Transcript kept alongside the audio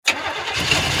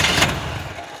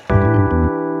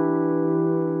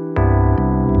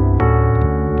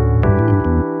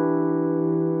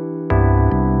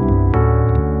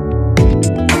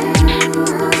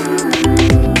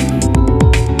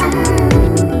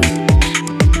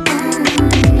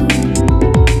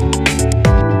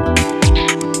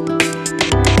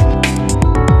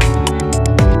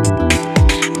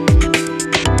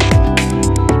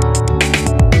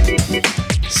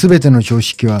すべての常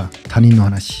識は他人の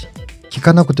話。聞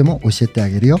かなくても教えてあ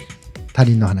げるよ。他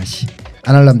人の話。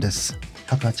안알남です。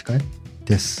108回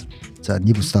です。자,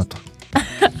 2부 스타트.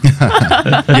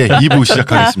 예, 2부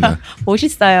시작하겠습니다.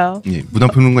 멋있어요. 예,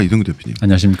 문화평론가 이동규 대표님.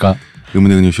 안녕하십니까.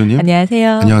 의문의 은효쇼님.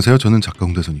 안녕하세요. 안녕하세요. 저는 작가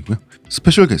홍대선이고요.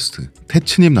 스페셜 게스트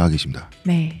태츠님 나와 계십니다.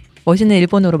 네, 멋있는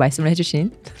일본어로 말씀을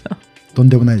해주신. とん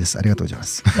でもないです。ありがとうございま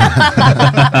す。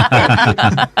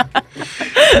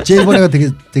제 일본어가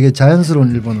되게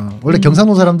자연스러운 일본어. 원래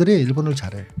경상도 사람들이 일본어를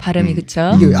잘해. 발음이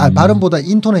그쵸? 이게 발음보다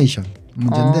인토네이션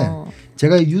문제인데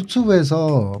제가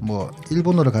유튜브에서 뭐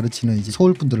일본어를 가르치는 이제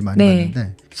서울 분들을 많이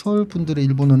봤는데 서울 분들의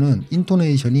일본어는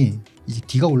인토네이션이 이제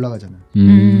D가 올라가잖아요.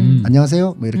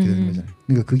 안녕하세요, 뭐 이렇게 되는 거잖아요.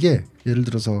 그러니까 그게 예를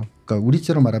들어서 그러니까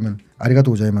우리처럼 말하면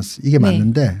아리가토 고자이마스 이게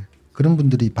맞는데. 그런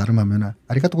분들이 발음하면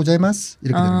아리가토 고자이마스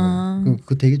이렇게 되는 거예요.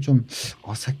 그 되게 좀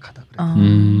어색하다 그래.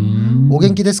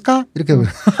 오겐키 데스까? 이렇게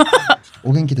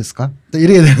오겐키 데스까?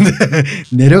 이렇게 되는데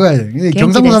내려가야 돼. 근데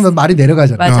경상도 사람은 말이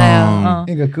내려가잖아. 맞아요.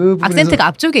 그러니까 그 악센트가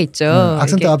앞쪽에 있죠.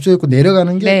 악센트가 앞쪽에 있고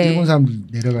내려가는 게 일본 사람들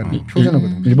내려가는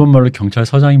표준어거든요. 일본말로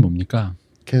경찰서장이 뭡니까?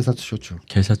 게사츠 쇼츠.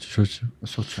 게사츠 쇼츠.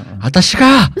 쇼츠.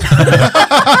 아따시가!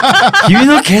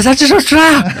 기미노 게사츠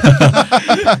쇼츠라!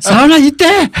 사우나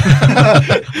이때!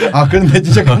 아, 그런데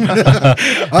진짜 그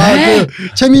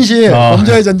최민 씨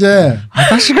범죄의 전쟁.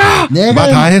 아따시가! 내가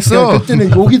다 했어.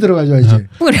 그때는 욕이 들어가죠 이제.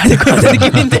 그래야 될 것 같은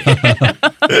느낌인데.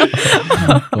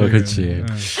 그렇지.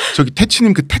 저기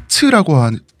태츠님 그 태츠라고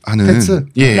하는 태츠?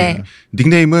 예. 네.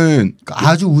 닉네임은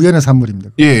아주 우연의 산물입니다.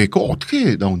 예, 그거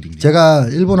어떻게 나온 닉네임? 제가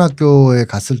일본 학교에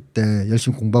갔을 때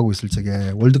열심히 공부하고 있을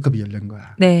적에 월드컵이 열린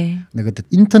거야. 네. 근데 그때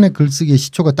인터넷 글쓰기의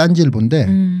시초가 딴지일보인데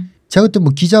제가 그때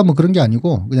뭐 기자 뭐 그런 게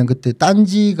아니고 그냥 그때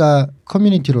딴지가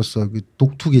커뮤니티로서 그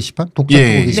독투 게시판, 독자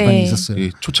투고 게시판이 있었어요. 예,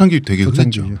 초창기 되게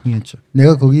흥했죠.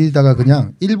 내가 거기다가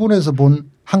그냥 일본에서 본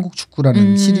한국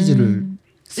축구라는 시리즈를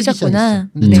쓰셨구나.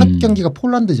 근데 첫 경기가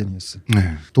폴란드전이었어.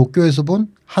 네. 도쿄에서 본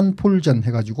한폴전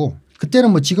해가지고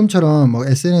그때는 뭐 지금처럼 뭐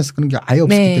SNS 그런 게 아예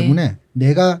없었기 때문에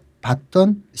내가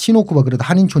봤던 시노쿠바 그래도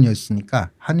한인촌이었으니까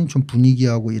한인촌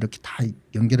분위기하고 이렇게 다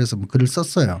연결해서 뭐 글을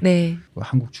썼어요. 네. 뭐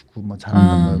한국 축구 뭐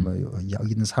잘한다 뭐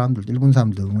여기 있는 사람들 일본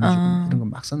사람들 응원해주고 이런 거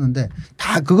막 썼는데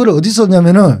다 그걸 어디서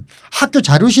썼냐면은 학교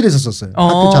자료실에서 썼어요.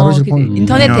 학교 자료실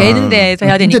인터넷 되는 데서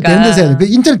해야 되니까. 인터넷 되는 데서 해야 돼.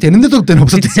 그 인터넷 되는 데도 그때는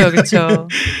없었대요. 그렇죠.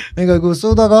 그러니까 그거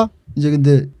쓰다가 이제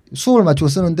근데 수업을 맞추고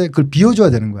쓰는데 그걸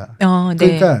비워줘야 되는 거야.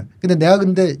 그러니까 근데 내가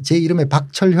근데 제 이름이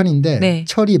박철현인데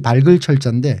철이 밝을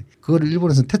철자인데 그거를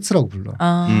일본에서는 테츠라고 불러.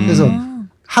 그래서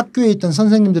학교에 있던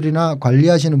선생님들이나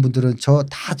관리하시는 분들은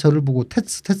저를 보고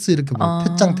테츠 이렇게 불러.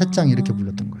 태짱 이렇게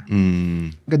불렀던 거야.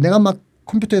 그러니까 내가 막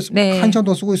컴퓨터에서 한참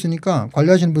동안 쓰고 있으니까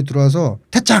관리하시는 분이 들어와서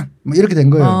태짱 뭐 이렇게 된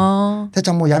거예요.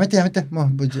 태짱 뭐 야메떼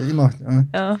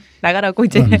나가라고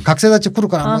이제 각세다치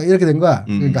쿠르카나 뭐 이렇게 된 거야.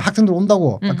 그러니까 학생들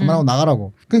온다고 그만하고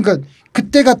나가라고. 그러니까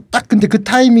그때가 딱 근데 그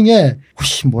타이밍에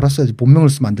혹시 뭐라 써야지 본명을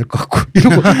쓰면 안 될 것 같고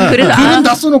이러고 글은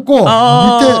다 써놓고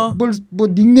밑에 뭐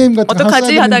닉네임 같은 거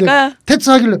어떡하지 하다가 테츠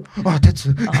하길래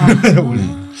테츠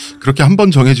그렇게 한 번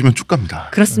정해지면 쭉 갑니다.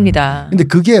 그렇습니다. 근데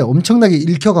그게 엄청나게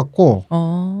읽혀갖고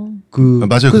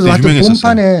맞아요. 그래서 그때 유명했었어요.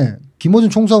 본판에 김어준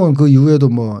총수하고는 그 이후에도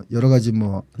뭐 여러 가지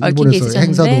뭐 일본에서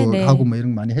행사도 하고 뭐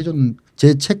이런 거 많이 해줬는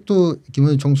제 책도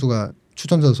김어준 총수가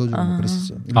추천서 써주고 뭐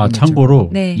그랬었어요.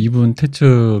 참고로 이분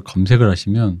태츠 검색을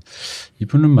하시면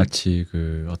이분은 마치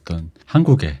그 어떤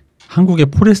한국의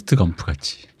포레스트 검프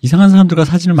같이 이상한 사람들과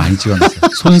사진을 많이 찍어놨어요.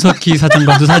 손석희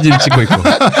사장과도 사진을 찍고 있고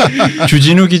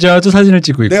주진우 기자와도 사진을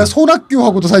찍고 있고 내가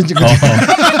손학규하고도 사진 찍었지.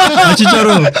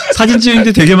 진짜로 사진 찍은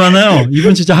게 되게 많아요.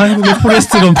 이분 진짜 한국의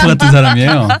포레스트 검프 같은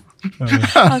사람이에요.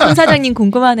 손 사장님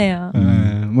궁금하네요.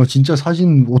 뭐 진짜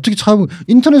사진 어떻게 참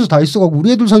인터넷에 다 있어가고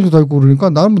우리 애들 사진도 다 있고 그러니까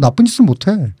나는 뭐 나쁜 짓을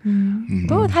못해.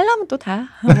 또 하려면 또 다.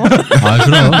 그럼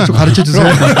좀 가르쳐 주세요.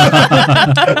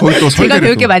 거기 또 제가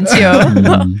배울 게 많지요.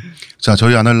 자,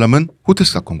 저희 안알남은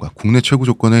호텔스닷컴과 국내 최고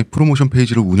조건의 프로모션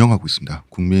페이지를 운영하고 있습니다.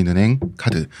 국민은행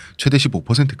카드 최대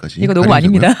 15%까지. 이거 너무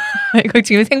아닙니다. 이거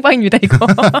지금 생방입니다. 이거.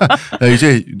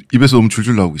 이제 입에서 너무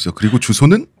줄줄 나오고 있어. 그리고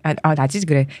주소는? 나지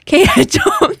그래.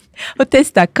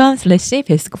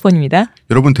 kr.hotels.com/베스트쿠폰입니다.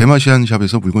 여러분 대마시안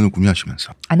샵에서 물건을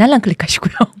구매하시면서 안알람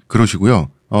클릭하시고요. 그러시고요.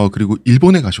 그리고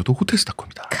일본에 가셔도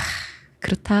호텔스닷컴이다.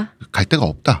 그렇다. 갈 데가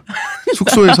없다.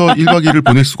 숙소에서 1박 2일을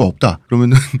보낼 수가 없다.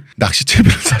 그러면은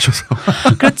낚시채비를 사셔서.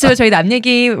 그렇죠. 저희 남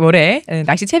얘기 모레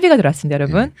낚시채비가 들어왔습니다,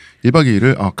 여러분. 1박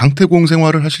 2일을 강태공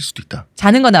생활을 하실 수도 있다.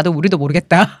 자는 건 나도 우리도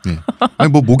모르겠다.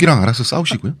 아니 뭐 모기랑 알아서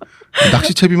싸우시고요.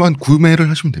 낚시채비만 구매를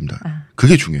하시면 됩니다.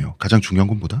 그게 중요해요. 가장 중요한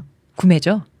건 뭐다?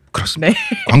 구매죠. 그렇습니다.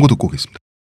 광고 듣고 오겠습니다.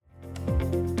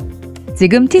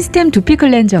 지금 티스템 두피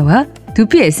클렌저와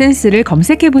두피 에센스를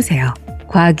검색해보세요.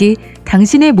 과학이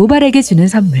당신의 모발에게 주는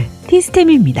선물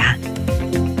티스템입니다.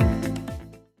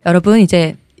 여러분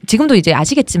이제 지금도 이제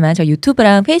아시겠지만 저희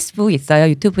유튜브랑 페이스북 있어요.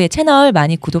 유튜브에 채널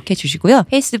많이 구독해 주시고요.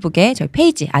 페이스북에 저희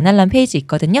페이지 안알남 페이지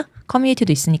있거든요.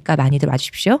 커뮤니티도 있으니까 많이들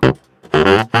와주십시오.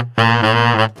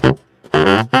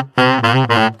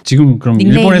 지금 그럼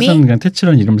닉네임이? 일본에서는 그냥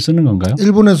테츠라는 이름을 쓰는 건가요?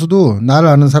 일본에서도 나를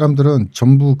아는 사람들은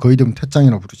전부 거의 대부분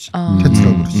태짱이라고 부르지.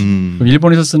 테츠라고 부르지. 그럼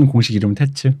일본에서 쓰는 공식 이름은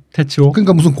테츠오?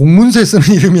 그러니까 무슨 공문서에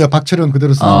쓰는 이름이야. 박철현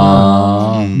그대로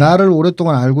쓰는 나를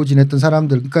오랫동안 알고 지냈던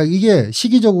사람들. 그러니까 이게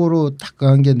시기적으로 딱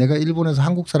한 게 내가 일본에서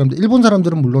한국 사람들, 일본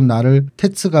사람들은 물론 나를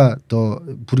테츠가 더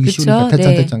부르기 그쵸? 쉬우니까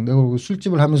태짱. 네. 내가 그리고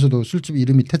술집을 하면서도 술집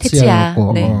이름이 테츠야.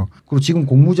 테츠야였고 네. 그리고 지금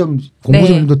공무점도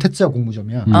네. 테츠야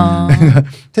공무점이야.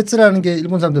 테츠라는 게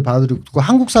일본 사람들 받아들이고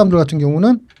한국 사람들 같은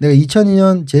경우는 내가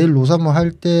 2002년 제일 노사모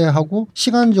할 때 하고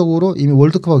시간적으로 이미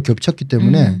월드컵하고 겹쳤기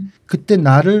때문에 그때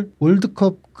나를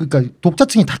월드컵 그러니까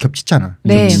독자층이 다 겹치잖아.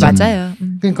 네, 겹치잖아. 맞아요.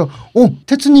 그러니까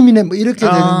테츠님이네 뭐 이렇게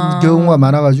되는 경우가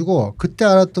많아가지고 그때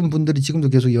알았던 분들이 지금도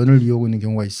계속 연을 이어오고 있는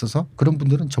경우가 있어서 그런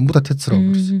분들은 전부 다 테츠라고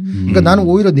그러지. 그러니까 나는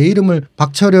오히려 내 이름을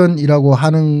박철현이라고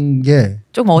하는 게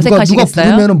좀 어색하시겠어요?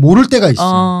 누가 부르면 모를 때가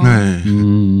있어. 네.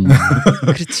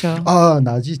 그렇죠.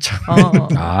 나지 참.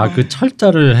 그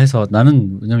철자를 해서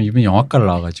나는 왜냐면 이번에 영화과를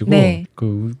나와가지고 네.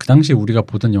 그 당시 우리가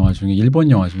보던 영화 중에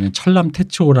일본 영화 중에 철남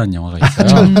테츠오라는 영화가 있어요.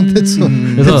 철남 테츠오.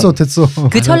 그래서 테츠오.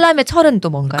 그 철남의 철은 또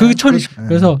뭔가요? 그 철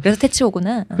그래서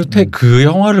테츠오구나. 그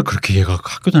영화를 그렇게 얘가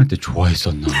학교 다닐 때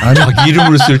좋아했었나? 자기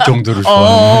이름으로 쓸 정도로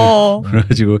좋아하는.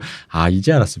 그래가지고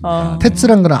이제 알았습니다.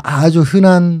 테츠란 건 아주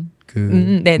흔한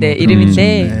네네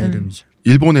이름인데 이름이죠.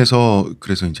 일본에서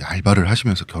그래서 이제 알바를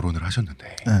하시면서 결혼을 하셨는데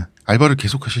알바를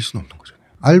계속하실 수는 없는 거잖아요.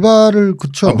 알바를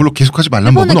그쵸. 물론 계속하지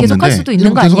말란 법은 일본은 계속할 없는데 수도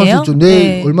있는 거 계속할 아니에요? 수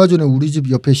있죠. 얼마 전에 우리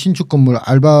집 옆에 신축 건물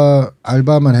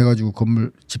알바만 해가지고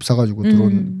건물 집 사가지고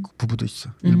들어온 부부도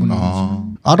있어. 일본에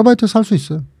아르바이트 살 수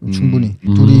있어요. 충분히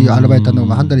둘이 아르바이트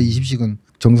한다고 한 달에 20씩은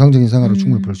정상적인 생활을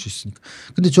충분히 벌 수 있으니까.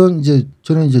 근데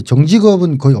저는 이제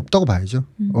정직업은 거의 없다고 봐야죠.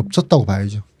 없었다고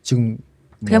봐야죠. 지금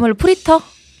그야말로 프리터?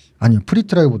 아니요.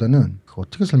 프리트라기보다는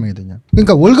어떻게 설명해야 되냐.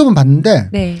 그러니까 월급은 받는데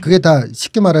네. 그게 다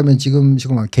쉽게 말하면 지금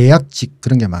계약직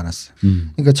그런 게 많았어요.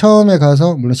 그러니까 처음에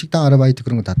가서 물론 식당 아르바이트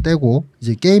그런 거 다 떼고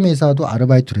이제 게임 회사도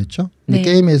아르바이트를 했죠. 근데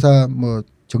게임 회사 뭐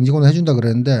정직원을 해준다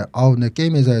그랬는데 내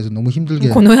게임 회사에서 너무 힘들게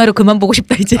고노야로 그만 보고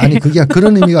싶다 이제. 아니 그게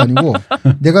그런 의미가 아니고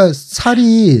내가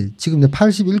살이 지금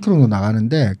 81kg 정도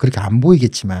나가는데 그렇게 안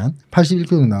보이겠지만 81kg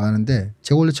정도 나가는데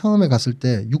제가 원래 처음에 갔을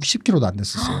때 60kg도 안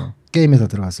됐었어요. 게임 회사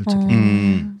들어갔을 적에.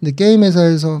 근데 게임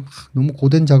회사에서 너무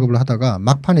고된 작업을 하다가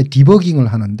막판에 디버깅을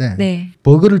하는데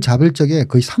버그를 잡을 적에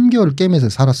거의 3개월 게임 회사에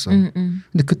살았어요.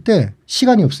 근데 그때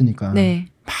시간이 없으니까 막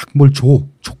뭘 줘.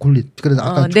 초콜릿. 그래서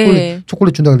아까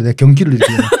초콜릿 준다 그래 내가 경기를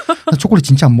이렇게 나 초콜릿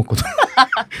진짜 안 먹거든.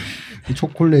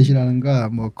 초콜릿이라는가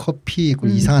뭐 커피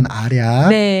그리고 이상한 아랴.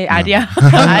 네, 아랴.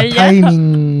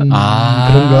 타이밍 그런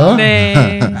거.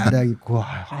 네. 아랴 있고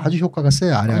아주 효과가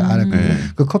세요. 아랴.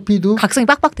 그 커피도 각성이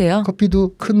빡빡돼요.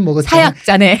 커피도 큰 먹었잖아.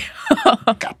 사약자네.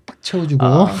 깜빡 채워주고.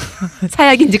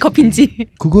 사약인지 커피인지.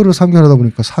 그거를 3개월 하다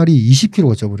보니까 살이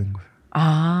 20kg가 쪄버린 거예요.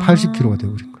 80kg가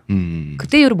돼버린 거예요.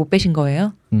 그때 이후로 못 빼신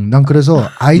거예요? 난 그래서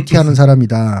IT 하는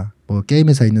사람이다. 뭐 게임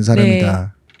회사에 있는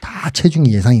사람이다. 다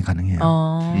체중이 예상이 가능해요.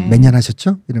 몇 년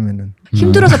하셨죠? 이러면은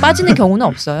힘들어서 빠지는 경우는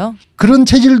없어요? 그런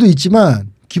체질도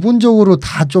있지만 기본적으로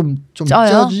다 좀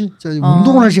쪄지.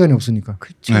 운동을 할 시간이 없으니까.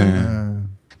 그렇죠.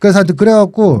 그래서 하여튼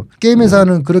그래갖고 게임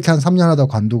회사는 그렇게 한 3년 하다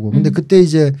관두고 근데 그때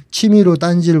이제 취미로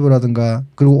딴지일보라든가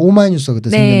그리고 오마이뉴스가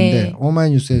그때 생겼는데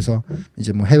오마이뉴스에서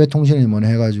이제 뭐 해외 통신을 뭐냐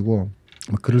해가지고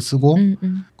막 글을 쓰고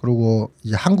그리고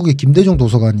이제 한국의 김대중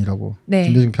도서관이라고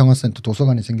김대중 평화센터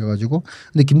도서관이 생겨가지고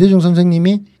근데 김대중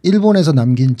선생님이 일본에서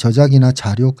남긴 저작이나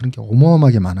자료 그런 게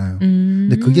어마어마하게 많아요.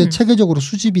 근데 그게 체계적으로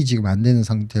수집이 지금 안 되는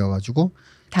상태여가지고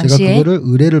당시에? 제가 그거를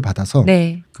의뢰를 받아서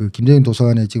그 김대중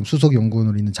도서관에 지금 수석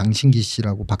연구원으로 있는 장신기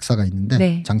씨라고 박사가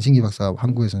있는데 장신기 박사가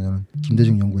한국에서는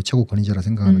김대중 연구의 최고 권위자라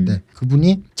생각하는데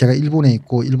그분이 제가 일본에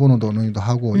있고 일본어도 어느 정도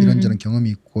하고 이런저런 경험이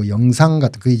있고 영상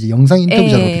같은 그 이제 영상 인터뷰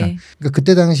작업이랑 그러니까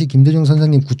그때 당시 김대중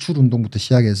선생님 구출 운동부터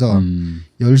시작해서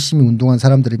열심히 운동한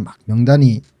사람들이 막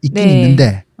명단이 있긴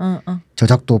있는데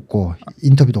저작도 없고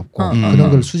인터뷰도 없고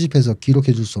그런 걸 수집해서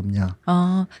기록해 줄 수 없냐.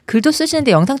 글도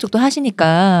쓰시는데 영상 쪽도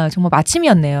하시니까 정말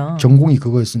마침이었네요. 전공이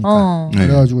그거였으니까.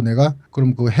 그래가지고 내가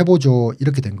그럼 그거 해보죠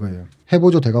이렇게 된 거예요.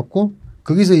 해보죠 돼갖고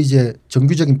거기서 이제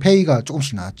정규적인 페이가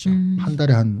조금씩 나왔죠. 한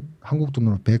달에 한 한국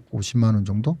돈으로 150만 원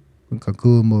정도? 그러니까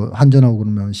그 뭐 한전하고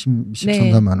그러면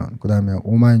 13만 원. 그다음에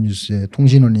오마이뉴스에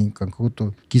통신원이니까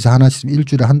그것도 기사 하나씩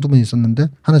일주일에 한두 번 있었는데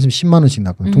하나씩 10만 원씩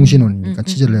나거든요. 통신원이니까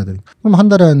취재를 해야 되니까. 그럼 한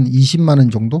달에 한 20만 원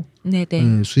정도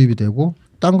수입이 되고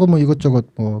딴 거 뭐 이것저것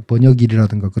뭐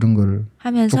번역일이라든가 그런 걸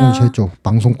하면서 조금씩 했죠.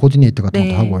 방송 코디네이터 같은 네.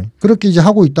 것도 하고. 그렇게 이제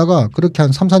하고 있다가 그렇게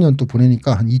한 3, 4년 또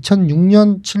보내니까 한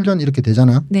 2006년, 7년 이렇게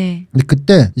되잖아요. 네. 근데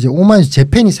그때 이제 오마이뉴스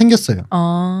재팬이 생겼어요.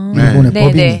 일본의 네,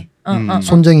 법인이. 네.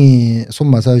 손정희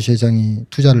손마사요시 회장이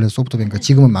투자를 해서 소프트뱅크가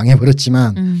지금은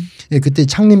망해버렸지만 예, 그때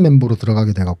창립 멤버로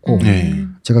들어가게 돼갖고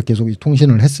제가 계속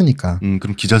통신을 했으니까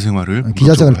그럼 기자 생활을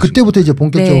그때부터 이제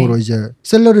본격적으로 이제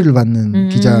샐러리를 받는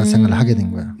기자 생활을 하게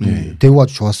된 거야. 대우가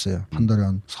아주 좋았어요. 한 달에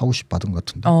한 4,50 받은 것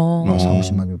같은데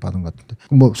 4,50만 원 받은 것 같은데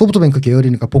뭐 소프트뱅크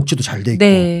계열이니까 복지도 잘 돼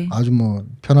있고 아주 뭐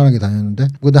편안하게 다녔는데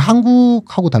근데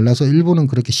한국하고 달라서 일본은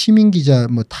그렇게 시민 기자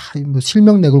뭐 다 뭐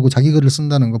실명 내걸고 자기 글을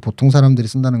쓴다는 거 보통 사람들이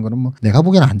쓴다는 거는 뭐 내가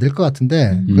보기에는 안 될 것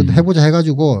같은데 그래도 해보자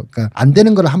해가지고 그러니까 안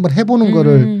되는 거를 한번 해보는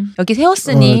거를 여기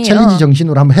세웠으니 챌린지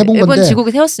정신으로 한번 해본 건데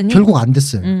지국에 세웠으니 결국 안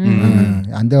됐어요.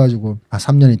 안 돼가지고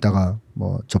 3년 있다가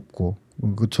뭐 접고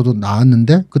저도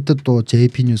나왔는데 그때 또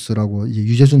JP뉴스라고 이제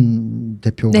유재순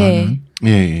대표가 하는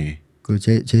그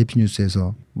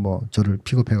JP뉴스에서 뭐 저를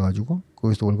픽업해가지고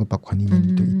거기서 월급 받고 한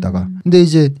 2년 또 있다가 근데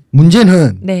이제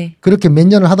문제는 그렇게 몇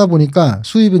년을 하다 보니까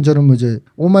수입은 저는 뭐 이제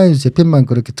오마이뉴스 재팬만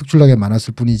그렇게 특출나게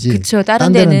많았을 뿐이지 그쵸,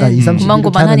 다른 데는 다 2, 30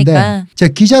 이렇게 하는데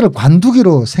제가 기자를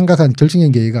관두기로 생각한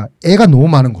결정적인 계기가 애가 너무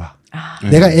많은 거야.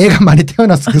 내가 애가 많이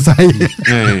태어났어 그 사이에.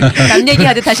 남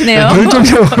얘기하듯 하시네요.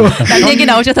 결정적으로 남 얘기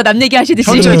나오셔서 남 얘기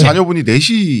하시듯이. 현재 자녀분이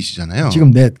넷이시잖아요.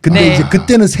 지금 넷. 근데 이제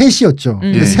그때는 셋이었죠.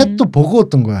 근데 셋도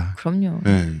버거웠던 거야. 그럼요.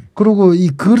 그리고 이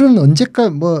글은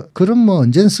글은 뭐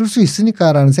언제는 쓸 수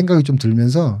있으니까라는 생각이 좀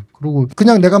들면서 그리고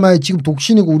그냥 내가 만약 지금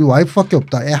독신이고 우리 와이프밖에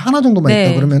없다. 애 하나 정도만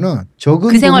있다 그러면은 적은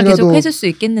그 생활 계속 해줄 수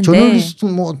있겠는데. 저널리스트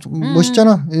뭐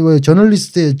멋있잖아.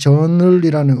 저널리스트의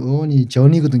저널이라는 어원이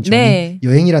전이거든. 전이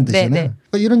여행이란 뜻이잖아요.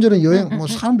 그러니까 이런저런 여행 뭐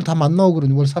사람들 다 만나고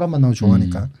그러는 걸 사람 만나고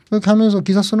좋아하니까 그렇게 하면서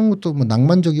기사 쓰는 것도 뭐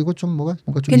낭만적이고 좀 뭔가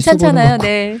좀 괜찮잖아요.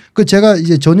 그 제가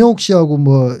이제 전효옥 씨하고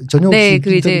뭐 전효옥 씨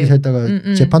그 인터뷰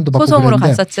했다가 재판도 받고 소송으로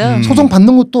그랬는데 갔었죠. 소송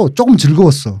받는 것도 조금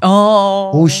즐거웠어.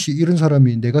 오씨 이런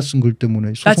사람이 내가 쓴 글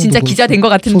때문에 나 진짜 기자 된 것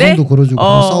같은데 소송도 걸어주고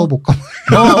싸워볼까.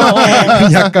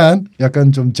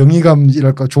 약간 좀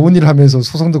정의감이랄까 좋은 일 하면서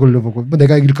소송도 걸려보고 뭐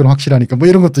내가 이길 건 확실하니까 뭐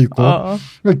이런 것도 있고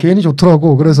괜히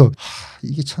좋더라고. 그래서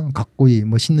이게 참 가꼬이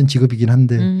멋있는 직업이긴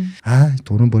한데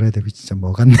돈은 벌어야 되고 진짜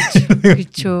뭐 같네.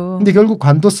 그렇죠. 근데 결국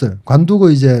관뒀어요.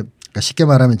 관두고 이제 쉽게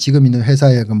말하면 지금 있는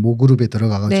회사의 그 모그룹에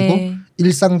들어가가지고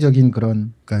일상적인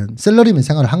그런 그러니까 샐러리맨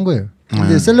생활을 한 거예요.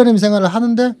 근데 샐러리맨 생활을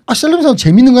하는데 샐러리맨 생활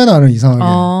재밌는 거야 나는 이상하게.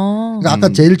 그러니까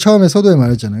아까 제일 처음에 서두에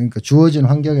말했잖아요. 그러니까 주어진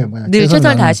환경에 늘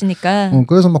최선을 다하시니까.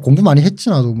 그래서 막 공부 많이 했지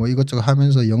나도 뭐 이것저것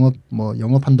하면서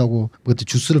영업한다고 그때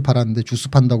주스를 팔았는데 주스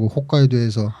판다고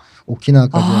홋카이도에서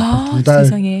오키나와까지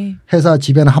 2달 회사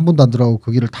집에는 한 번도 안 들어가고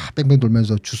거기를 다 뺑뺑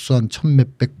돌면서 주스 한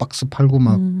 1,몇백 박스 팔고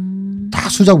막 다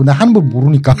수작고 내가 하는 걸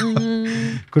모르니까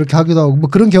그렇게 하기도 하고 뭐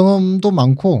그런 경험도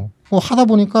많고 하다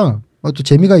보니까 또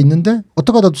재미가 있는데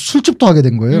어떻게 하다 술집도 하게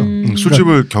된 거예요. 술집을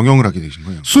그러니까 경영을 하게 되신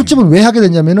거예요. 술집을 왜 하게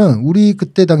됐냐면은 우리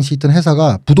그때 당시 있던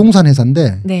회사가 부동산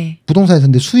회사인데 부동산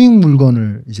회사인데 수익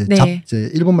물건을 이제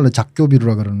이제 일본말로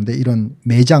작교비루라 그러는데 이런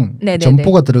매장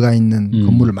점포가 들어가 있는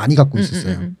건물을 많이 갖고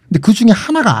있었어요. 근데 그 중에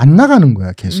하나가 안 나가는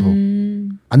거야 계속.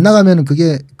 안 나가면은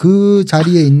그게 그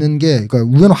자리에 있는 게 그러니까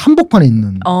우연히 한복판에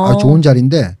있는 아주 좋은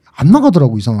자리인데 안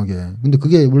나가더라고 이상하게. 근데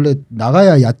그게 원래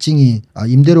나가야 야증이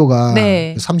임대료가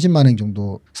 30만 원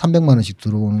정도 300만 원씩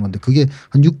들어오는 건데 그게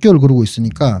한 6개월 그러고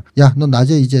있으니까 야 너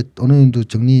낮에 이제 어느 정도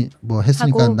정리 뭐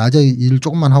했으니까 하고. 낮에 일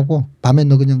조금만 하고 밤에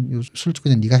너 그냥 술집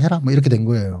그냥 네가 해라 뭐 이렇게 된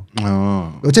거예요.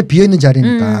 어차피 비어있는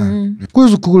자리니까.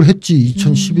 그래서 그걸 했지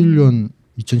 2011년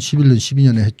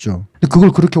 12년에 했죠. 근데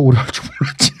그걸 그렇게 오래 할 줄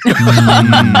몰랐지.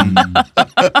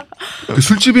 그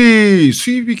술집이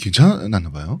수입이 괜찮았나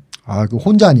봐요. 그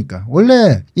혼자 하니까.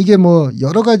 원래 이게 뭐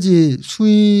여러 가지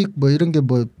수익 뭐 이런 게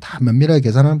뭐 다 면밀하게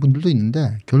계산하는 분들도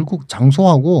있는데 결국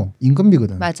장소하고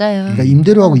임금비거든. 맞아요. 그러니까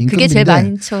임대료하고 임금비인데 그게 제일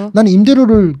많죠. 나는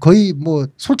임대료를 거의 뭐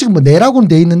솔직히 뭐 내라고는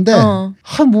돼 있는데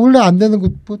원래 안 되는 거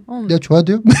뭐 내가 줘야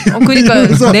돼요?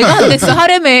 그러니까 내가 안 냈어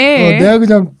하래매. 내가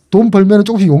그냥 돈 벌면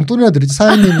조금씩 용돈이나 드리지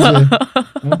사장님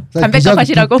이제 담배값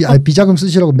하시라고 비자금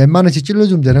쓰시라고 몇만 원씩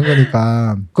찔러주면 되는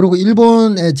거니까. 그리고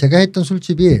일본에 제가 했던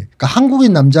술집이 그러니까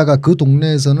한국인 남자가 그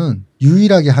동네에서는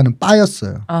유일하게 하는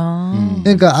바였어요.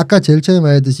 그러니까 아까 제일 처음에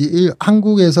말했듯이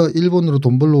한국에서 일본으로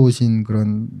돈 벌러 오신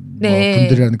그런 뭐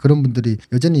분들이라는 그런 분들이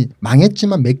여전히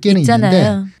망했지만 몇 개는 있잖아요.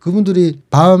 있는데 그분들이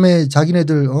밤에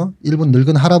자기네들 일본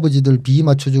늙은 할아버지들 비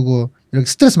맞춰주고 이렇게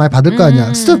스트레스 많이 받을 거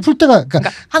아니야. 스트레스 풀 때가 그러니까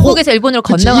한국에서 일본으로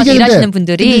건너가서 일하시는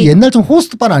분들이 근데 옛날처럼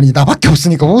호스트바는 아니지. 나밖에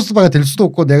없으니까 호스트바가 될 수도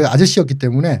없고 내가 아저씨였기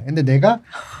때문에. 근데 내가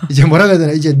이제 뭐라 해야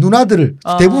되나 이제 누나들을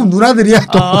대부분 누나들이야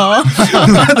또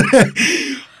누나들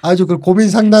아주 그 고민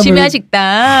상담을 심야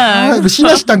식당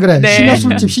심야 식당 그래. 네. 심야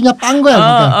술집 심야 빵 거야.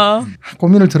 그러니까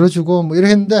고민을 들어주고 뭐 이래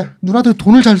했는데 누나들이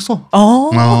돈을 잘 써.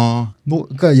 뭐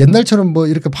그러니까 옛날처럼 뭐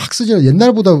이렇게 막 쓰지 않아.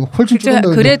 옛날보다 훨씬 조금 더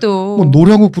그래도 뭐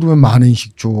노래 한 곡 부르면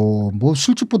 10,000원씩 줘. 뭐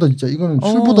술집보다 진짜 이거는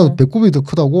술보다 배꼽이 더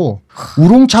크다고.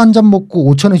 우롱차 한 잔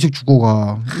먹고 5,000원씩 주고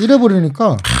가. 이래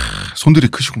버리니까 손들이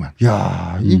크시구만.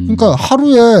 야, 그러니까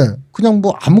하루에 그냥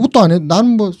뭐 아무것도 안 해.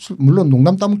 나는 뭐 물론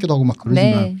농담 따먹기도 하고 막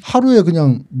그러지만 네. 하루에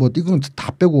그냥 뭐 이건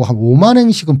다 빼고 한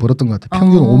 50,000원씩은 벌었던 것 같아.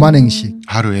 평균 50,000원씩.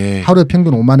 하루에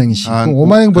평균 50,000원씩. 그럼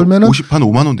 50,000원 벌면은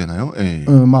 5만 원 되나요? 예.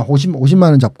 막 50만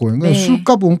원 잡고. 네.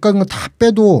 술값 원가 다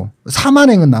빼도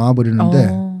 40,000원은 남아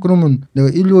버리는데. 그러면 내가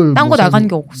일요일 딴 거 나가는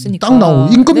게 없으니까. 딱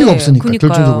나오고 인건비가 네, 없으니까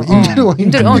그러니까요. 결정적으로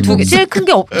인건비. 제일 큰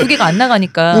게 두 개가 안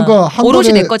나가니까. 그러니까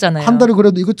오롯이 내 거잖아요. 한 달에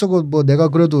그래도 이것저것 뭐 내가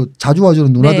그래도 자주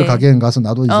와주는 누나들 네. 가게에 가서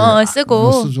나도 이제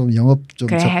쓰고 좀 영업 좀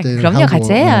그래, 접대를 그럼요. 하고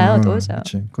같이 해요. 또죠.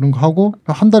 그렇지. 그런 거 하고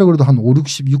한 달에 그래도 한 5,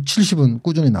 60, 6, 70은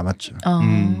꾸준히 남았죠.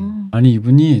 아니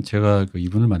이분이 제가 그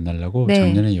이분을 만나려고 네.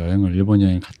 작년에 일본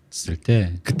여행 갔을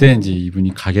때 그때 이제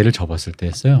이분이 가게를 접었을 때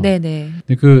했어요. 네네.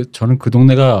 근데 저는 그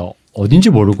동네가 어딘지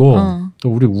모르고 또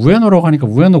우리 우에노라고 하니까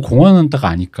우에노 공원은 딱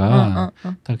아니까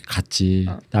딱 갔지.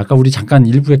 아까 우리 잠깐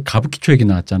일부에 가부키초 얘기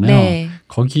나왔잖아요. 네.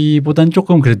 거기보단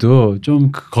조금 그래도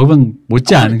좀 거기만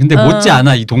못지 않은. 근데 못지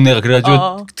않아 이 동네가.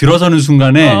 그래가지고 들어서는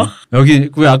순간에 여기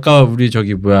왜 아까 우리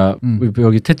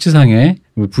여기 태츠상에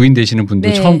부인 되시는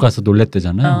분들 네. 처음 가서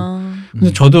놀랬대잖아요.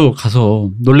 근데 저도 가서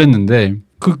놀랬는데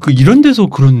이런 데서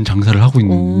그런 장사를 하고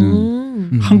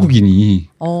있는 한국인이.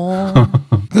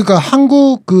 그러니까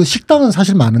한국 그 식당은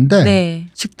사실 많은데 네.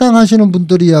 식당 하시는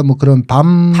분들이야 뭐 그런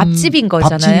밥집인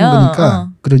거잖아요. 밥집인 거니까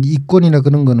그런 이권이나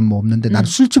그런 거는 뭐 없는데 나는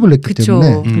술집을 했기 그쵸.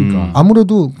 때문에 그러니까.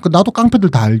 아무래도 나도 깡패들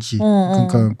다 알지.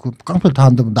 그러니까 그 깡패들 다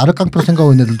한다면 나를 깡패로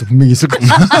생각하는 애들도 분명히 있을 거야.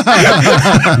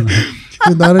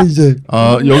 나는 이제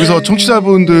여기서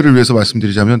청취자분들을 위해서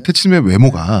말씀드리자면 태치님의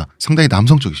외모가 상당히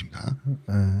남성적이십니다.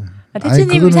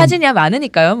 태치님 사진이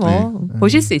많으니까요. 뭐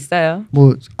보실 수 있어요.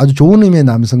 뭐 아주 좋은 의미의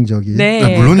남성적인.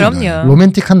 네, 물론이죠. 그럼요.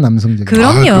 로맨틱한 남성적인.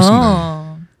 그럼요.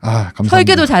 감사합니다.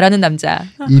 설계도 잘하는 남자.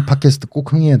 이 팟캐스트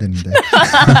꼭 흥해야 되는데.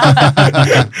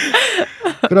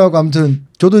 그래갖고 아무튼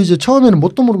저도 이제 처음에는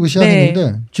뭣도 모르고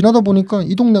시작했는데 지나다 보니까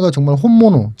이 동네가 정말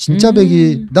홈모노 진짜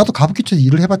백이 나도 가부키초에서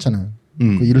일을 해봤잖아요.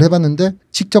 그 일을 해봤는데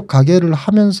직접 가게를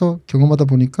하면서 경험하다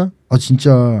보니까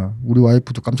진짜 우리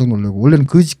와이프도 깜짝 놀라고 원래는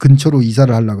그 근처로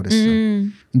이사를 하려고 그랬어.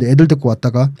 근데 애들 데리고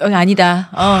왔다가 아니다.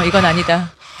 이건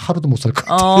아니다. 하루도 못 살 것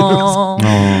같아.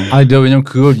 내가 왜냐면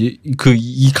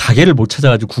이 가게를 못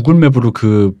찾아가지고 구글맵으로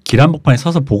그 길 한복판에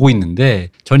서서 보고 있는데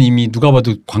전 이미 누가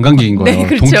봐도 관광객인 거예요. 네,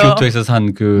 그렇죠. 동키호테에서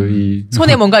산 이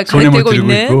손에 뭔가 들고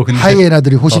있는 있고. 근데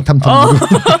하이에나들이 호신탐탐.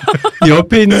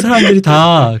 옆에 있는 사람들이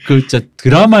다 진짜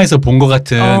드라마에서 본 것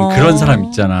같은 그런 사람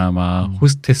있잖아. 막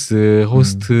호스테스,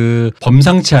 호스트,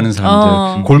 범상치 않은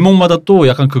사람들. 골목마다 또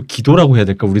약간 그 기도라고 해야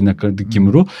될까 우리는 약간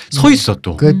느낌으로 서 있어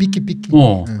또. 그게 삐끼삐끼.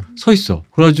 서 있어.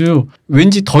 그래가지고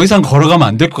왠지 더 이상 걸어가면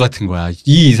안 될 것 같은 거야.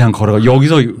 이 이상 걸어가.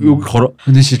 여기서 여기 걸어.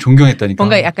 근데 진짜 존경했다니까.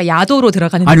 뭔가 약간 야도로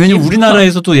들어가는 아니 느낌. 왜냐면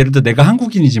우리나라에서도 예를 들어 내가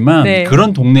한국인이지만 네.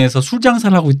 그런 동네에서 술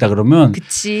장사를 하고 있다 그러면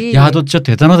그치. 야 너 진짜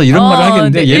대단하다 이런 말을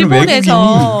하겠는데 얘는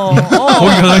일본에서. 외국인이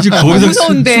거기 가가지고 거기서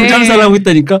무서운데. 술 장사를 하고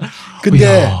있다니까.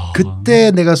 근데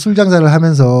그때 내가 술 장사를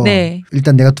하면서 네.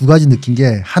 일단 내가 두 가지 느낀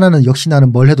게 하나는 역시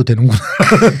나는 뭘 해도 되는구나.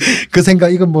 그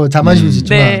생각 이건 뭐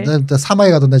자만심이지만 네. 나 일단 사마에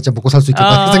가도 나 진짜 먹고 살 수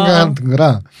있겠다 그 생각하는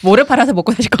거랑 모래 팔아서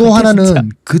먹고 사실 것 또 같아, 하나는 진짜.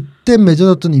 그때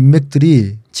맺어뒀던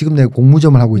인맥들이 지금 내가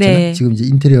공무점을 하고 있잖아요. 네. 지금 이제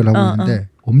인테리어를 하고 있는데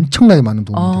엄청나게 많은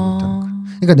도움이 되고 있다는 거.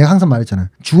 그러니까 내가 항상 말했잖아.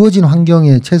 주어진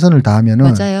환경에 최선을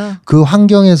다하면은 맞아요. 그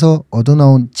환경에서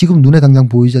얻어나온 지금 눈에 당장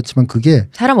보이지 않지만 그게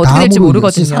사람 어떻게 될지 다음으로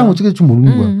모르거든요. 사람 어떻게 될지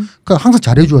모르는 거야. 그러니까 항상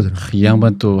잘해줘야 되는 거야. 이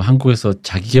양반 또 한국에서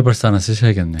자기계발서 하나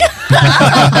쓰셔야겠네.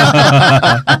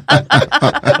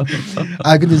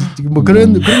 근데 뭐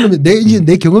그런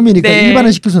내 경험이니까 네.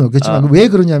 일반화 시킬 수는 없겠지만 왜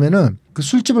그러냐면은 그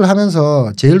술집을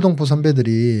하면서 제일동포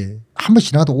선배들이 한 번씩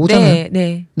지나가다 오잖아요.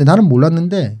 네. 근데 나는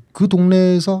몰랐는데 그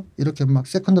동네에서 이렇게 막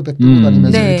세컨드백 들고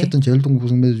다니면서 네. 이렇게 했던 제일동포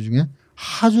선배들 중에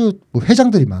아주 뭐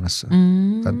회장들이 많았어요.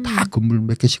 그러니까 다 건물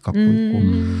몇 개씩 갖고 있고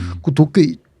그 도쿄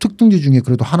특등지 중에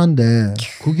그래도 하나인데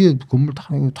거기에 건물 다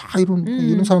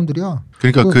이런 사람들이야.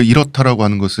 그러니까 이렇다라고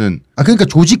하는 것은 그러니까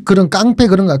조직 그런 깡패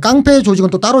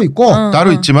조직은 또 따로 있고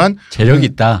따로 있지만 재력이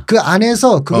있다. 그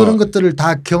안에서 그런 것들을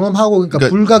다 경험하고 그러니까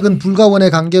불가근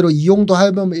불가원의 관계로 이용도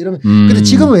하면 뭐 이러면 근데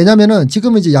지금은 왜냐면은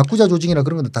지금은 이제 야쿠자 조직이나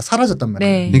그런 것들 다 사라졌단 말이야.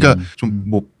 네. 그러니까 좀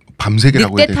뭐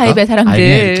밤새기라고 해야 늑대 될까? 타입의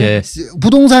사람들.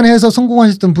 부동산에서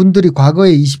성공하셨던 분들이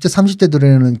과거에 20대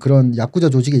 30대들에는 그런 야쿠자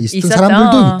조직에 있었던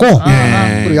사람들도 있고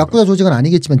네. 야쿠자 조직은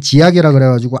아니겠지만 지하계라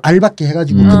그래가지고 알박기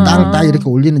해가지고 그 땅 딱 이렇게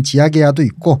올리는 지하계야도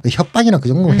있고 협박이나 그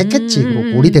정도 했겠지.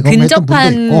 그리고 고리 대검을 했던 분도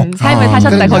있고. 삶을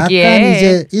사셨다 그러니까 거기에. 약간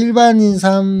이제 일반인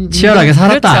삶 치열하게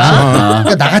살았다. 그렇죠.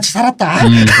 그러니까 나같이 살았다.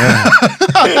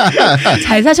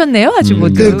 잘 사셨네요, 아주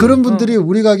모두. 그런 분들이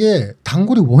우리 가게에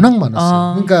단골이 워낙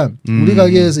많았어요. 그러니까 우리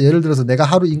가게에서 예를 들어서 내가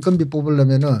하루 인건비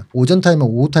뽑으려면은 오전 타임과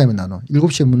오후 타임을 나눠.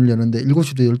 7시에 문을 여는데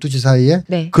 7시부터 12시 사이에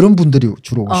네. 그런 분들이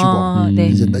주로 오시고 네.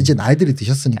 이제 나이들이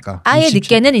드셨으니까 아예 60세.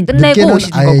 늦게는 끝내고 늦게는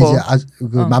오시는 아예 거고. 이제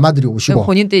그 마마들이 오시고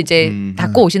본인도 이제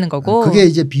닫고 오시는 거고. 그게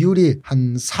이제 비율이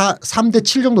한 3대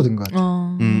 7 정도 된 것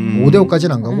같아요. 5대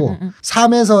 5까지는 안 가고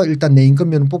 3에서 일단 내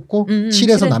인건비는 뽑고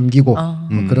 7에서 남기고 뭐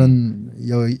그런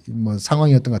뭐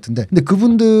상황이었던 것 같은데 근데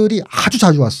그분들이 아주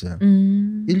자주 왔어요.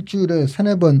 일주일에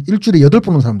 3-4번 일주일에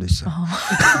 8번 온 사람도 있어요.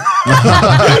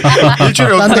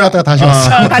 일주일에 딴 데 갔다가 다시 왔어.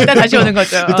 갔다 다시 오는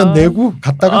거죠. 일단 내구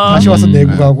갔다가 다시 와서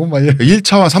내구 가고 막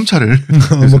 1차와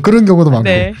 3차를 뭐 그런 경우도 많고.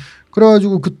 네.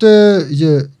 그래가지고 그때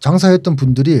이제 장사했던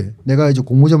분들이 내가 이제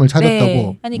공무점을 차렸다고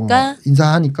네, 하니까 뭐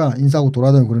인사하니까 인사하고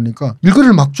돌아다니고 그러니까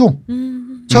일거리를 막 줘.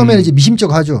 처음에는 이제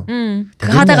미심쩍 하죠.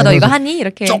 그거 하다가 너 이거 하니?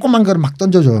 이렇게. 조그만 거를 막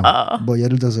던져줘. 뭐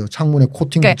예를 들어서 창문에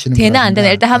코팅 그러니까 붙이는 되나 안 되나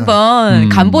일단 한번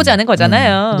간보자는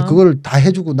거잖아요. 근데 그걸 다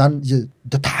해주고 난 이제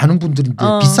다 아는 분들인데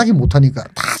비싸게 못하니까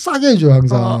다 싸게 해줘요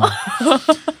항상.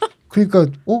 그러니까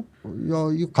야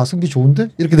이거 가성비 좋은데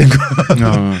이렇게 된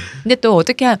거야. 근데 또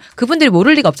어떻게 그분들이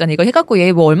모를 리가 없잖아요. 이거 해갖고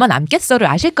얘 뭐 얼마 남겠어를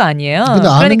아실 거 아니에요. 근데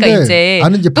그러니까 이제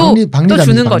또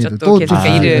주는 거죠. 또 계속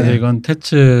일을. 이건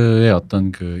태츠의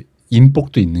어떤 그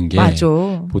인복도 있는 게 맞아.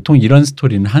 보통 이런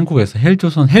스토리는 한국에서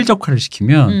헬조선 헬적화를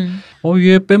시키면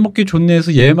얘 빼먹기 좋네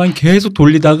해서 얘만 계속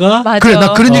돌리다가 맞아. 그래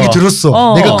나 그런 얘기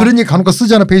들었어. 내가 그런 얘기 간혹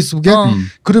쓰잖아 페이스북에.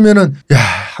 그러면은 야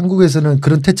한국에서는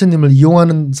그런 태츠님을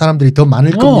이용하는 사람들이 더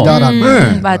많을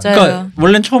겁니다라는. 맞아요. 그러니까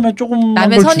원래는 처음에 조금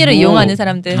남의 선의를 이용하는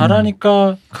사람들.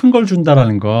 잘하니까 큰 걸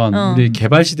준다라는 건 우리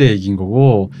개발 시대 얘기인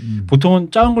거고 보통은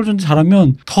작은 걸 준다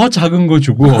잘하면 더 작은 거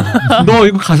주고 너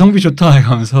이거 가성비 좋다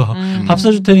하면서 밥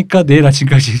사줄 테니까 내일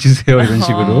아침까지 해주세요 이런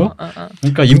식으로.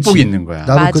 그러니까 인복이 있는 거야.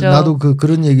 나도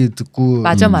그런 얘기 듣고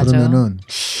그러면은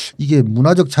이게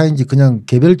문화적 차이인지 그냥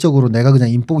개별적으로 내가 그냥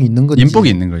인복이 있는 거지. 인복이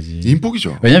있는 거지.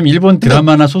 인복이죠. 왜냐면 일본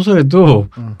드라마나 소설에도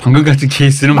방금 같은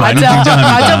케이스는 많이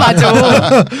등장합니다.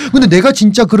 맞아. 근데 내가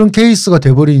진짜 그런 케이스가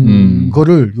돼버린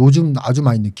거를 요즘 아주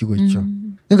많이 느끼고 있죠.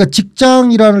 그러니까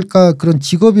직장이랄까 그런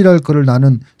직업이랄 거를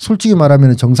나는 솔직히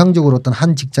말하면 정상적으로 어떤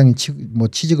한 직장에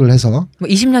취직을 해서 뭐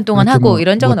 20년 동안 하고 뭐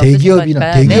이런 적은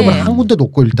대기업이나 대기업은 한 군데도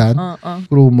없고 일단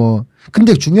그리고 뭐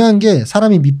근데 중요한 게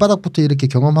사람이 밑바닥부터 이렇게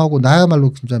경험하고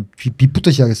나야말로 진짜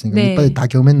밑부터 시작했으니까 밑바닥 다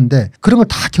경험했는데 그런 걸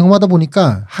다 경험하다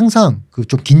보니까 항상 그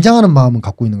좀 긴장하는 마음은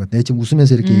갖고 있는 것 같아요. 내가 지금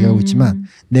웃으면서 이렇게 얘기하고 있지만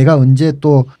내가 언제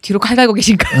또 뒤로 칼 갈고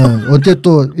계신가? 언제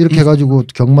또 이렇게 해가지고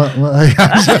그건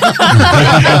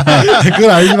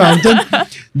아니지만 아무튼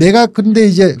내가 근데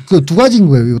이제 그 두 가지인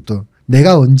거예요. 이것도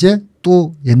내가 언제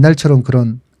또 옛날처럼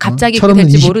그런 갑자기 처럼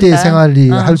 20대 모른다. 생활이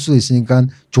할 수 있으니까는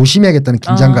조심해야겠다는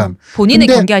긴장감. 본인을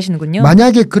경계하시는군요.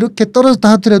 만약에 그렇게 떨어졌다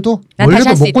하더라도 원래도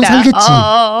먹고 살겠지.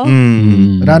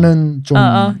 라는 좀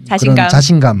그런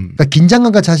자신감. 그러니까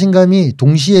긴장감과 자신감이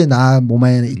동시에 나 몸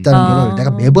안에 있다는 걸 내가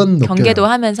매번 느껴요. 경계도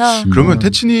하면서. 그러면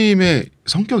태치님의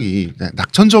성격이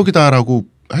낙천적이다라고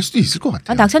할 수도 있을 것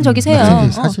같아요. 낙천적이세요.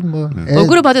 사실 뭐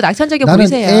얼굴을 봐도 낙천적이 나는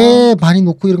보이세요. 애 많이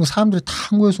놓고 이런 거 사람들이 다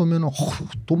한국에서 오면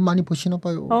돈 많이 버시나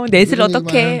봐요. 넷을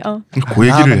어떻게? 그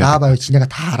얘기를 나와봐요. 지네가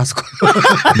다 알았을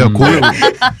거예요.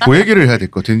 그 얘기를 해야 될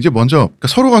것 같아요. 이제 먼저 그러니까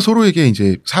서로가 서로에게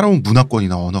이제 살아온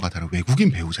문화권이나 언어가 다른 외국인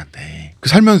배우자인데 그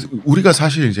살면 우리가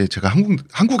사실 이제 제가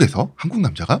한국에서 한국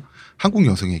남자가 한국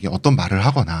여성에게 어떤 말을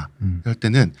하거나 할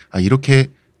때는 이렇게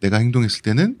내가 행동했을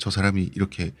때는 저 사람이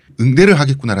이렇게 응대를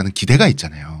하겠구나라는 기대가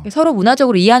있잖아요. 서로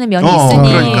문화적으로 이해하는 면이 있으니.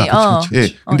 그러니까.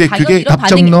 그렇지. 근데 그게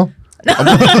답정너? 뭐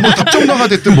답정너가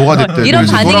됐든 뭐가 됐든 이런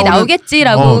반응이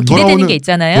나오겠지라고 기대되는 게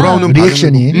있잖아요. 돌아오는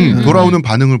리액션이 돌아오는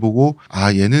반응을 보고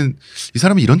얘는 이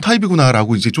사람이 이런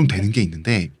타입이구나라고 이제 좀 되는 게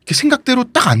있는데 생각대로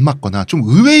딱 안 맞거나 좀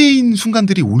의외인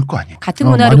순간들이 올 거 아니에요. 같은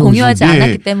문화를 공유하지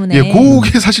않았기 때문에.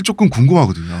 그게 사실 조금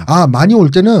궁금하거든요. 많이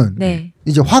올 때는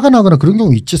이제 화가 나거나 그런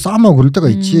경우 있지. 싸움하고 그럴 때가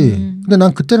있지. 근데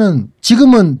난 그때는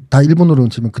지금은 다 일본어로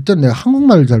치면 그때는 내가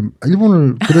한국말을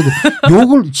일본을 그래도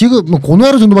욕을 지금 뭐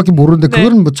고노하루 정도밖에 모르는데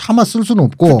그거는 뭐 차마 쓸 수는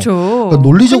없고 그러니까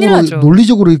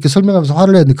논리적으로 이렇게 설명하면서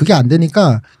화를 해야 되는데 그게 안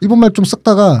되니까 일본말 좀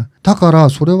섞다가 다가라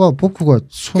소레와 보쿠가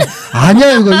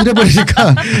아니야 이거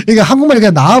이래버리니까 이게 한국말이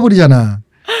그냥 나와버리잖아.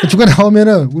 중간에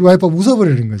나오면은 우리 와이프가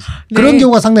웃어버리는 거지. 그런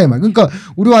경우가 상당히 많아. 그러니까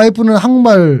우리 와이프는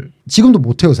한국말 지금도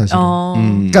못해요 사실은.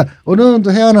 그러니까 어느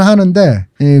정도 해야는 하는데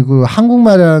그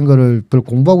한국말이라는 거를 별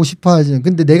공부하고 싶어하지.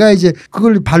 근데 내가 이제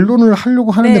그걸 반론을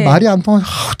하려고 하는데 네. 말이 안 통해서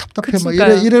답답해 막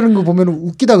이러는 거 보면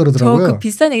웃기다 그러더라고요. 저 그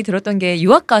비슷한 얘기 들었던 게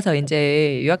유학 가서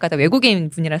외국인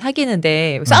분이랑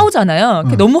사귀는데 싸우잖아요.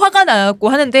 너무 화가 나고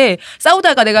하는데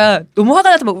싸우다가 내가 너무 화가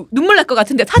나서 막 눈물 날 것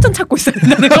같은데 사전 찾고 있어야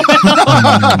된다는 거야.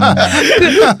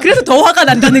 그래서 더 화가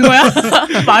난다는 거야.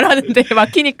 말하는데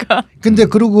막히니까. 근데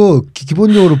그리고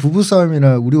기본적으로 부부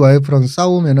싸움이나 우리 와이프랑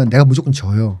싸우면은 내가 무조건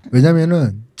져요.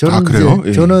 왜냐면은 저는 이제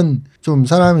예. 저는 좀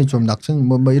사람이 좀 낙천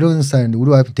뭐 이런 스타일인데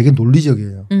우리 와이프 되게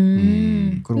논리적이에요.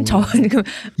 그럼 저는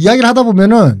이야기를 하다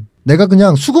보면은 내가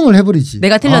그냥 수긍을 해버리지.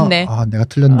 내가 틀렸네. 내가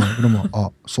틀렸네. 그러면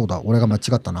쏘다 올해가 맞지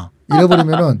같다나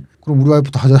이래버리면은 그럼 우리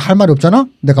와이프도 할 말이 없잖아.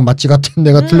 내가 맞지 같은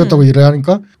내가 틀렸다고 이래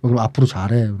하니까 그럼 앞으로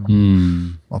잘해.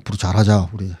 앞으로 잘하자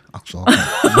우리 악수.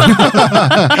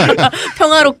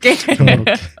 평화롭게.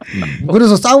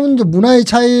 그래서 싸운 문화의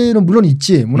차이는 물론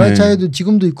있지. 문화의 차이도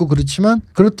지금도 있고 그렇지만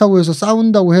그렇다고 해서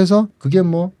싸운다고 해서 그게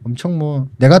뭐 엄청 뭐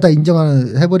내가 다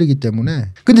인정하는 해버리기 때문에.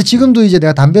 근데 지금도 이제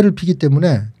내가 담배를 피기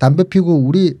때문에 담배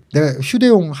피고 내가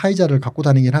휴대용 하이자를 갖고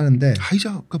다니긴 하는데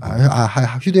하이자가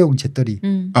휴대용 재떨이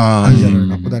하이자를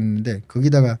갖고 다니는데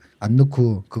거기다가 안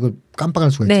넣고 그걸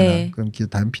깜빡할 수가 있잖아. 네. 그럼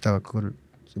담배 피다가 그걸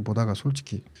보다가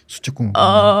솔직히 수채공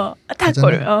다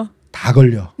걸려. 다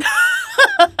걸려.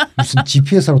 무슨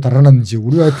GPS로 달아놨는지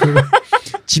우리 와이프는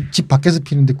집 밖에서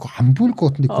피는데 그거 안 보일 것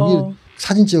같은데 거기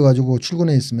사진 찍어가지고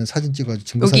출근해 있으면 사진 찍어가지고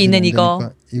증거 여기 사진 있는 이거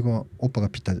오빠가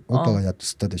피다 오빠가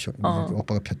야스타 대쇼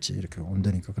오빠가 폈지 이렇게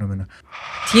온다니까 그러면은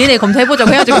DNA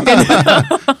검사해보자고 해야지 그때는.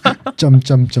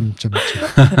 점점점점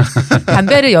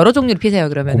담배를 여러 종류로 피세요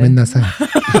그러면. 고멘나사이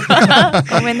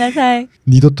고멘나사이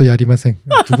니도토 야리마생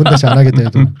두 번 다시 안 하겠다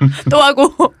해도 또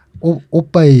하고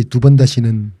오빠의 두 번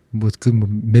다시는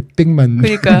몇백만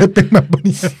그러니까. 몇백만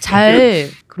번이야. 잘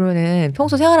그러면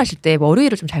평소 생활하실 때 머리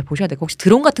위를 좀 잘 보셔야 돼요. 혹시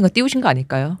드론 같은 거 띄우신 거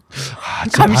아닐까요?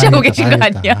 감시하고 계신 거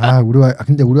아니야?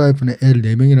 근데 우리 와이프는 애를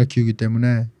 4명이나 키우기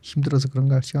때문에 힘들어서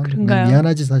그런가 시간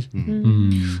미안하지 사실.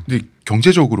 근데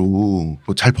경제적으로 뭐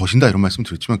잘 버신다 이런 말씀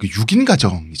드렸지만 그 6인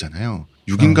가정이잖아요.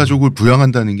 6인 가족을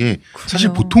부양한다는 게 사실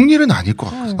보통 일은 아닐 것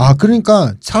같아요.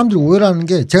 그러니까 사람들이 오해를 하는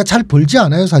게 제가 잘 벌지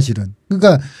않아요 사실은.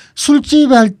 그러니까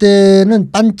술집 할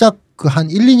때는 반짝 그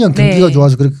한 1, 2년 경기가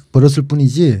좋아서 그렇게 벌었을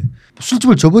뿐이지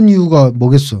술집을 접은 이유가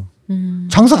뭐겠어.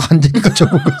 장사가 안 되니까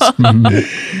접은 거지.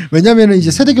 왜냐하면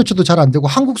이제 세대 교체도 잘 안 되고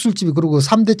한국 술집이 그리고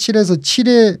 3대 7에서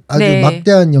 7에 아주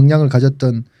막대한 영향을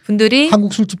가졌던 분들이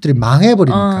한국 술집들이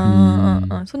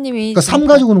망해버리니까. 손님이 그러니까 3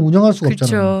 가지고는 운영할 수가 그쵸.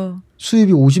 없잖아요.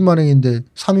 수입이 50만 원인데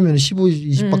 3이면 15,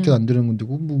 20밖에 안 되는 건데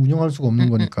뭐 운영할 수가 없는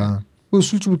거니까. 그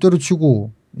술집을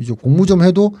때려치고 이제 공무점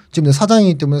해도 지금 내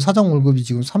사장이기 때문에 사장 월급이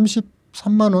지금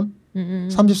 33만 원?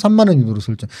 33만 원 정도로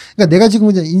설정. 그러니까 내가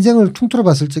지금 이제 인생을 퉁틀어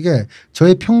봤을 적에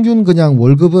저의 평균 그냥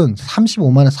월급은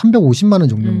 35만 원, 350만 원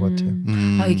정도인 것 같아요.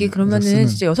 이게 그러면은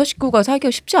진짜 6 식구가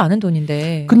살기가 쉽지 않은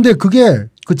돈인데. 근데 그게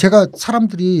제가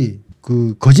사람들이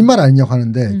그 거짓말 아니냐고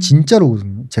하는데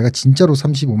진짜로거든요. 제가 진짜로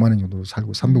 35만 원 정도로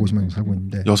살고 350만 원 정도 살고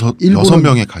있는데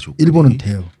 6명의 가족. 일본은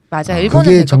돼요. 맞아요. 일본은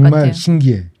그게 될 정말 것 같아요.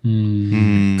 신기해.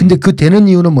 근데 그 되는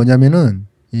이유는 뭐냐면은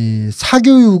이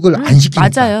사교육을 안 시키니까.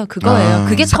 맞아요. 그거예요.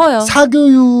 그게 커요.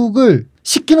 사교육을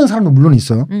시키는 사람도 물론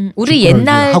있어요. 우리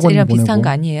옛날이랑 비슷한 거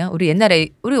아니에요? 우리 옛날에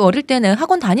우리 어릴 때는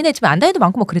학원 다니는 애지만 안 다니도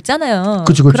많고 뭐 그랬잖아요.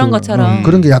 그쵸. 그런 것처럼.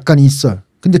 그런 게 약간 있어요.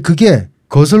 근데 그게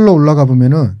거슬러 올라가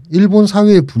보면은 일본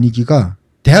사회의 분위기가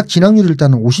대학 진학률이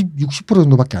일단은 60%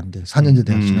 정도밖에 안 돼. 4년제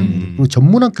대학 진학률이. 그리고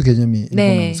전문학교 개념이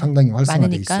일본은 상당히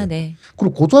활성화돼 있어요.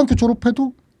 그리고 고등학교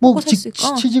졸업해도 뭐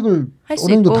취직을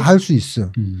어느 정도 다 할 수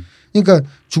있어. 그러니까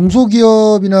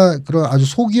중소기업이나 그런 아주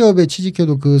소기업에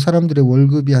취직해도 그 사람들의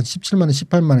월급이 한 17만 원,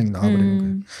 18만 원이 나와버리는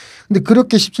거예요. 근데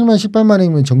그렇게 17만 원, 18만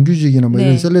원이면 정규직이나 뭐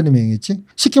이런 셀러리맨이겠지.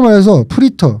 쉽게 말해서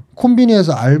프리터,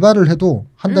 콤비니에서 알바를 해도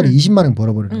한 달에 20만 원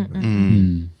벌어버리는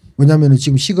거예요. 왜냐하면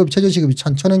지금 시급 최저 시급이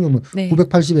 1,000원 정도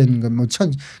 980엔인가 뭐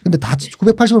 1,000 근데 다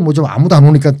 980원 뭐 좀 아무도 안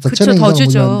오니까 1,000원 이상은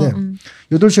못 나는데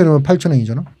 8시간이면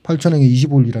 8,000원이잖아. 8,000원에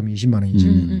 25일 일하면 20만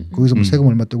원이지. 거기서 뭐 세금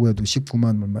얼마 떼고 해도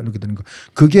 19만 얼마 이렇게 되는 거.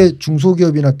 그게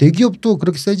중소기업이나 대기업도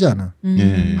그렇게 세지 않아.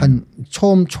 한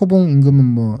처음 초봉 임금은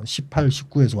뭐 18,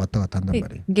 19에서 왔다 갔다 한단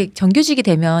말이에요. 이게 정규직이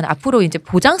되면 앞으로 이제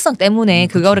보장성 때문에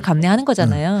그거를 감내하는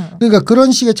거잖아요. 그러니까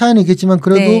그런 식의 차이는 있겠지만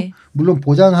그래도 물론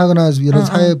보장하거나 이런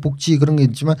사회복지 그런 게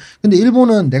있지만 근데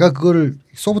일본은 내가 그거를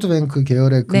소프트뱅크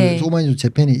계열의 그 오마이뉴스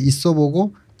재팬이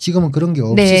있어보고 지금은 그런 게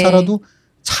없이 살아도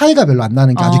차이가 별로 안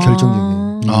나는 게 아주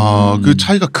결정적이에요. 그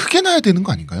차이가 크게 나야 되는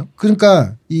거 아닌가요?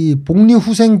 그러니까 이 복리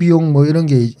후생 비용 뭐 이런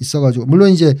게 있어가지고 물론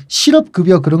이제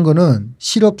실업급여 그런 거는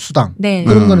실업수당 네.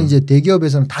 그런 거는 이제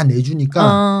대기업에서는 다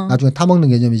내주니까 나중에 타먹는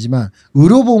개념이지만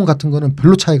의료보험 같은 거는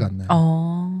별로 차이가 안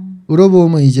나요.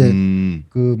 의료보험은 이제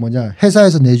그 뭐냐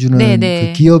회사에서 내주는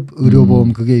그 기업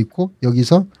의료보험 그게 있고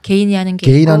여기서 개인이 하는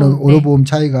게 개인 하는 있고. 의료보험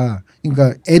차이가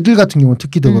그러니까 애들 같은 경우는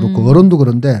특히 더 그렇고 어른도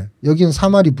그런데 여기는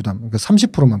 3할이 부담 그러니까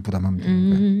 30%만 부담하면 되는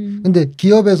거예요. 근데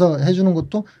기업에서 해주는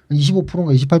것도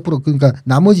 25%인가 28% 그러니까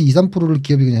나머지 2, 3%를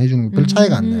기업이 그냥 해주는 거 별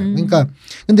차이가 안 나요. 그러니까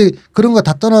근데 그런 거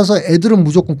다 떠나서 애들은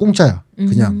무조건 공짜야.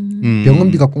 그냥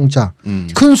병원비가 공짜.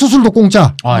 큰 수술도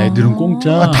공짜. 애들은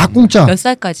공짜. 다 공짜. 몇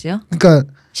살까지요? 그러니까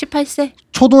 18세?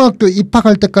 초등학교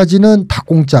입학할 때까지는 다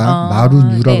공짜. 마루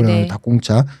유라고 그러는 다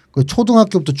공짜. 그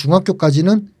초등학교부터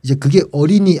중학교까지는 이제 그게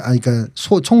어린이 그러니까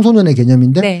청소년의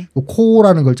개념인데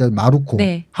코라는 글자 마루코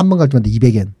한 번 갈 때마다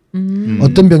 200엔.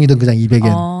 어떤 병이든 그냥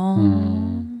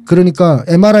 200엔. 그러니까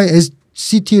MRI,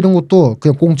 CT 이런 것도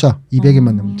그냥 공짜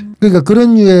 200엔만 내면 돼. 그러니까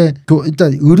그런 류의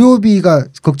일단 의료비가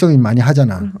걱정이 많이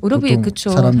하잖아. 의료비 그쵸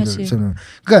사람들은.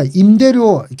 그러니까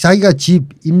임대료 자기가 집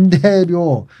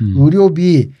임대료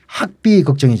의료비 학비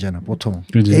걱정이잖아 보통.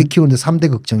 그렇지. 애 키우는데 3대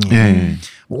걱정이에요.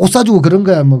 옷 사주고 그런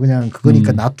거야 뭐 그냥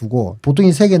그거니까 놔두고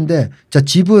보통이 3개인데 자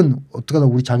집은 어떡하다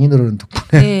우리 장인어른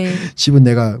덕분에 집은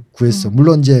내가 구했어.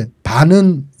 물론 이제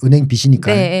반은 은행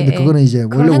빚이니까. 근데 그거는 이제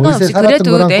원래 월세 살았던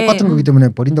거랑 똑같은 거기 때문에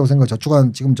버린다고 생각.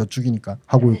 지금 저축이니까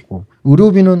하고 있고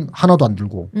의료비는 하나도 안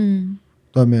들고.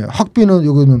 그다음에 학비는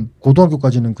여기는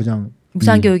고등학교까지는 그냥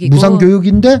무상교육이고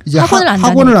무상교육인데 이제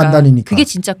학원을 안 다니니까. 그게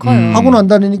진짜 커요. 학원을 안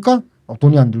다니니까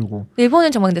돈이 안 들고.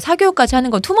 일본은 정말 근데 사교육까지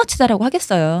하는 건 투머치다라고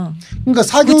하겠어요. 그러니까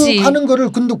사교육하는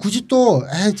거를 근데 굳이 또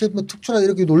이제 뭐 특출나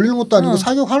이렇게 놀리는 것도 아니고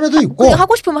사교육하는 애도 있고. 그냥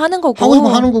하고 싶으면 하는 거고. 하고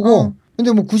싶으면 하는 거고.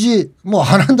 근데 뭐 굳이 뭐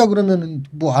안 한다 그러면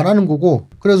뭐 안 하는 거고.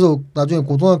 그래서 나중에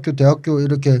고등학교, 대학교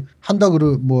이렇게 한다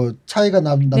뭐 차이가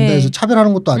난다 해서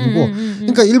차별하는 것도 아니고.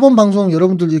 그러니까 일본 방송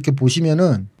여러분들 이렇게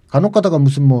보시면은 간혹 가다가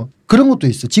무슨 뭐 그런 것도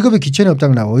있어. 직업에 귀천이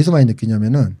없다는 걸 어디서 많이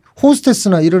느끼냐면은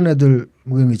호스테스나 이런 애들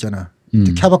뭐 이런 거 있잖아.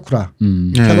 캬바쿠라.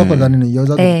 캬바쿠라 다니는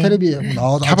여자들 텔레비에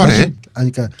나와서 캬바레?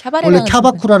 그러니까 원래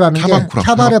캬바쿠라라는 게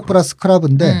캬바레 플러스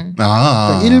크라브인데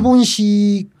그러니까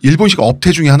일본식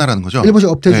업태 중에 하나라는 거죠. 일본식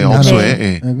업태 중에 하나.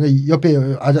 업소에. 옆에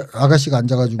아가씨가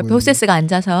앉아가지고 호스테스가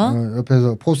앉아서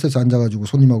옆에서 호스테스 앉아가지고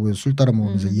손님하고 술 따라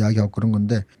먹으면서 이야기하고 그런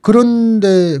건데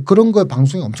그런데 그런 거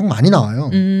방송이 엄청 많이 나와요.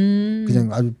 그냥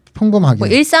아주 평범하게 뭐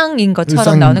일상인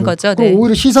것처럼 나오는 거죠. 네.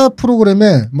 오히려 시사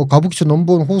프로그램에 뭐 가부키초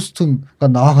넘버원 호스트가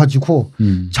나와가지고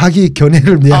자기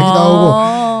견해를 이야기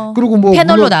나오고 그리고 뭐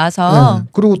패널로 나와서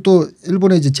그리고 또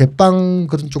일본에 이제 제빵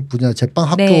그런 쪽 분야 제빵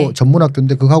학교 전문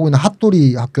학교인데 그거 하고 있는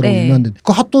핫도리 학교라고 유명한데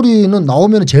그 핫도리는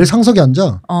나오면 제일 상석에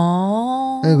앉아.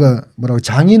 그러니까 뭐라고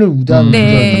장인을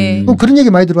우대하는 그런 얘기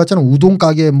많이 들어봤잖아. 우동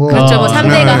가게 뭐 그렇죠. 뭐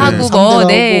 3대가 하고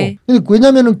뭐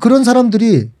왜냐면은 그런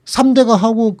사람들이 3대가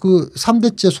하고 그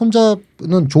 3대째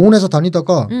손자는 좋은 회사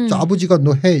다니다가 저 아버지가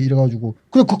너 해 이래가지고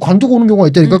그냥 그 관두고 오는 경우가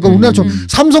있다니까. 그러니까 우리나라처럼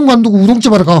삼성 관두고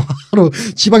우동집 하러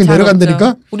지방에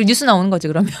내려간다니까. 우리 뉴스 나오는 거지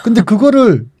그러면. 근데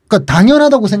그거를 그러니까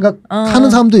당연하다고 생각하는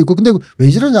사람도 있고 근데 왜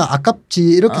저러냐 아깝지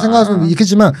이렇게 생각하면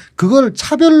있겠지만 그걸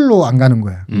차별로 안 가는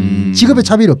거야. 직업에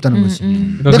차별이 없다는 거지.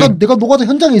 내가 노가다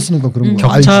현장에 있으니까 그런 거.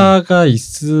 격차가 알지.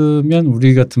 있으면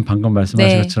우리 같은 방금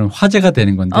말씀하신 것처럼 화제가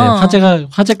되는 건데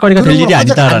화제거리가 될 일이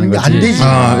아니다라는 거지. 안 되지.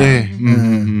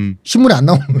 신문에 안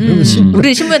나오는 거예요.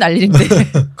 우리 신문에 날 일인데.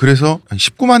 그래서 한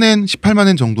 19만 엔, 18만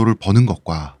엔 정도를 버는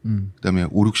것과 그다음에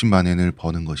 5, 60만 엔을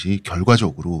버는 것이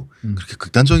결과적으로 그렇게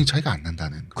극단적인 차이가 안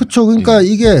난다는. 그렇죠. 그러니까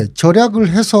이게 절약을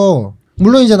해서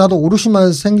물론 이제 나도 5, 60만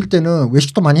원 생길 때는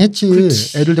외식도 많이 했지.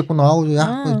 그치. 애들 데리고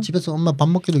나오고 집에서 엄마 밥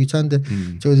먹기도 귀찮은데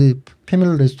저기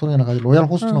패밀리 레스토랑이나 가자 로얄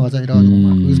호스트나 가자 이래가지고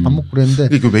막 여기서 밥 먹고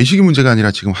그랬는데 그 외식이 문제가 아니라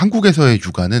지금 한국에서의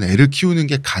육아는 애를 키우는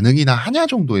게 가능이나 하냐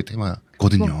정도의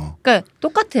테마거든요. 그러니까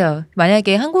똑같아요.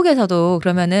 만약에 한국에서도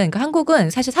그러면은 그러니까 한국은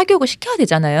사실 사교육을 시켜야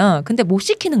되잖아요. 근데 못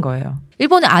시키는 거예요.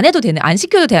 일본은 안 해도 되는, 안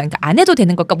시켜도 되는, 그러니까 안 해도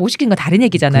되는 것과 못 시키는 건 다른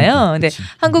얘기잖아요. 근데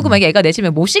한국은 만약에 애가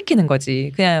내시면 못 시키는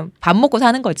거지. 그냥 밥 먹고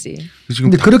사는 거지.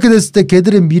 근데 그렇게 됐을 때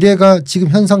걔들의 미래가 지금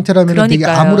현 상태라면 되게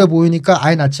암울해 보이니까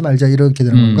아예 낳지 말자 이렇게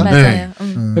되는 건가? 맞아요. 네.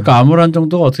 그러니까 암울한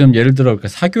정도가 어떻게 보면 예를 들어 그러니까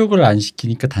사교육을 안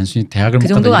시키니까 단순히 대학을 그 못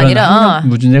정도가 가다 이런 아니라 학력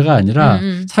무준대가 아니라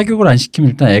사교육을 안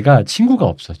시키면 일단 애가 친구가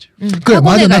없어져. 그래,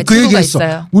 학원에 맞아. 갈 그 친구가 얘기했어.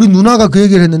 있어요. 우리 누나가 그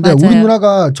얘기를 했는데 맞아요. 우리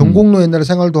누나가 전공로 옛날에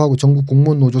생활도 하고 전국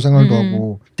공무원 노조 생활도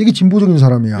하고 되게 진보적인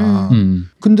사람이야.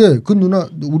 근데 그 누나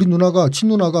우리 누나가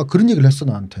친누나가 그런 얘기를 했어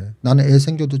나한테. 나는 애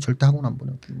생겨도 절대 학원 안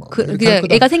보내. 뭐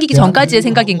애가 생기기 전까지의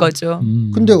생각인 거죠.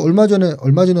 근데 얼마 전에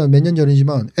몇 년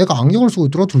전이지만 애가 안경을 쓰고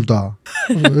있더라 둘 다.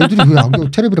 애들이 왜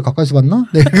안경 텔레비를 가까이서 봤나?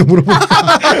 내가 이렇게 물어보니까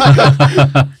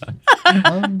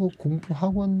뭐 공부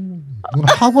학원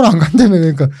안 간다며.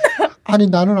 그러니까 아니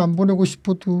나는 안 보내고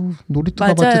싶어도 놀이터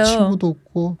가봤자 친구도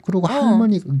없고 그리고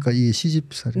할머니 그러니까 이게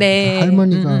시집살이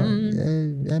할머니가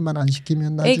애만 안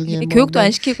시키면 나중에 교육도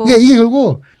안 시키고 이게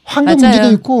결국 환경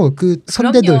문제도 있고 그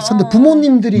선대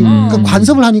부모님들이 그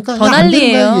간섭을 하니까 더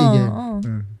난리예요. 이게.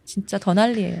 진짜 더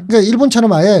난리예요. 그러니까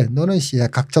일본처럼 아예 너는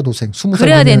각자 도생 20살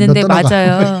그래야 되는데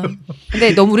맞아요.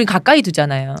 근데 너무 우린 가까이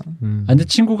두잖아요. 근데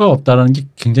친구가 없다라는 게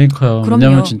굉장히 커요. 그럼요.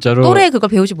 왜냐면 진짜로 또래 그걸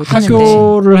배우지 못하는데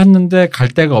학교를 했는데 갈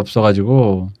데가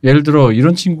없어가지고 예를 들어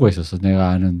이런 친구가 있었어. 내가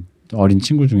아는 어린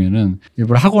친구 중에는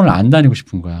일부러 학원을 안 다니고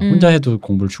싶은 거야. 혼자 해도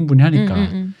공부를 충분히 하니까.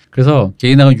 그래서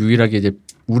개인학원 유일하게 이제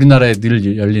우리나라에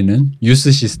늘 열리는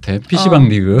유스 시스템 PC방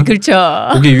리그. 그렇죠.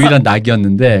 그게 유일한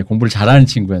낙이었는데 공부를 잘하는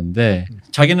친구였는데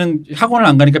자기는 학원을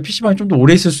안 가니까 PC방에 좀 더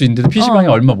오래 있을 수 있는데 PC방에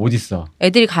얼마 못 있어.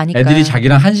 애들이 가니까. 애들이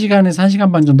자기랑 1시간에서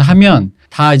 1시간 반 정도 하면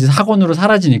다 이제 학원으로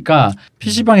사라지니까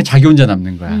PC방에 자기 혼자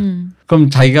남는 거야. 그럼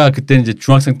자기가 그때 이제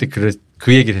중학생 때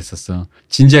그 얘기를 했었어.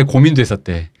 진지하게 고민도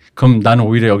했었대. 그럼 나는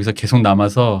오히려 여기서 계속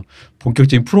남아서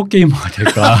본격적인 프로게이머가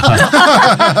될까.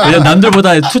 왜냐면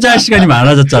남들보다 투자할 시간이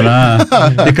많아졌잖아.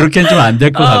 근데 그렇게는 좀 안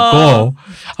될 것 같고.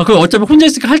 그 어차피 혼자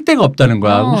있으니까 할 데가 없다는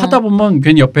거야. 하다 보면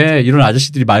괜히 옆에 이런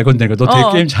아저씨들이 말 건드니까 너 되게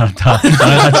게임 잘한다.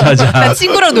 나랑 같이 하자. 난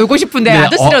친구랑 놀고 싶은데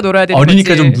아저씨랑 놀아야 되는 어리니까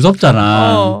거지. 좀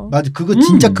무섭잖아. 맞아. 그거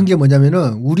진짜 큰 게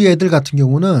뭐냐면은 우리 애들 같은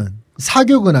경우는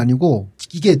사교육은 아니고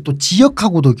이게 또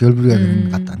지역하고도 결부가 되는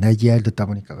것 같다. 내가 이해를 듣다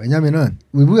보니까. 왜냐면은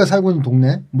우리가 살고 있는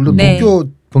동네 물론 도쿄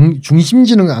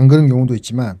중심지는 안 그런 경우도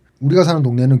있지만 우리가 사는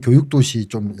동네는 교육도시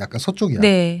좀 약간 서쪽이야.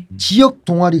 네. 지역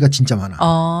동아리가 진짜 많아.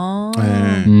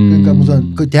 그러니까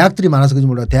무슨 그 대학들이 많아서 그런지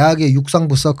몰라. 대학의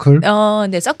육상부 서클.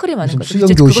 네, 서클이 많은 거죠.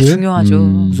 수영교실. 그거 중요하죠.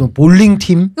 무슨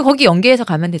볼링팀. 거기 연계해서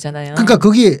가면 되잖아요. 그러니까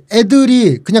거기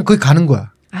애들이 그냥 거기 가는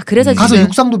거야. 그래서 가서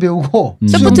육상도 배우고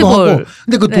수영도 소프트볼. 하고.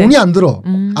 근데 그 돈이 안 들어.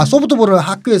 소프트볼은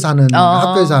학교에서 하는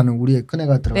우리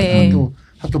큰애가 들어가는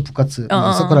학교 부카츠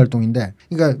서클 활동인데,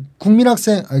 그러니까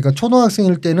국민학생, 그러니까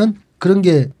초등학생일 때는 그런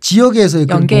게 지역에서의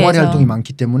그런 동아리 활동이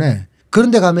많기 때문에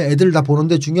그런데 가면 애들 다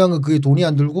보는데 중요한 건 그게 돈이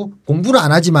안 들고 공부를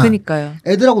안 하지만 그러니까요.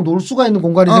 애들하고 놀 수가 있는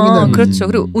공간이 생긴다는 거죠. 그렇죠.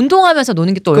 그리고 운동하면서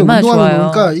노는 게 또 얼마나 좋아요.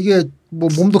 그러니까 이게 뭐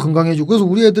몸도 건강해지고 그래서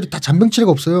우리 애들이 다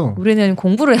잔병치레가 없어요. 우리는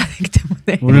공부를 해야 되기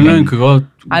때문에. 우리는 그거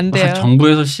안 돼요.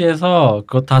 정부에서 시에서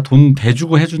그거 다 돈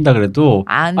대주고 해준다 그래도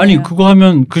아니 그거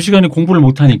하면 그 시간에 공부를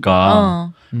못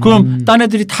하니까. 그럼 딴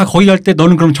애들이 다 거기 갈 때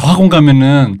너는 그럼 저 학원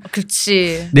가면은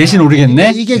그렇지. 내신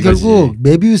오르겠네. 이게 결국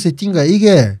메비우스의 띵가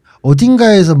이게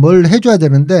어딘가에서 뭘 해줘야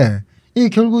되는데 이게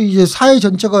결국 이제 사회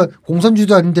전체가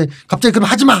공산주의도 아닌데 갑자기 그럼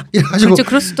하지 마 이래가지고 그렇죠.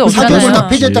 그럴 수도 없잖아요. 사교육을 다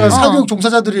폐지했다가 사교육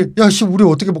종사자들이 야씨 우리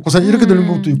어떻게 먹고 사냐 이렇게 되는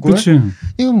것도 있고. 그렇지.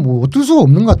 이건 뭐 어쩔 수가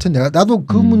없는 것 같은데 나도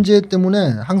그 문제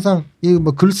때문에 항상 이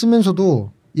뭐 글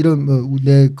쓰면서도 이런 뭐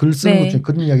내 글 쓰는 것 중에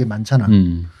그런 이야기 많잖아.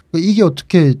 이게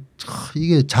어떻게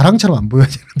이게 자랑처럼 안 보여야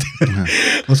되는데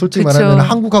뭐 솔직히 그쵸. 말하면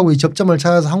한국하고 이 접점을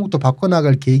찾아서 한국도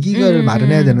바꿔나갈 계기를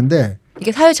마련해야 되는데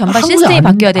이게 사회 전반 시스템이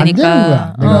바뀌어야 되니까. 안 되는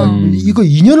거야. 내가 이거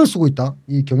 2년을 쓰고 있다.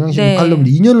 이 경향신문 칼럼을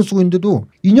 2년을 쓰고 있는데도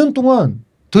 2년 동안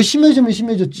더 심해지면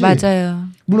심해졌지. 맞아요.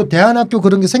 물론 대안학교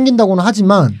그런 게 생긴다고는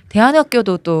하지만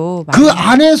대안학교도 또 그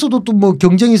안에서도 또 뭐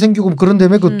경쟁이 생기고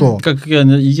그런다며 그것도. 그러니까 그게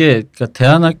아니라 이게 그러니까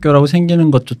대안학교라고 생기는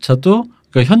것조차도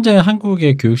그러니까 현재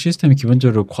한국의 교육 시스템이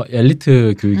기본적으로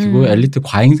엘리트 교육이고 엘리트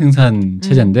과잉 생산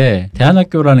체제인데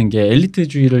대안학교라는 게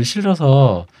엘리트주의를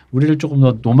실어서 우리를 조금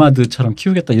더 노마드처럼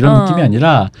키우겠다 이런 느낌이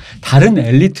아니라 다른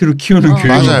엘리트로 키우는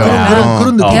교육인 거야.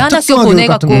 그런 대안학교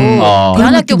보내갖고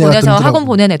대안학교 보내서 학원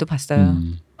보낸 애도 봤어요.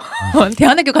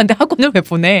 대안학교 간데 학원을 왜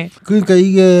보내? 그러니까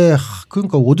이게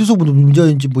그러니까 어디서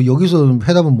문제인지 뭐 여기서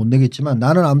해답은 못 내겠지만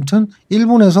나는 아무튼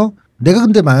일본에서 내가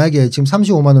근데 만약에 지금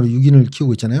 35만 원으로 6인을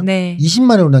키우고 있잖아요. 네. 20만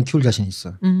원으로 난 키울 자신이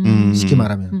있어. 쉽게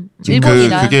말하면.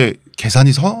 일본이나 그게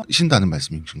계산이 서신다는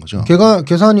말씀이신 거죠?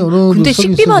 계산이 어느 정도 근데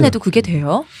식비만 해도 그게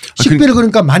돼요? 식비를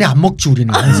그러니까 많이 안 먹지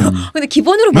우리는. 근데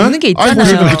기본으로 먹는 게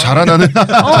있잖아요. 아이고 자라나는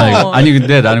아니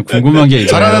근데 나는 궁금한 게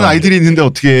자라나는 아이들이 있는데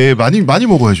어떻게 많이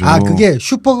먹어야죠. 그게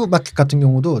슈퍼마켓 같은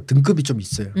경우도 등급이 좀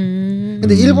있어요.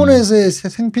 근데 일본에서의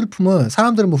생필품은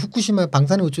사람들은 뭐 후쿠시마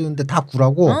방사능 어쩌는데 다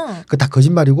구라고 그 다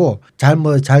거짓말이고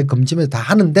잘 검증해서 다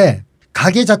하는데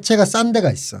가게 자체가 싼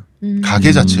데가 있어.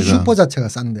 가게 자체가 슈퍼 자체가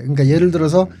싼데. 그러니까 예를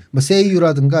들어서 뭐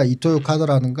세이유라든가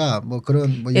이토요카도라든가 뭐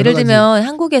그런 뭐 예를 들면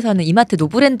한국에서는 이마트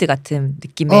노브랜드 같은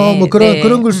느낌의 뭐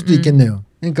그런 걸 수도 있겠네요.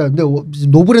 그러니까 근데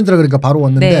노브랜드라 그러니까 바로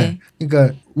왔는데 네.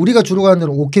 그러니까 우리가 주로 가는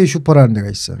데는 오케이 슈퍼라는 데가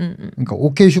있어. 그러니까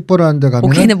오케이 슈퍼라는 데 가면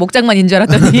오케이는 목장만인 줄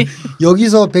알았더니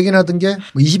여기서 백인하던 게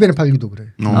뭐 20엔에 팔기도 그래.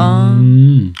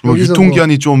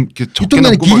 유통기한이 좀 적게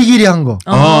유통기한이 남고 길이길이한 거.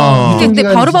 근데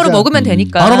바로바로 먹으면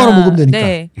되니까. 바로바로 먹으면 되니까.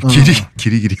 네.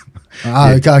 길이길이.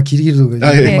 그러니까 길이길이도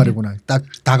네. 말이구나. 딱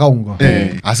다가온 거.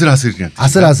 네. 아슬아슬이란.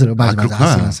 아슬아슬 맞아. 그렇구나.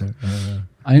 아슬아슬.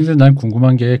 아니 근데 난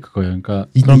궁금한 게 그거예요. 그러니까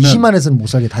 20만에서는 못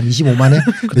살게 단 25만에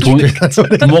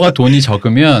부모가 돈이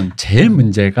적으면 제일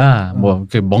문제가 뭐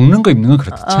먹는 거 입는 건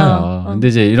그렇다 쳐요. 근데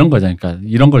이제 이런 거잖아요. 그러니까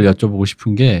이런 걸 여쭤보고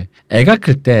싶은 게 애가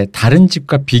클 때 다른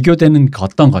집과 비교되는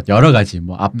어떤 것 여러 가지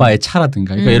뭐 아빠의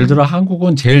차라든가 그러니까 예를 들어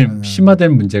한국은 제일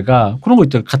심화된 문제가 그런 거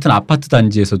있죠. 같은 아파트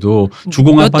단지에서도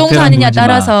주공 몇 아파트에 동 사느냐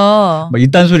따라서 뭐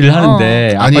이딴 소리를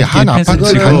하는데 아니 한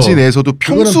아파트 단지 내에서도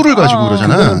평수를 가지고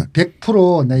그러잖아.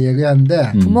 100% 내가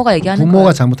얘기하는데 부모가 얘기하는 부모가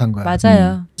거야. 잘못한 거야.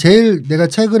 맞아요. 제일 내가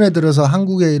최근에 들어서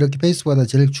한국에 이렇게 페이스북하다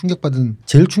제일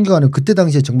충격하는 그때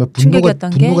당시에 정말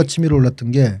분노가 치밀어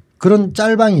올랐던 게 그런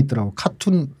짤방이 있더라고.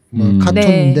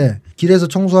 카툰인데 길에서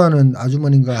청소하는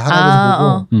아주머니가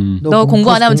할아버지 보고 너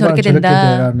공부 안 하면 저렇게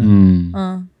된다.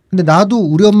 근데 나도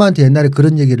우리 엄마한테 옛날에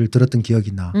그런 얘기를 들었던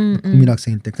기억이 나.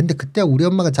 국민학생일 때. 근데 그때 우리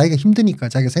엄마가 자기가 힘드니까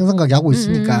자기가 생선가게 하고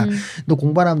있으니까 너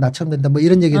공부 안 하면 나처럼 된다 뭐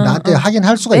이런 얘기 나한테 하긴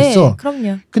할 수가 있어.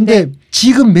 그럼요. 근데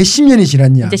지금 몇십 년이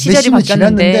지났냐. 이제 시절이 몇십 년이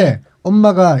바뀌었는데. 지났는데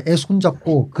엄마가 애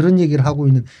손잡고 그런 얘기를 하고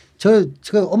있는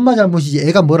제가 엄마 잘못이지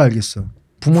애가 뭘 알겠어.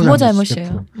 부모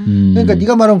잘못이에요. 그러니까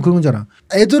네가 말하면 그런 거잖아.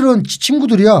 애들은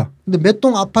친구들이야. 근데 몇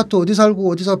동 아파트 어디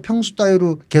살고 어디서 평수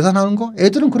따위로 계산하는 거?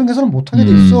 애들은 그런 계산을 못 하게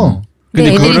돼 있어.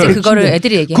 근데 그거를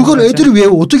애들이 얘기하는 그걸 애들이 왜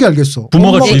어떻게 알겠어?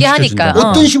 부모가 얘기하니까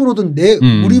어떤 식으로든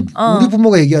우리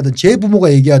부모가 얘기하든 제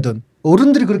부모가 얘기하든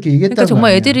어른들이 그렇게 얘기했다는 그러니까 정말 거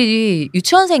아니야. 애들이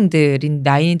유치원생들인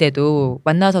나이인데도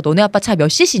만나서 너네 아빠 차 몇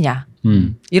cc냐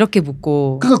이렇게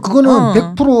묻고. 그러니까 그거는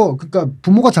 100% 그러니까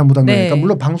부모가 잘못한 거니까. 그러니까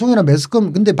물론 방송이나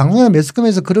매스컴 근데 방송이나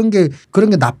매스컴에서 그런 게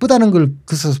나쁘다는 걸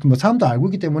그래서 뭐 사람도 알고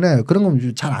있기 때문에 그런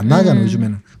건 잘 안 나잖아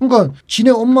요즘에는. 그러니까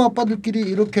지네 엄마 아빠들끼리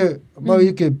이렇게 막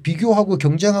이렇게 비교하고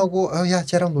경쟁하고 야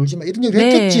쟤랑 놀지 마 이런 얘기를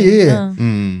했겠지.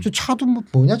 저 차도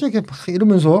뭐냐 저게 막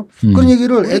이러면서 그런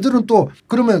얘기를 애들은 또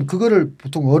그러면 그거를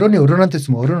보통 어른이 어른한테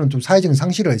쓰면 어른은 좀 사회적인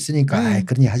상실이 있으니까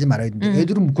그런 얘기 하지 말아야 되는데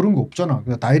애들은 뭐 그런 거 없잖아.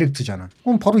 그냥 다이렉트잖아.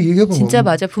 그럼 바로 얘기해보면 진짜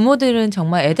맞아. 부모들은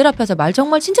정말 애들 앞에서 말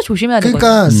정말 진짜 조심해야 되거든.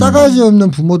 그러니까 싸가지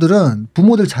없는 부모들은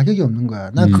부모들 자격이 없는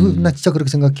거야. 나 진짜 그렇게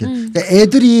생각해. 그러니까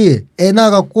애들이 애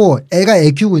낳아갖고 애가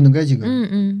애 키우고 있는 거야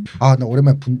지금. 나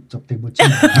오랜만에 되게 멋진.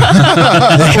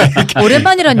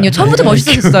 오랜만이라니요. 처음부터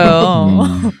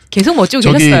멋있으셨어요. 계속 멋지고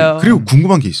계셨어요. 그리고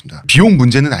궁금한 게 있습니다. 비용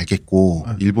문제는 알겠고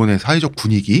일본의 사회적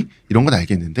분위기 이런 건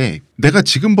알겠는데 내가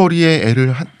지금 벌이에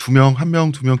애를 한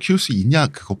명, 두 명 키울 수 있냐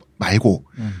그거 말고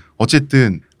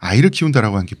어쨌든 아이를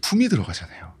키운다라고 하는 게 품이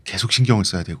들어가잖아요. 계속 신경을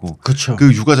써야 되고 그쵸.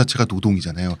 그 육아 자체가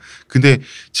노동이잖아요. 근데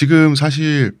지금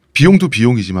사실 비용도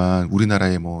비용이지만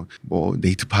우리나라의 뭐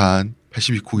네이트판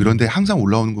 82콕 이런 데 항상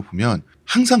올라오는 거 보면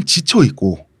항상 지쳐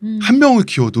있고 한 명을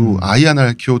키워도 아이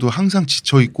하나를 키워도 항상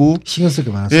지쳐 있고 신경 쓸 게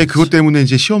많았어요. 예, 그것 때문에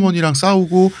이제 시어머니랑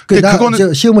싸우고.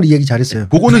 그거는 시어머니 얘기 잘했어요.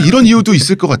 그거는 이런 이유도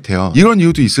있을 것 같아요.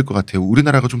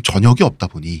 우리나라가 좀 저녁이 없다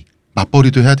보니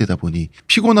맞벌이도 해야 되다 보니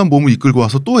피곤한 몸을 이끌고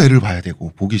와서 또 애를 봐야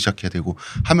되고 보기 시작해야 되고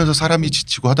하면서 사람이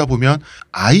지치고 하다 보면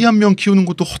아이 한 명 키우는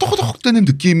것도 허덕허덕대는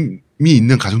느낌이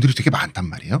있는 가정들이 되게 많단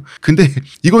말이에요. 근데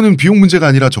이거는 비용 문제가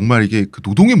아니라 정말 이게 그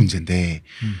노동의 문제인데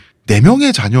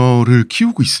 4명의 자녀를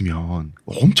키우고 있으면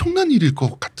엄청난 일일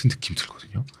것 같은 느낌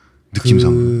들거든요.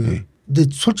 느낌상으로. 네. 근데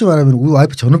솔직히 말하면 우리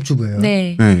와이프 전업주부예요.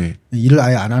 네. 일을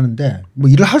아예 안 하는데 뭐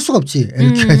일을 할 수가 없지.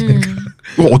 애를 키워야 되니까.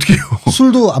 어떻게 해요?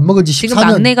 술도 안 먹은 지 14년. 지금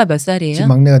막내가 몇 살이에요? 지금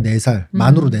막내가 4살.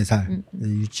 만으로 4살.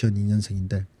 유치원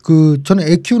 2년생인데. 저는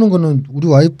애 키우는 거는 우리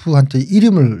와이프한테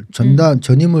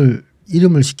전임을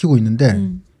이름을 시키고 있는데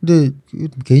근데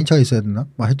개인차가 있어야 되나?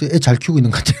 하여튼 애 잘 키우고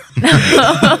있는 것 같아요.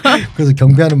 그래서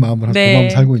경배하는 마음으로 고마움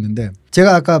살고 있는데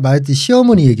제가 아까 말했듯이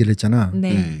시어머니 얘기를 했잖아.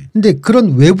 근데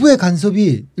그런 외부의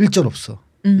간섭이 일절 없어.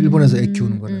 일본에서 애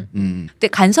키우는 거는. 근데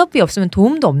간섭이 없으면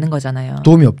도움도 없는 거잖아요.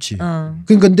 도움이 없지.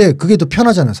 그러니까 근데 그게 더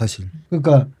편하잖아 사실.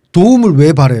 그러니까 도움을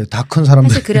왜 바래요? 다 큰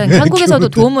사람들. 사실 그래. 한국에서도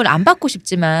도움을 안 받고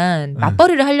싶지만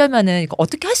맞벌이를 하려면은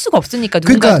어떻게 할 수가 없으니까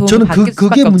누군가 그러니까 도움을 저는 받을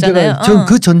수밖에 없잖아요. 저는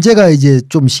그 전제가 이제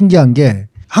좀 신기한 게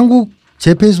한국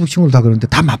제 페이스북 친구들 다 그러는데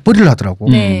다 맞벌이를 하더라고.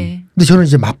 네. 근데 저는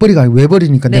이제 맞벌이가 아니고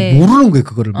외벌이니까 내가 모르는 거예요.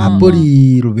 그거를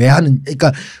맞벌이를 왜 하는.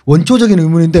 그러니까 원초적인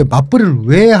의문인데 맞벌이를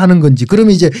왜 하는 건지.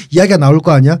 그러면 이제 이야기가 나올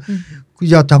거 아니야.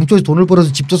 야 당초에 돈을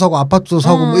벌어서 집도 사고 아파트도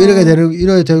사고 뭐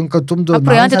이래야 되니까 좀 더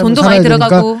앞으로 애한테 돈도 많이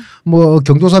들어가고 뭐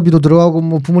경조사비도 들어가고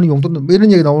뭐 부모님 용돈 뭐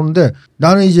이런 얘기 나오는데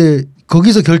나는 이제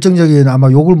거기서 결정적인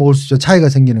아마 욕을 먹을 수 있죠. 차이가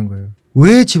생기는 거예요.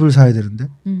 왜 집을 사야 되는데?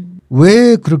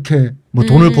 왜 그렇게 뭐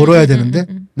돈을 벌어야 되는데?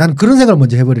 난 그런 생각을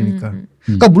먼저 해버리니까.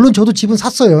 그러니까 물론 저도 집은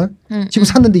샀어요. 집을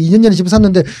샀는데 2년 전에 집을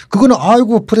샀는데 그거는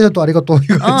아이고 프레젠토 아리가또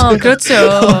이거 그렇죠.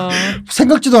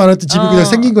 생각지도 않았던 집이 그냥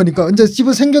생긴 거니까. 근데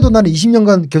집은 생겨도 나는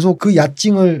 20년간 계속 그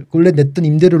야증을 원래 냈던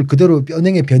임대료를 그대로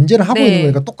은행에 변제를 하고 있는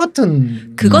거니까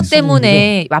똑같은. 그것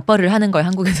때문에 맞벌이를 하는 거예요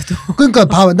한국에서도. 그러니까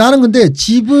나는 근데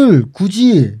집을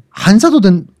굳이 안 사도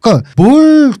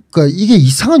그러니까 이게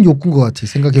이상한 욕구인 것 같아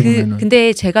생각해 보면은.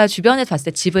 근데 제가 주변에서 봤을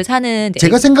때 집을 사는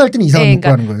제가 생각할 때는 이상한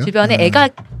욕구하는 거예요. 주변에 애가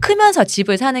크면서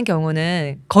집을 사는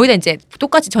경우는 거의 다 이제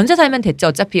똑같이 전세 살면 됐죠.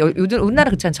 어차피 요즘 우리나라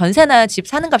그렇잖아요. 전세나 집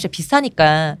사는 값이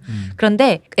비싸니까.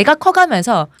 그런데 애가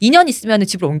커가면서 2년 있으면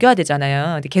집을 옮겨야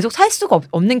되잖아요. 근데 계속 살 수가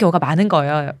없는 경우가 많은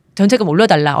거예요. 전세금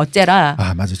올려달라 어째라.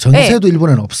 아 맞아. 전세도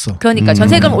일본에는 없어. 그러니까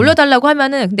전세금 올려달라고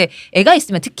하면은 근데 애가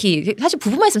있으면 특히 사실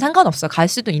부부만 있으면 상관없어. 갈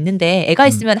수도 있는데 애가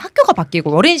있으면 학교가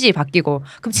바뀌고 어린이집이 바뀌고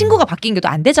그럼 친구가 바뀐 게 또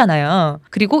안 되잖아요.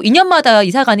 그리고 2년마다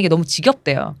이사 가는 게 너무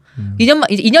지겹대요.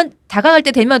 2년 다가갈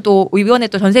때 되면 또 이번에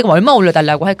또 전세금 얼마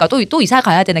올려달라고 할까 또 이사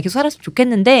가야 되나 계속 살았으면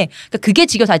좋겠는데 그러니까 그게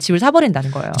지겨서 집을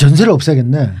사버린다는 거예요. 전세를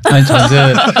없애야겠네. 아니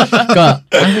그러니까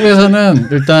한국에서는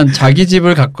일단 자기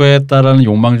집을 갖고 했다라는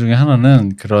욕망 중에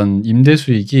하나는 그런 임대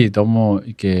수익이 너무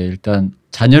이렇게 일단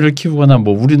자녀를 키우거나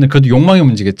뭐 우리는 그래도 욕망의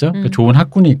문제겠죠. 그러니까 좋은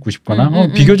학군이 있고 싶거나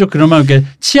비교적 그러면 이렇게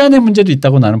치안의 문제도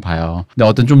있다고 나는 봐요. 근데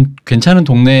어떤 좀 괜찮은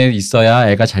동네에 있어야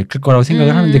애가 잘 클 거라고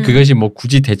생각을 하는데 그것이 뭐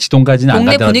굳이 대치동까지는 안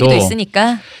가더라도 동네 분위기도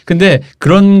있으니까. 근데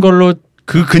그런 걸로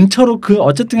그 근처로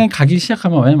어쨌든 가기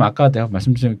시작하면 왜냐면 아까 내가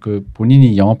말씀드린 그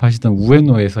본인이 영업하시던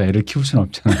우에노에서 애를 키울 수는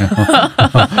없잖아요.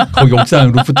 거기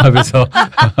옥상 루프탑에서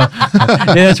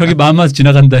야 저기 마음마서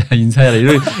지나간다 인사해라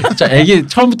이런 애기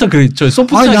처음부터 저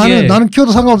소프트하게 나는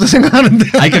키워도 상관없다 생각하는데.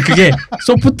 그러니까 그게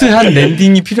소프트한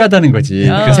랜딩이 필요하다는 거지.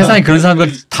 그 세상에 그런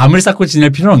사람들 담을 쌓고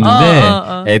지낼 필요는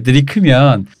없는데 애들이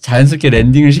크면 자연스럽게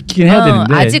랜딩을 시키긴 해야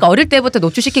되는데 아직 어릴 때부터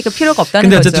노출시킬 필요가 없다는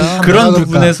근데 거죠. 어쨌든 그런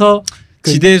부분에서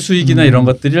지대 수익이나 이런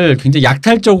것들을 굉장히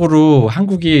약탈적으로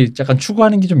한국이 약간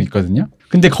추구하는 게 좀 있거든요.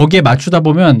 근데 거기에 맞추다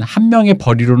보면 한 명의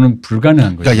벌이로는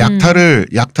불가능한 거죠. 그러니까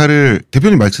약탈을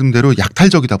대표님 말씀대로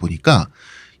약탈적이다 보니까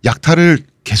약탈을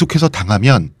계속해서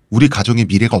당하면 우리 가정의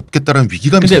미래가 없겠다라는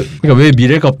위기감이 근데 그러니까 왜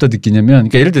미래가 없다 느끼냐면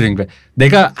그러니까 예를 들어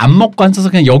내가 안 먹고 안 써서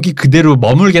그냥 여기 그대로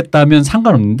머물겠다면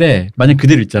상관없는데 만약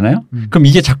그대로 있잖아요. 그럼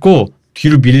이게 자꾸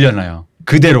뒤로 밀려나요.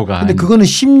 그대로가. 근데 그거는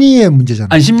심리의 문제잖아.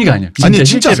 아니 심리가 아니야.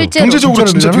 진짜 경제적으로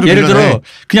진짜 뒤로 예를 밀려내. 들어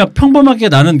그냥 평범하게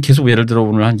나는 계속 예를 들어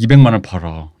오늘 한 200만 원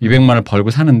벌어. 200만 원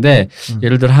벌고 사는데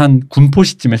예를 들어 한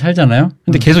군포시쯤에 살잖아요.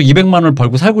 근데 계속 200만 원을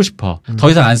벌고 살고 싶어. 더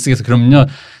이상 안 쓰겠어. 그러면요.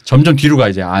 점점 뒤로 가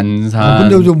이제 안산.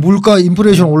 근데 좀 물가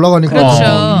인플레이션 올라가니까. 그렇죠.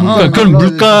 그러니까 그건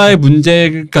물가의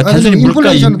문제가 단순히 물가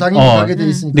인플레이션은 당연히 가게 돼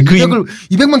있으니까. 근데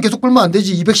 200만 계속 벌면 안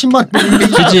되지. 210만.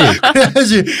 그렇지.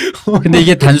 그래야지. 근데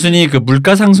이게 단순히 그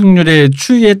물가 상승률의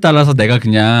추이에 따라서 내가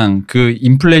그냥 그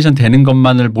인플레이션 되는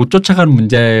것만을 못 쫓아가는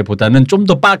문제보다는 좀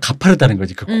더 가파르다는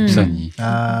거지 그 곡선이.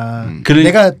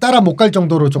 내가 따라 못 갈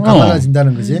정도로 좀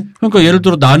가파라진다는 거지. 그러니까 예를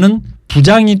들어 나는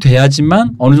부장이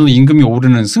돼야지만 어느 정도 임금이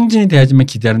오르는 승진이 돼야지만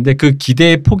기대하는데 그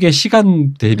기대의 폭의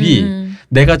시간 대비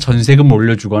내가 전세금을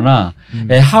올려주거나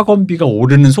애 학원비가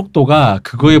오르는 속도가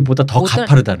그거에 보다 더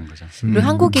가파르다는 거죠. 그리고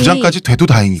한국이 부장까지 돼도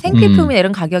다행이고. 생필품이나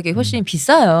이런 가격이 훨씬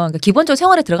비싸요. 그러니까 기본적으로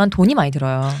생활에 들어간 돈이 많이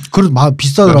들어요. 그래도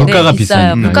비싸더라고. 물가가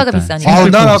비싸요. 물가가 비싸니까.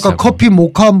 난 아까 커피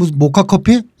모카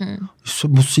커피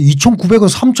 2,900원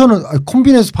 3,000원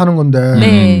콤비니에서 파는 건데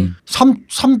네.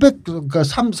 300 그러니까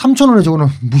 3,000원에 저거는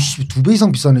무시 2배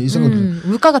이상 비싸네 이 생각.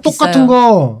 물가가 똑같은 비싸요.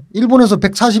 거 일본에서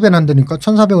 140엔 한다니까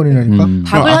 1,400원이라니까.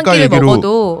 밥을 한 끼를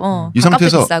먹어도 이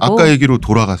상태에서 비싸고. 아까 얘기로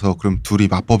돌아가서 그럼 둘이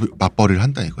맞벌이를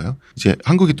한다 이거예요. 이제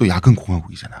한국이 또 야근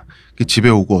공화국이잖아. 집에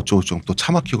오고 어쩌고저쩌고 또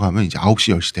차 막히고 하면 이제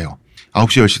 9시 10시 돼요.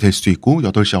 9시 10시 될 수도 있고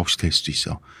 8시 9시 될 수도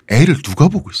있어. 애를 누가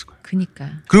보고 있을 거야. 그러니까.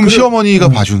 그럼 시어머니가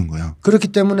봐주는 거야. 그렇기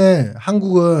때문에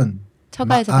한국은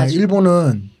처가에서 봐주고.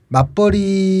 일본은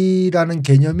맞벌이라는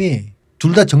개념이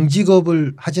둘 다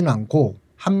정직업을 하지는 않고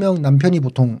한 명 남편이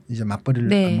보통 이제 맞벌이를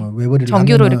외벌이를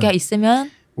정규로 이렇게 있으면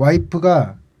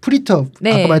와이프가 프리터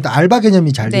네. 아까 말했던 알바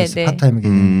개념이 잘 돼 있어. 파트타임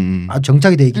개념. 아주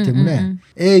정착이 돼 있기 때문에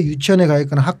애 유치원에 가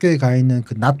있거나 학교에 가 있는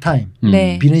그 낮타임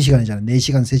비는 시간이잖아.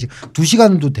 4시간 3시간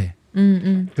 2시간도 돼.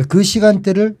 그러니까 그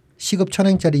시간대를 시급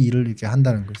 1,000엔짜리 일을 이렇게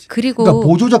한다는 거지. 그리고 그러니까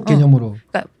보조적 개념으로.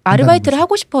 그러니까 아르바이트를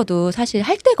하고 싶어도 사실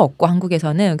할 데가 없고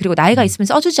한국에서는 그리고 나이가 있으면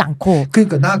써주지 않고.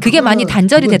 그러니까 나 그게 많이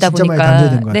단절이 되다 보니까. 많이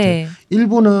단절된 것 같아.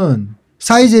 일본은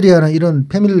사이제리아나 이런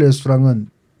패밀리 레스토랑은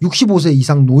 65세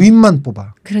이상 노인만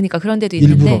뽑아. 그러니까 그런 데도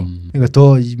일부러. 있는데. 그러니까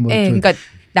더 뭐. 네, 그러니까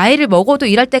나이를 먹어도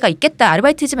일할 때가 있겠다.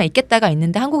 아르바이트지만 있겠다가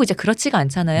있는데 한국은 이제 그렇지가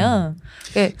않잖아요.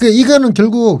 그러니까 이거는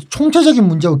결국 총체적인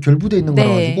문제하고 결부돼 있는 네.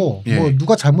 거라 가지고 예. 뭐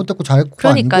누가 잘못됐고 잘했고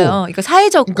그러니까요. 아니고. 그러니까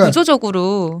사회적 그러니까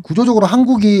구조적으로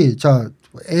한국이 자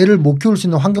애를 못 키울 수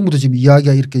있는 환경부터 지금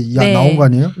이야기가 이렇게 네. 나온 거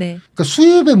아니에요? 네. 그러니까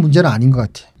수입의 문제는 아닌 것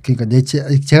같아. 그러니까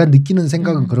제가 느끼는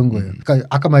생각은 그런 거예요. 그러니까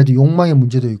아까 말했던 욕망의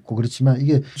문제도 있고 그렇지만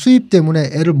이게 수입 때문에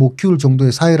애를 못 키울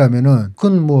정도의 사회라면은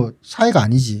그건 뭐 사회가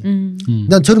아니지.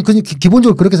 난 저는 그냥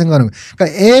기본적으로 그렇게 생각하는 거예요.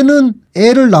 그러니까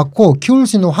애를 낳고 키울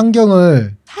수 있는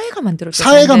환경을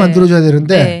사회가 만들어줘야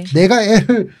되는데 네. 내가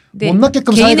애를 네. 못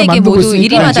낳게끔 사회가 개인에게 만들고 모두 있으니까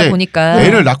일임하다 보니까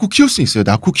애를 낳고 키울 수 있어요.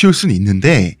 낳고 키울 수는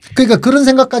있는데 그러니까 그런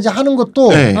생각까지 하는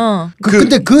것도 네.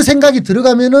 근데 그 생각이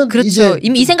들어가면은 그렇죠. 이제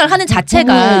이미 이 생각을 하는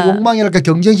자체가 욕망이랄까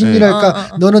경쟁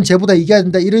심리랄까 너는 쟤보다 이겨야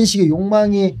된다 이런 식의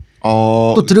욕망이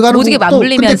또 들어가는 모두게 것도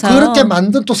맞물리면서 근데 그렇게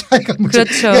만든 또 사회가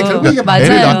그렇죠. 결국 이게 맞아요.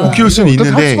 애를 낳고 키울 수는 할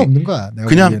있는데 수가 없는 거야. 내가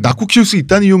그냥 보기에는. 낳고 키울 수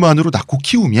있다는 이유만으로 낳고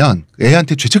키우면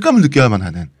애한테 죄책감을 느껴야만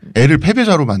하는 애를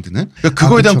패배자로 만드는 그러니까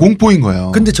그거에 대한 그렇죠. 공포인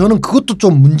거예요. 근데 저는 그것도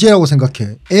좀 문제라고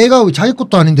생각해. 애가 자기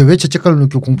것도 아닌데 왜 죄책감을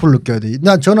느끼고 공포를 느껴야 돼.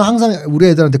 저는 항상 우리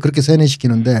애들한테 그렇게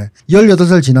세뇌시키는데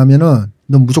 18살 지나면은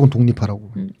넌 무조건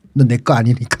독립하라고. 넌 내 거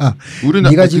아니니까.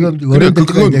 네가 지금 어른들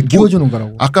내가 키워주는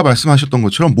거라고. 아까 말씀하셨던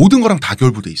것처럼 모든 거랑 다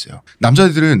결부돼 있어요.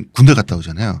 남자들은 군대 갔다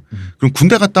오잖아요. 그럼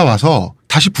군대 갔다 와서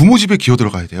다시 부모 집에 기어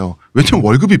들어가야 돼요. 왜냐면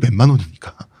월급이 몇만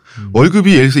원이니까.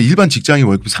 월급이 예를 들어서 일반 직장인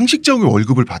월급 상식적인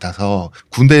월급을 받아서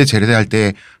군대에 제대할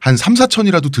때 한 3,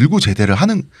 4천이라도 들고 제대를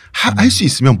할 수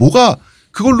있으면 뭐가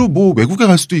그걸로 뭐 외국에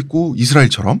갈 수도 있고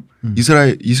이스라엘처럼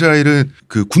이스라엘은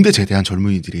그 군대 제대한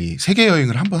젊은이들이 세계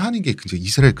여행을 한번 하는 게 굉장히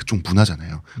이스라엘 그쪽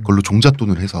문화잖아요. 그걸로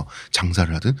종잣돈을 해서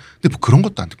장사를 하든. 근데 뭐 그런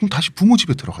것도 안 돼. 그럼 다시 부모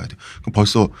집에 들어가야 돼. 그럼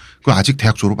벌써 그 아직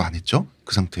대학 졸업 안 했죠?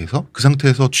 그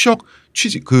상태에서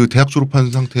취직 그 대학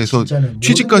졸업한 상태에서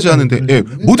취직까지 하는데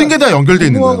모든 게 다 연결돼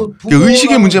있는 거예요.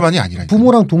 의식의 문제만이 아니라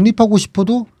부모랑 독립하고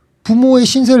싶어도 부모의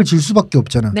신세를 질 수밖에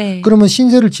없잖아. 네. 그러면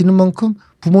신세를 지는 만큼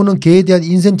부모는 걔에 대한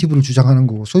인센티브를 주장하는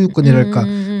거고 소유권이랄까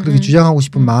그렇게 주장하고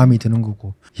싶은 마음이 드는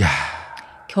거고. 야.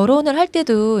 결혼을 할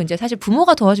때도 이제 사실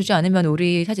부모가 도와주지 않으면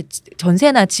우리 사실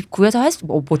전세나 집 구해서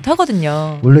못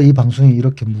하거든요. 원래 이 방송이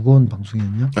이렇게 무거운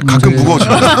방송이었냐? 가끔 무거워져.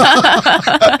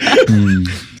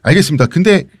 알겠습니다.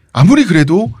 근데 아무리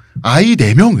그래도 아이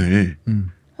 4명을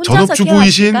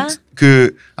전업주부이신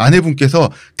그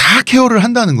아내분께서 다 케어를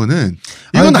한다는 거는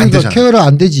이건 안 되잖아요. 케어를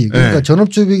안 되지. 그러니까 네.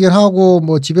 전업주부이긴 하고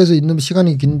뭐 집에서 있는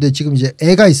시간이 긴데 지금 이제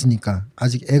애가 있으니까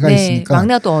아직 애가 네, 있으니까.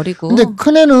 막내가 또 어리고. 근데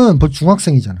큰애는 벌써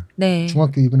중학생이잖아. 네.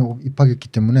 중학교 이번에 입학했기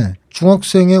때문에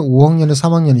중학생에 5학년에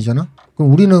 3학년이잖아.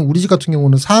 그럼 우리 집 같은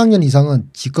경우는 4학년 이상은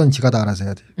지 건 지가 다 알아서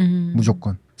해야 돼.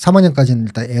 무조건. 3학년까지는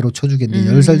일단 애로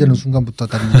쳐주겠는데 10살 되는 순간부터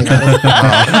다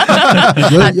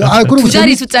그리고 두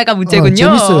자리 숫자가 문제군요.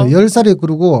 재밌어요. 10살에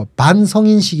그리고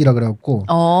반성인식이라 그래갖고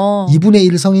 2분의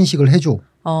 1 성인식을 해줘.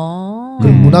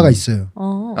 그런 문화가 있어요.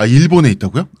 아 일본에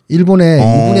있다고요? 일본에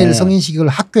 2분의 1 성인식을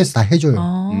학교에서 다 해줘요.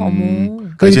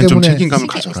 그렇기 이제 좀 책임감을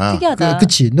가져라. 특이하다.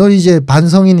 그치. 너 이제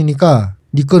반성인이니까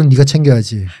네 거는 네가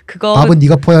챙겨야지. 밥은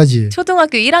네가 퍼야지.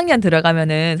 초등학교 1학년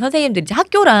들어가면은 선생님들이 이제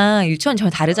학교랑 유치원 전혀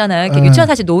다르잖아요. 유치원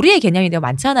사실 놀이의 개념이 되게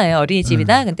많잖아요.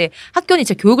 어린이집이나. 근데 학교는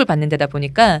진짜 교육을 받는 데다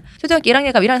보니까 초등학교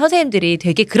 1학년 가면 1학년 선생님들이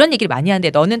되게 그런 얘기를 많이 하는데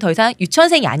너는 더 이상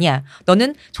유치원생이 아니야.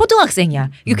 너는 초등학생이야.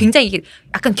 이게 굉장히 이게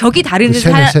약간 격이 다른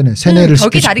세뇌를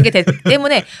격이 다르게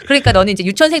때문에 그러니까 너는 이제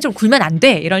유치원생처럼 굴면 안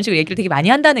돼. 이런 식으로 얘기를 되게 많이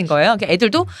한다는 거예요. 그러니까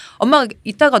애들도 엄마가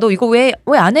이따가 너 이거 왜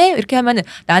안 해? 이렇게 하면은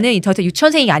나는 더 이상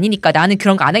유치원생이 아니니까 나는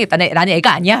그런 거 안 하겠다. 나는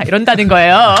애가 아니야. 이런다는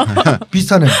거예요.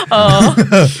 비슷하네.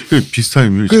 비슷한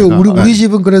의미를 우리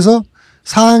집은 그래서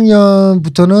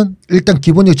 4학년부터는 일단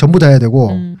기본적으로 전부 다 해야 되고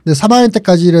근데 3학년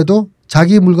때까지라도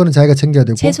자기 물건은 자기가 챙겨야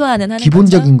되고 최소한은 하는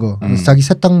기본적인 거 자기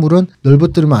세탁물은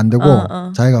넓어뜨리면 안 되고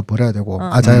자기가 버려야 되고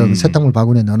자기가 세탁물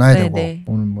바구니에 넣어놔야 되고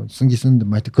오늘 뭐 승기 쓰는데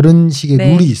뭐 하여튼 그런 식의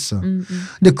룰이 있어.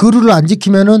 근데 그 룰을 안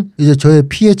지키면은 이제 저의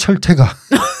피해 철퇴가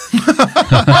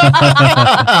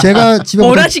제가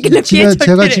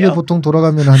집에 보통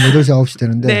돌아가면 한 8시 9시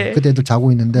되는데 그때 애들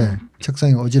자고 있는데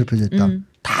책상에 어지럽혀져 있다.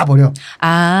 다 버려.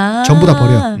 전부 다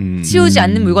버려. 치우지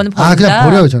않는 물건은 버린다. 그냥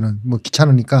버려요 저는. 뭐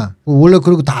귀찮으니까. 원래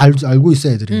그러고 다 알고 있어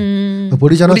애들이.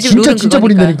 버리잖아. 진짜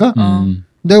버린다니까.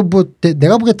 내가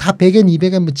보기에 다 100엔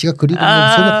 200엔 뭐 지가 그리고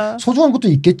소중한 것도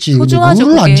있겠지. 근데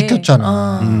룰을 안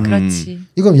지켰잖아. 그렇지.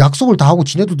 이건 약속을 다 하고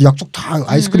지네도 약속 다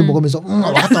아이스크림 먹으면서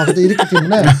왔다 이렇기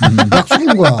때문에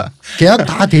약속인 거야. 계약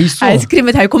다 돼 있어.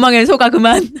 아이스크림에 달콤하게 속아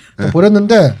그만.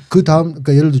 버렸는데 그 다음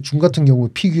그러니까 예를 들어 중 같은 경우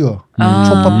피규어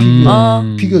초파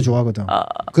피규어 좋아하거든.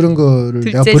 그런 거를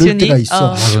내가 버릴 둘째 때가 준이?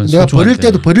 있어. 내가 버릴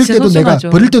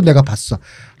때도 내가 봤어.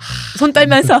 손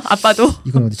떨면서 아빠도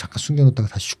이건 어디 잠깐 숨겨놓다가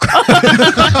다시 줄까.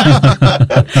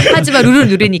 하지만 룰을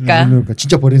누르니까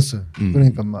진짜 버렸어요.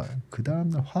 그러니까 막 그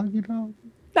다음날 화기라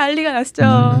난리가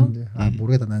났죠.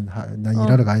 모르겠다. 난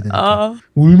일하러 가야 되니까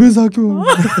울면서 학교.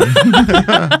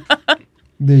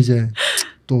 근데 이제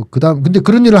또 그다음 근데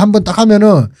그런 일을 한번 딱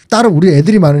하면은 다른 우리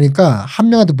애들이 많으니까 한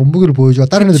명한테 본보기를 보여줘.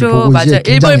 다른 애들이 보고 맞아. 이제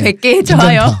일벌 100개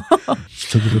좋아요.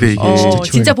 근데 이게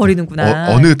진짜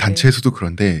버리는구나. 어느 단체에서도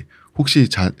그런데 혹시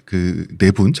그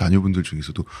네 분 자녀분들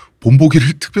중에서도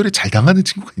본보기를 특별히 잘 당하는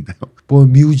친구가 있나요? 뭐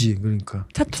미우지 그러니까.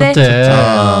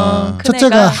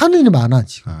 첫째가 하는 일이 많아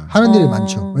지금. 하는 일이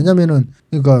많죠. 왜냐면은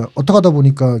그러니까 어떻게 하다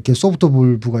보니까 이렇게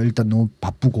소프트볼부가 일단 너무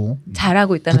바쁘고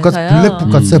잘하고 있다면서요.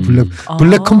 블랙북 같아요.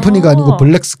 블랙 컴퍼니가 아니고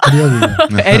블랙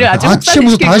스크린이라고. 애를 아주 아침에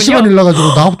무슨 5시간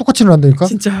일나가지고 나하고 똑같이 일한다니까.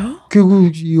 진짜요? 그리고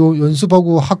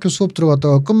연습하고 학교 수업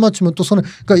들어갔다가 끝마치면 또 손에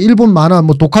그러니까 일본 만화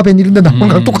뭐 도카벤 이런데 나온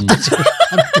거랑 똑같아 지금.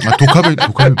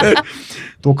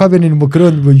 도카벤이는 뭐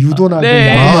그런 뭐 유도나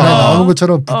나오는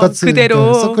것처럼 북같이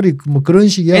그대로 서클이 뭐 그런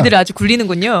식이야. 애들 아주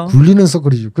굴리는군요. 굴리는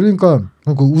서클이죠. 그러니까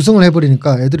그 우승을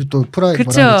해버리니까 애들이 또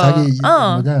자기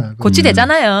뭐냐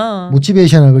고치되잖아요.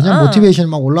 모티베이션을 그러죠. 모티베이션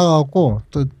막 올라가고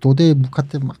또 도대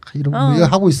묵한테 막 이런 거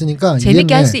하고 있으니까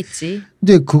재밌게 할 수 있지.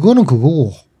 근데 그거는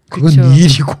그거고. 그건 그쵸. 네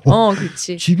일이고.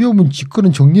 그렇지. 집에 오면 지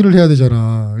거는 정리를 해야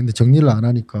되잖아. 근데 정리를 안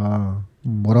하니까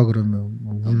뭐라 그러면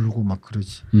울고 막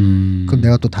그러지. 그럼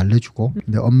내가 또 달래주고.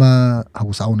 근데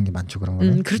엄마하고 싸우는 게 많죠 그런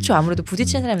거는. 그렇죠. 아무래도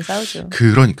부딪히는 사람이 싸우죠.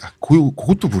 그러니까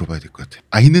그것도 물어봐야 될 것 같아.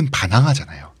 아이는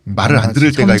반항하잖아요. 말을 안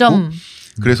들을 때가 있고.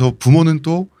 그래서 부모는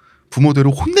또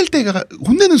부모대로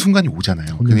혼내는 순간이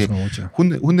오잖아요. 근데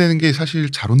혼내는 게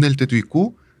사실 잘 혼낼 때도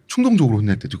있고 충동적으로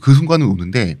혼낼 때도 그 순간은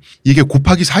오는데 이게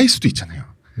곱하기 4일 수도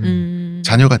있잖아요.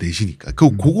 자녀가 넷이니까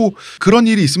그런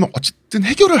일이 있으면 어쨌든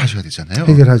해결을 하셔야 되잖아요.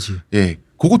 해결하지. 예,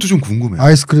 그것도 좀 궁금해요.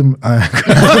 아이스크림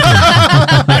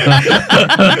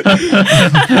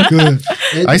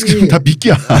아이스크림 다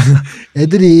미끼야.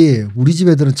 애들이 우리 집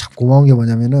애들은 참 고마운 게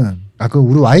뭐냐면은 그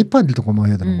우리 와이프한테도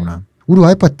고마워해야 되는구나. 우리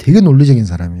와이프가 되게 논리적인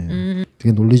사람이에요.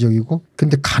 되게 논리적이고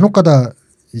근데 간혹가다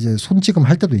이제 손찌검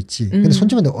할 때도 있지. 근데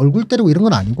손찌검 얼굴 때리고 이런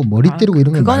건 아니고 머리 때리고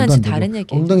이런 건 말도 안 되고 다른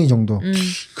얘기. 엉덩이 정도.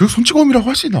 그 손찌검이라고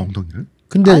할 수 있나 엉덩이를?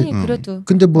 근데 아니 그래도.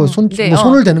 근데 뭐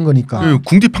손을 대는 거니까.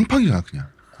 궁디 팡팡이야 그냥.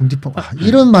 궁디팡.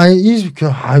 이런 말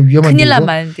위험한. 큰일 난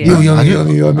말인데. 위험해.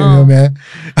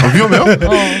 위험해요?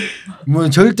 뭐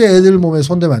절대 애들 몸에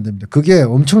손대면 안 됩니다. 그게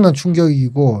엄청난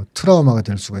충격이고 트라우마가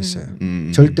될 수가 있어요.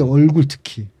 절대 얼굴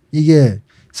특히 이게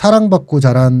사랑받고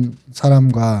자란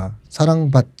사람과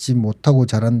사랑받지 못하고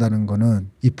자란다는 거는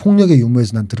이 폭력의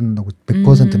유무에서 난 드러난다고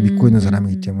 100% 믿고 있는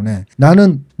사람이기 때문에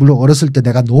나는 물론 어렸을 때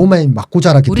내가 너무 많이 맞고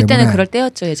자랐기 때문에 우리 때는 그럴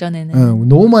때였죠 예전에는.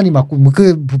 너무 많이 맞고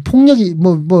그 폭력이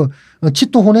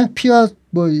치토 혼에 피와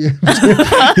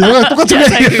여가 똑같은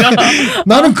거야.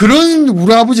 나는 그런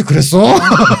우리 아버지 그랬어.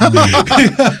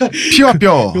 피와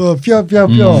뼈. 피와 뼈.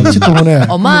 치토 혼에.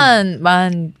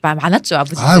 엄마만 많았죠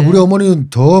아버지. 우리 어머니는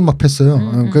더 막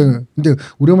팼어요. 근데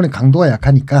우리 어머니 강도가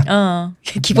약하니까.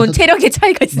 기본 체력의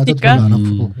차이가 있으니까. 안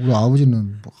아프고 우리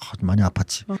아버지는 많이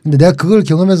아팠지. 근데 내가 그걸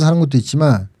경험해서 하는 것도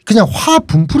있지만 그냥 화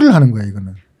분풀을 하는 거야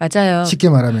이거는. 맞아요. 쉽게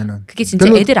말하면은. 그게 진짜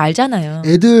애들 알잖아요.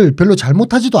 애들 별로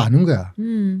잘못하지도 않은 거야.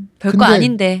 별거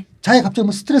아닌데. 자기 갑자기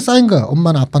뭐 스트레스 쌓인 거야.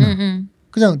 엄마나 아빠나.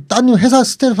 그냥 딴 회사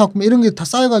스트레스 받고 이런 게 다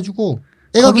쌓여가지고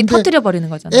애가 거기 터뜨려 버리는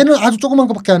거잖아. 애는 아주 조그만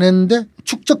것밖에 안 했는데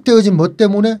축적되어진 뭐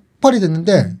때문에 폭발이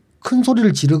됐는데 큰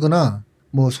소리를 지르거나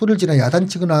뭐 소리를 지르거나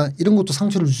야단치거나 이런 것도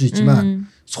상처를 줄 수 있지만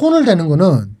손을 대는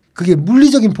거는 그게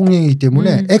물리적인 폭력이기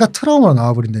때문에 애가 트라우마가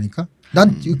나와버린다니까.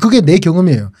 난 그게 내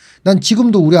경험이에요. 난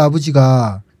지금도 우리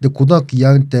아버지가 내 고등학교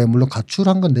 2학년 때 물론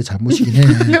가출한 건 내 잘못이긴 해.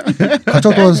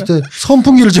 가출 도왔을 때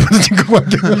선풍기를 집어던진 거 같아.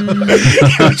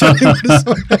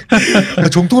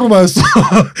 정통으로 맞았어.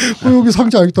 여기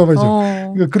상처 아직도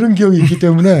남아있어. 그러니까 그런 기억이 있기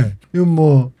때문에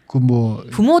이건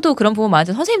부모도 그런 부모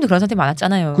많았죠. 선생님도 그런 선생님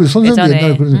많았잖아요. 그 선생님도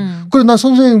옛날에 그래 난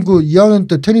선생님 그 2학년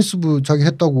때 테니스부 자기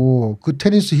했다고 그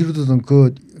테니스 히르드던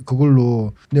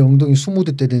그걸로 내 엉덩이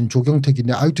 20대 때린 조경택이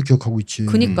내 아직도 기억하고 있지.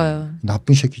 그니까요.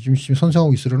 나쁜 새끼 지금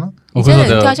선생하고 있으려나?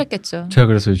 이제는 은퇴하셨겠죠. 제가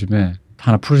그래서 요즘에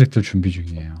하나 프로젝트를 준비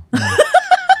중이에요.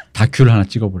 다큐를 하나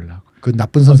찍어보려고. 그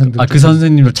나쁜 선생들. 그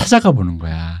선생님을 찾아가 보는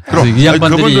거야. 그래서 이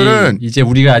양반들이 그분들은 이제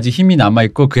우리가 아직 힘이 남아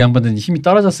있고 그 양반들은 힘이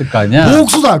떨어졌을 거 아니야.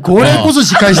 복수다. 고래고수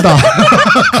직가이시다.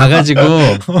 가가지고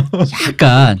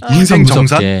약간 인생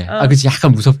무섭게. 그치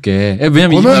약간 무섭게.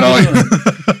 왜냐면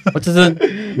어쨌든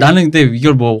나는 근데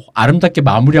이걸 뭐 아름답게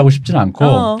마무리하고 싶지는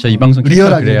않고 저 이 방송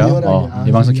캐릭터가 그래요.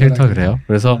 이 방송 캐릭터가 그래요.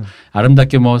 그래서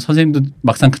아름답게 뭐 선생님도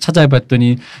막상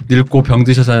찾아해봤더니 늙고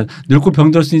병드셔서 늙고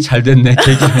병들었으니 잘 됐네.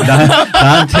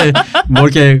 나한테 뭐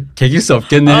이렇게 개길 수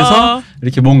없겠네 해서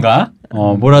이렇게 뭔가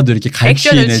뭐라도 이렇게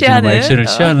갈취 내지 뭐 액션을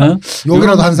취하는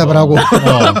욕이라도 한 삽을 하고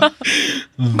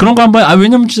그런 거 한번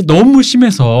왜냐면 진짜 너무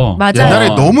심해서 맞아요. 옛날에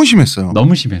너무 심했어요.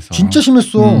 너무 심해서 진짜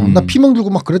심했어. 나 피멍 들고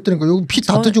막 그랬다니까. 여기 피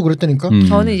다 떼주고 그랬다니까.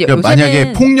 저는 이제 그러니까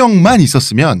만약에 폭력만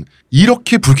있었으면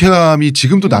이렇게 불쾌감이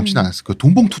지금도 남진 않았을 거예요.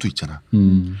 돈봉투도 있잖아.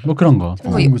 뭐 그런 거.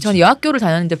 저는 여학교를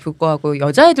다녔는데 불구하고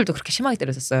여자애들도 그렇게 심하게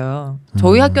때렸었어요.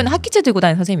 저희 학교는 학기채 들고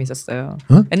다니는 선생님이 있었어요.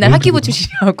 옛날 학기부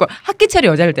출신이었고 학기채로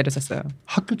여자를 때렸었어요.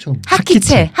 학교처럼.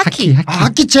 학기채.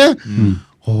 학기채?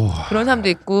 그런 사람도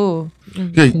있고.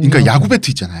 그러니까 야구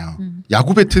배트 있잖아요.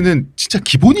 야구 배트는 진짜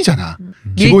기본이잖아.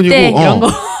 기본이고 밀대 이런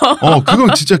거.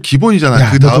 그건 진짜 기본이잖아.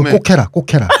 야, 그 다음에 꼭 해라.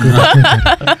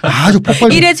 아주 폭발.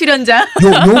 1회 출연자.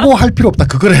 요거 할 필요 없다.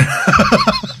 그거래.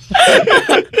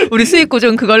 우리 수익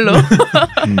구조는 그걸로.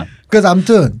 그래서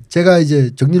아무튼 제가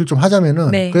이제 정리를 좀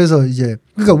하자면은 네. 그래서 이제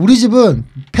그러니까 우리 집은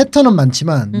패턴은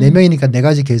많지만 4명이니까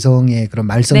 4가지 개성의 그런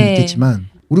말썽이 네. 있겠지만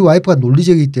우리 와이프가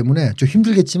논리적이기 때문에 좀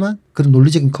힘들겠지만 그런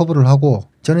논리적인 커버를 하고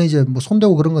저는 이제 뭐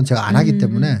손대고 그런 건 제가 안 하기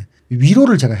때문에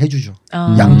위로를 제가 해주죠.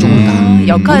 양쪽으로 다.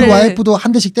 역할을. 우리 와이프도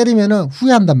한 대씩 때리면은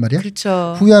후회한단 말이야.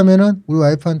 그렇죠. 후회하면은 우리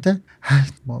와이프한테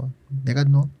뭐 내가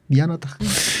너 미안하다.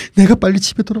 내가 빨리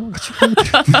집에 돌아가가지고.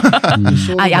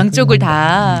 양쪽을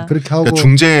다. 그렇게 하고 그러니까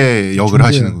중재 역을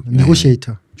하시는 거군요.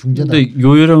 네고시에이터. 중재다. 근데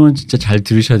요 요령은 진짜 잘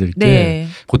들으셔야 될 게 네.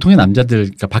 보통의 남자들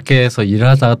그러니까 밖에서 일을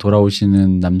하다가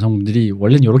돌아오시는 남성분들이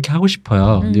원래는 이렇게 하고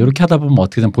싶어요. 근데 이렇게 하다 보면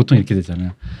어떻게든 보통 이렇게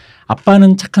되잖아요.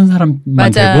 아빠는 착한 사람만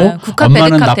맞아. 되고 국화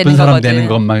엄마는 배드캅 나쁜 되는 사람 거거든. 되는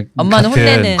것만 엄마는 같은.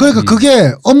 혼내는. 그러니까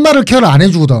그게 엄마를 케어를 안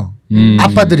해주거든.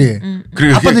 아빠들이.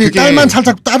 그리고 아빠들이 딸만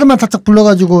살짝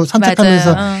불러가지고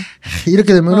산책하면서 맞아.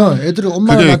 이렇게 되면은 애들이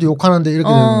엄마가 나도 욕하는데 이렇게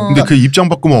되면. 근데 그 입장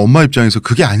바꾸면 엄마 입장에서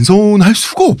그게 안 서운할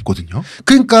수가 없거든요.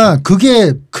 그러니까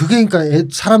그게 그러니까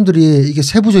사람들이 이게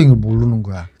세부적인 걸 모르는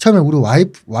거야. 처음에 우리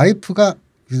와이프가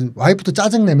와이프도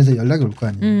짜증 내면서 연락이 올 거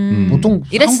아니에요. 보통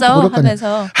이랬어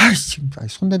하면서 아이씨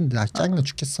손댔는데 짜증나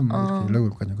죽겠어 막 이렇게 연락이 올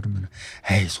거 아니야. 그러면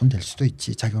에이 손댈 수도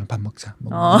있지. 자기 오늘 밥 먹자.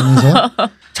 뭐 이러면서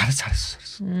잘했어.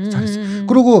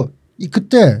 그리고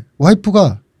그때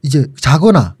와이프가 이제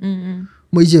자거나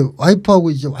뭐 이제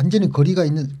와이프하고 이제 완전히 거리가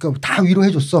있는 그러니까 다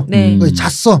위로해줬어. 네.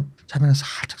 잤어. 자면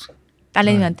살짝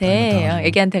딸내미한테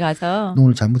애기한테 가서 너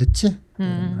오늘 잘못했지?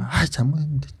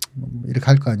 잘못했는데 뭐 이렇게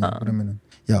할 거 아니야. 그러면은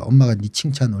야 엄마가 네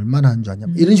칭찬 얼마나 한 줄 아냐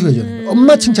이런 식으로 해주는 거야.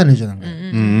 엄마 칭찬해주는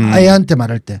거야. 아이한테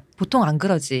말할 때. 보통 안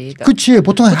그러지. 그러니까 그치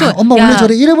보통 엄마 원래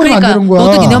저래 이래버리면 그러니까 안 되는 거야.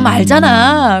 너도 니네 엄마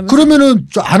알잖아. 그러면은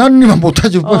안 하는 일만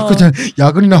못하지. 그냥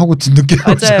야근이나 하고 늦게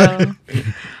맞아요.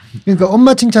 그러니까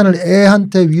엄마 칭찬을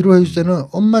애한테 위로해줄 때는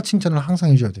엄마 칭찬을 항상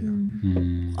해줘야 돼요.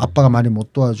 아빠가 많이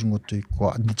못 도와준 것도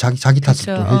있고 자기 탓을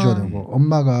또 해줘야 되고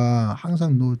엄마가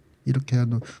항상 너 이렇게 해야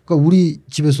그러니까 우리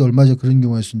집에서 얼마 전에 그런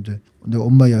경우가 있었는데 내가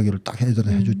엄마 이야기를 딱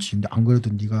해줬지. 근데 안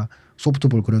그래도 네가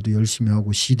소프트볼 그래도 열심히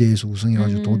하고 시대에서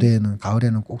우승해가지고 도대에는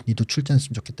가을에는 꼭 니도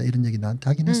출전했으면 좋겠다 이런 얘기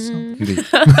나한테 하긴 했어. 근데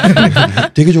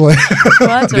되게 좋아해.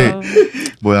 맞아.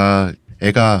 근데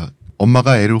애가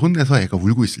엄마가 애를 혼내서 애가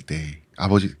울고 있을 때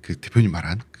아버지 그 대표님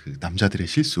말한 그 남자들의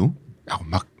실수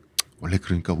막 원래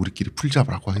그러니까 우리끼리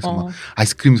풀자라고 해서 막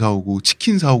아이스크림 사오고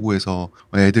치킨 사오고 해서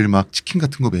애들 막 치킨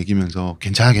같은 거 먹이면서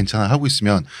괜찮아 하고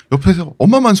있으면 옆에서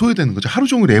엄마만 소외되는 거죠. 하루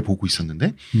종일 애 보고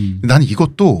있었는데 나는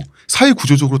이것도 사회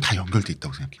구조적으로 다 연결돼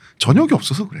있다고 생각해. 저녁이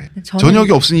없어서 그래. 저녁이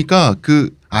없으니까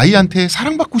그 아이한테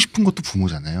사랑받고 싶은 것도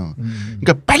부모잖아요.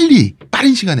 그러니까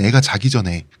빠른 시간에 애가 자기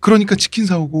전에 그러니까 치킨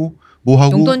사오고 뭐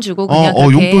하고 용돈 주고 그냥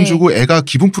용돈 주고 애가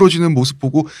기분 풀어지는 모습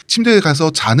보고 침대에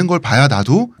가서 자는 걸 봐야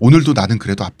나도 오늘도 나는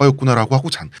그래도 아빠였구나라고 하고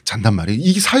잔단 말이에요.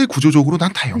 이게 사회 구조적으로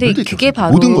난 다 연결돼 있어요. 근데 그게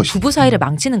바로 모든 것이. 부부 사이를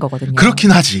망치는 거거든요.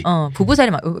 그렇긴 하지. 부부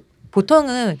사이를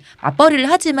보통은 맞벌이를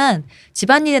하지만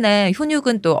집안일이나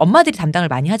훈육은 또 엄마들이 담당을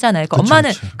많이 하잖아요.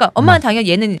 그러니까 엄마는 당연히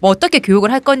얘는 뭐 어떻게 교육을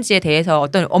할 건지에 대해서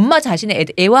어떤 엄마 자신의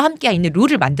애와 함께 있는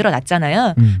룰을 만들어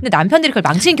놨잖아요. 근데 남편들이 그걸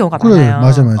망치는 경우가 많아요.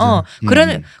 맞아.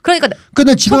 그러니까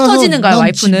근데 집에 속 터지는 거야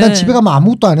와이프는. 난 집에 가면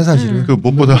아무것도 안 해 사실은. 그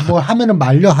무엇보다 뭐 하면은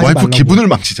말려 하지 와이프 말라고. 기분을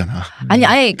망치잖아. 아니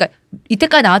아예 그러니까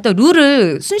이때까지 나왔던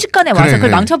룰을 순식간에 와서 그걸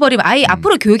망쳐버리면 아예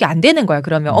앞으로 교육이 안 되는 거야.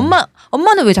 그러면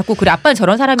엄마는 왜 자꾸 그래? 아빠는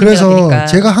저런 사람이니까. 그래서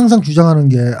제가 항상 주장하는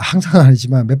게 항상은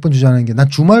아니지만 몇 번 주장하는 게 난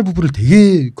주말 부부를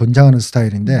되게 권장하는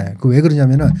스타일인데 그 왜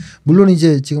그러냐면은 물론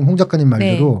이제 지금 홍 작가님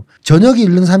말대로 저녁이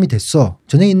있는 삶이 됐어.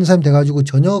 저녁이 있는 삶이 돼가지고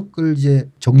저녁을 이제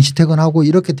정시 퇴근하고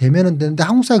이렇게 되면은 되는데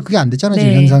한국 사회 그게 안 됐잖아요.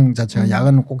 지금 현상 자체가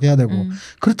야간은 꼭 해야 되고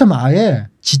그렇다면 아예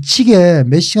지치게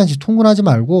몇 시간씩 통근하지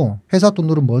말고 회사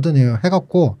돈으로 뭐든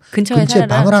해갖고 근처에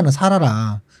방을 하나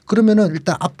살아라. 그러면은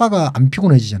일단 아빠가 안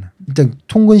피곤해지잖아. 일단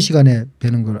통근 시간에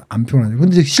뵈는 걸 안 피곤하죠.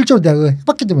 근데 실제로 내가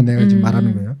해봤기 때문에 내가 지금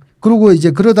말하는 거예요. 그리고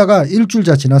이제 그러다가 일주일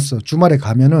지났어. 주말에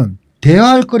가면은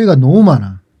대화할 거리가 너무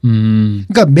많아.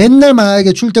 그러니까 맨날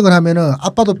만약에 출퇴근하면은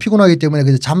아빠도 피곤하기 때문에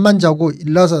그냥 잠만 자고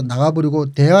일 나서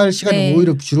나가버리고 대화할 시간이 네.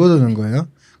 오히려 줄어드는 거예요.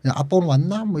 그냥 아빠 오늘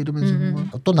왔나 뭐 이러면서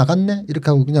또 나갔네 이렇게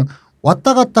하고 그냥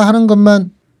왔다 갔다 하는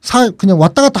것만 그냥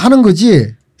왔다 갔다 하는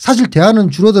거지. 사실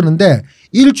대화는 줄어드는데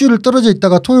일주일을 떨어져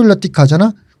있다가 토요일 날 띡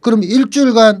가잖아. 그럼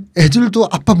일주일간 애들도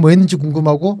아빠 뭐 했는지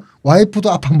궁금하고 와이프도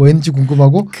아빠 뭐 했는지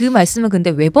궁금하고. 그 말씀은 근데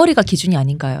외벌이가 기준이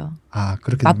아닌가요? 아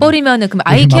그렇게 맞벌이면은 그럼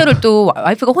아이 케어를 또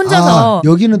와이프가 혼자서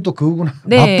여기는 또 그거구나.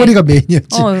 네. 맞벌이가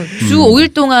메인이었지. 주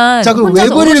 5일 동안 자 그럼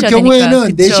외벌이의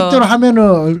경우에는 내 식대로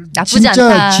하면은 나쁘지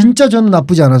않다. 진짜 저는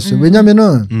나쁘지 않았어요.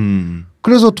 왜냐면은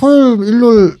그래서 토요일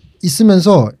일요일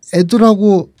있으면서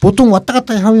애들하고 보통 왔다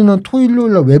갔다 하면은 토요일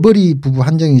일요일 날 외벌이 부부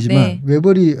한정이지만 네.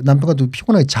 외벌이 남편과 또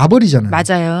피곤하게 자버리잖아요.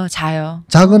 맞아요. 자요.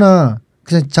 자거나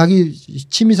그냥 자기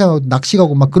취미생활 낚시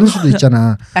가고 막 그럴 수도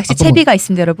있잖아. 낚시 채비가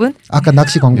있습니다, 여러분. 아까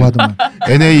낚시 광고하더만.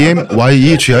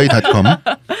 namyegi.com.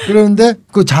 그런데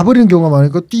그 자버리는 경우가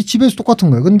많으니까 집에서 똑같은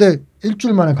거예요. 근데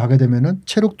일주일 만에 가게 되면은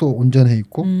체력도 온전해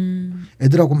있고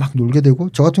애들하고 막 놀게 되고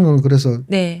저 같은 경우는 그래서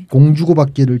네. 공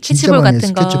주고받기를 진짜 많이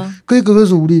했어요.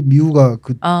 그래서 우리 미우가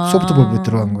그 소프트볼에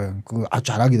들어간 거예요. 그거 아주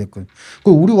잘하게 됐거든요.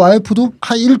 그 우리 와이프도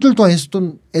한 일주일 동안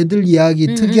했었던 애들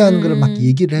이야기 특이한 걸 막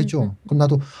얘기를 해줘. 그럼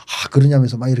나도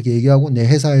그러냐면서 막 이렇게 얘기하고 내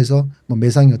회사에서 뭐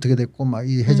매상이 어떻게 됐고 막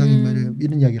이 회장이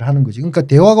이런 이야기를 하는 거지. 그러니까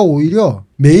대화가 오히려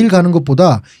매일 가는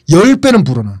것보다 10배는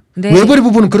불어나. 네. 외벌이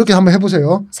부부는 그렇게 한번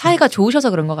해보세요. 사이가 좋으셔서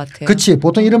그런 것 같아요. 그렇지.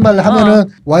 보통 이런 말을 하면은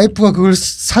와이프가 그걸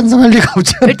산성할 리가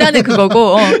없잖아. 일단은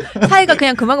그거고 사이가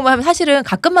그냥 그만큼만 하면 사실은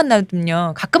가끔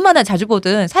만나면요. 가끔 만나 자주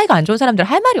보든 사이가 안 좋은 사람들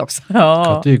할 말이 없어요.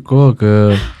 그것도 있고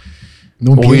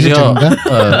너무 오히려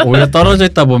떨어져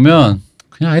있다 보면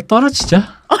그냥 아예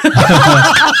떨어지자.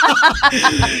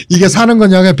 이게 사는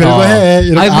거냐 그냥 별거 해.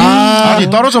 아니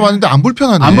떨어져 봤는데 안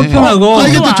불편하네. 안 불편하고.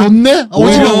 이게 또 좋네.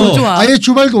 오지마. 아예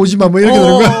주말도 오지마. 뭐 이렇게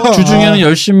되는 거야. 주중에는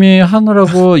열심히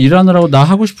하느라고 일하느라고 나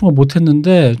하고 싶은 거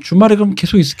못했는데 주말에 그럼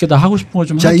계속 있을게. 나 하고 싶은 거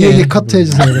좀 할게. 자, 이 얘기 커트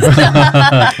해주세요.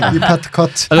 이 파트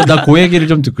커트. 나 그 얘기를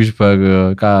좀 듣고 싶어요.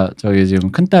 그러니까 저기 지금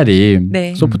큰 딸이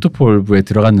네. 소프트볼부에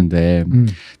들어갔는데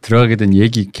들어가게 된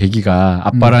계기가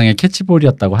아빠랑의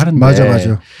캐치볼이었다고 하는데. 맞아.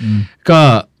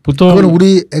 그러니까 보통 그건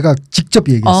우리 애가 직접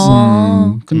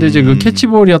얘기했어. 근데 이제 그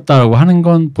캐치볼이었다라고 하는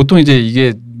건 보통 이제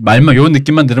이게 말만 요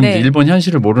느낌만 들으면 네. 일본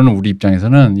현실을 모르는 우리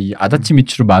입장에서는 이 아다치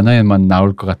미츠루 만화에만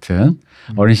나올 것 같은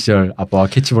어린 시절 아빠와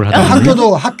캐치볼 하다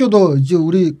학교도 이제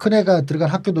우리 큰애가 들어간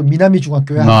학교도 미나미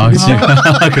중학교야. 그렇지.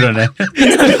 그러네.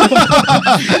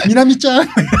 미나미 짱.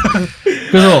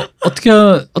 그래서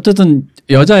어쨌든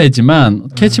여자애지만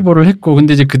캐치볼을 했고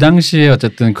근데 이제 그 당시에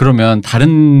어쨌든 그러면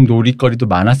다른 놀이거리도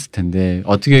많았을 텐데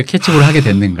어떻게 캐치볼을 하게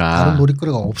됐는가. 다른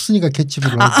놀이거리가 없으니까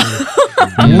캐치볼을 하지.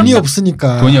 돈이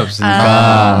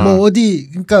없으니까. 뭐 어디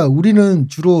그러니까 우리는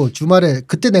주로 주말에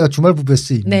그때 내가 주말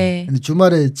부부였어. 네. 근데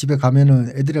주말에 집에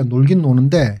가면은 애들이랑 놀긴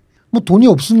노는데 뭐 돈이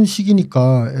없는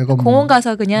시기니까 애가 공원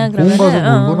가서 그냥 공원 가서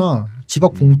놀거나 집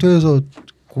앞 공터에서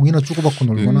공이나 주고받고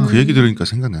놀거나. 그 얘기 들으니까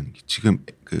생각나는 게 지금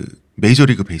그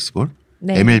메이저리그 베이스볼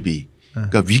네. MLB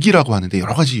그러니까 위기라고 하는데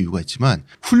여러 가지 이유가 있지만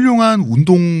훌륭한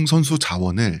운동선수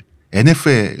자원을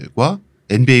NFL과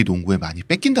NBA 농구에 많이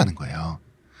뺏긴다는 거예요.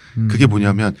 그게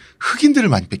뭐냐면 흑인들을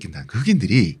많이 뺏긴다는 거예요.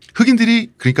 흑인들이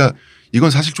그러니까 이건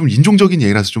사실 좀 인종적인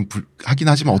얘기라서 좀 하긴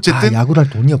하지만 어쨌든 야구를 할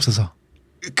돈이 없어서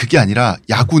그게 아니라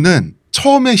야구는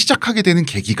처음에 시작하게 되는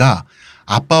계기가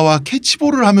아빠와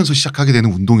캐치볼을 하면서 시작하게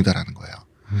되는 운동이다라는 거예요.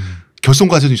 결손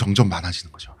과정이 점점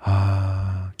많아지는 거죠.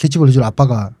 캐치볼 해줄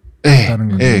아빠가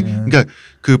있다는 거예요. 네. 그러니까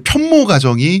그 편모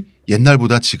가정이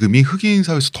옛날보다 지금이 흑인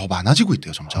사회에서 더 많아지고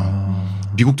있대요. 점점.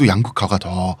 미국도 양극화가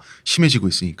더 심해지고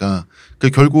있으니까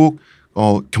결국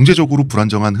경제적으로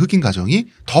불안정한 흑인 가정이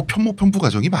더 편부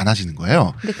가정이 많아지는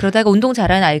거예요. 근데 그러다가 운동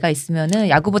잘하는 아이가 있으면은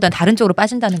야구보단 다른 쪽으로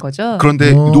빠진다는 거죠.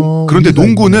 그런데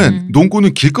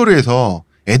농구는 길거리에서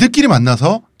애들끼리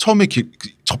만나서 처음에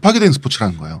접하게 된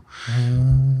스포츠라는 거예요.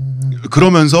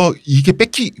 그러면서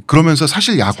그러면서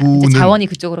사실 야구는 자원이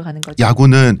그쪽으로 가는 거죠.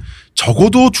 야구는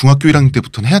적어도 중학교 1학년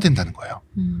때부터는 해야 된다는 거예요.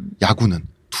 야구는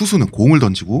투수는 공을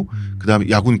던지고 그다음에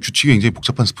야구는 규칙이 굉장히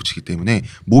복잡한 스포츠이기 때문에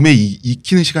몸에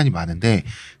익히는 시간이 많은데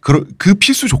그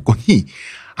필수 조건이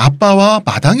아빠와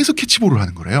마당에서 캐치볼을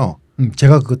하는 거래요.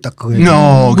 제가 그거 딱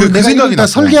그거예요. 그 생각이 다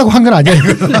설계하고 한 건 아니야 이거.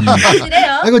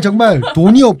 이거 정말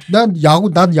돈이 난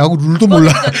야구 룰도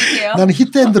몰라. 나는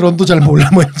히트앤드런도 잘 몰라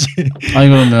뭔지. 아니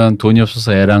그러면 돈이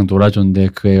없어서 애랑 놀아줬는데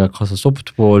그 애가 커서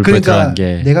소프트볼 그러니까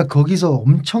게. 내가 거기서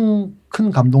엄청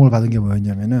큰 감동을 받은 게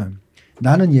뭐였냐면은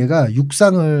나는 얘가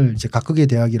육상을 이제 각극의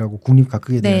대학이라고 국립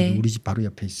각극의 대학이 우리 집 바로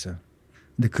옆에 있어.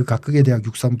 근데 그 각극의 대학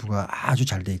육상부가 아주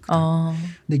잘 돼 있거든.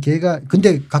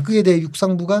 근데 각극의 대학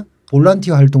육상부가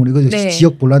볼란티어 활동으로 이거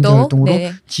지역 볼란티어 활동으로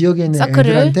지역에 있는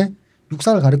애들한테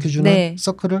육상을 가르쳐주는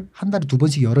서클을 한 달에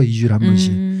 2번씩 열어 2주일에 한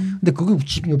번씩. 근데 그거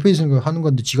집 옆에 있으니까 하는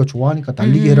건데 지가 좋아하니까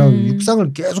달리기 해라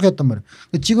육상을 계속 했단 말이야.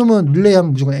 지금은 릴레이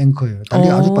하면 무조건 앵커예요.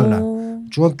 달리기 아주 빨라.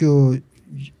 중학교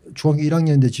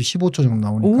 1학년인데 지금 15초 정도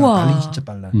나오니까 달리기 진짜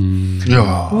빨라.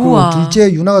 그리고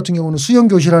둘째 유나 같은 경우는 수영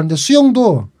교실 하는데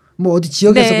수영도 뭐 어디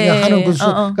지역에서 그냥 하는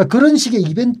그러니까 그런 식의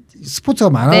이벤트 스포츠가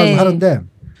많아가지고 하는데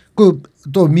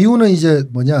또 미우는 이제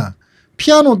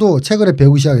피아노도 최근에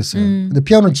배우기 시작했어요. 근데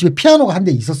피아노는 집에 피아노가 한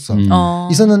대 있었어.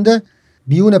 있었는데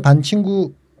미우네 반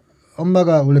친구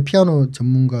엄마가 원래 피아노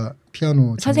전문가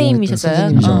피아노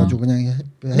선생님이셔가지고 그냥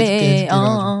해줄게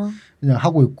해가지고 그냥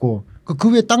하고 있고 그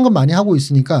외에 딴 건 많이 하고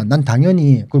있으니까 난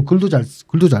당연히 글도 잘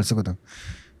쓰거든.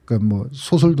 뭐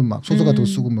소설도 막 소설 같은 거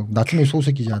쓰고 막 나중에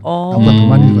소설 기자 나보다 더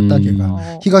많이 읽었다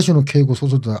걔가 히가시노 케이고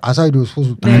소설도 아사히로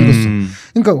소설 다 읽었어.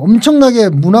 그러니까 엄청나게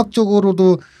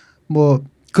문학적으로도 뭐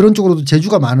그런 쪽으로도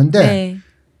재주가 많은데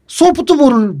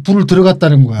소프트볼을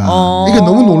들어갔다는 거야. 이게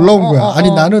너무 놀라운 거야. 아니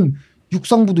나는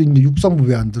육상부도 있는데 육상부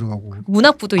왜 안 들어가고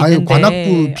문학부도 있는데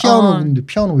관악부 피아노 있는데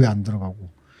피아노 왜 안 들어가고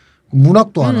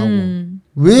문학도 안 하고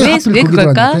왜 하필 거기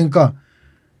들어갔냐. 그러니까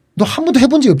너 한 번도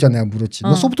해본 적이 없잖아. 내가 물었지.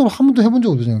 너 소프트볼 한 번도 해본 적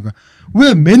없잖아. 그러니까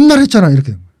왜 맨날 했잖아.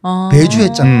 이렇게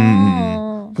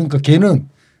배주했잖아. 그러니까 걔는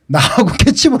나하고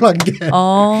캐치볼 한 게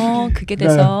그게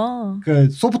돼서 그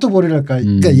소프트볼이랄까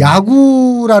그러니까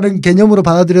야구라는 개념으로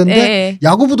받아들였는데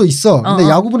야구부도 있어. 근데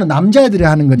야구부는 남자애들이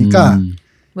하는 거니까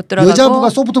못 들어가고 여자부가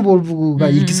소프트볼부가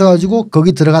이렇게 써가지고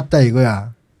거기 들어갔다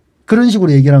이거야. 그런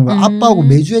식으로 얘기를 한 거야. 아빠하고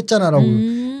매주 했잖아라고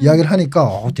이야기를 하니까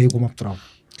되게 고맙더라고.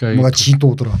 그러니까 뭔가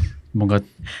지도더라. 뭔가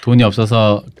돈이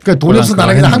없어서 그러니까 돈이 없어서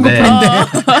나는 그냥 한국분인데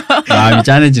마음이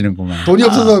짠해지는구만. 돈이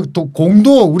없어서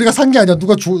공도 우리가 산 게 아니야.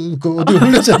 누가 어디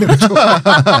흘렸잖아요.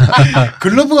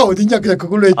 글러브가 어딨냐 그냥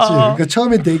그걸로 했지. 그러니까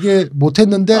처음에 되게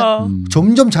못했는데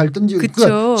점점 잘 던지고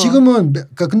그러니까 지금은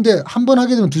근데 한 번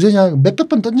하게 되면 두세 년 몇백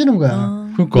번 던지는 거야.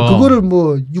 그러니까 그거를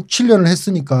뭐 6, 7년을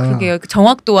했으니까. 그게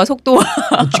정확도와 속도와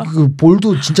그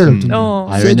볼도 진짜 잘 던져.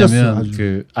 왜냐면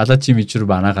그 아다치 미츠루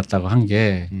만화 같다고 한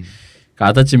게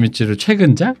아다치 미츠루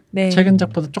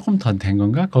최근작보다 조금 더 된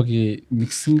건가? 거기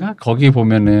믹스인가? 거기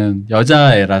보면은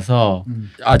여자애라서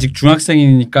아직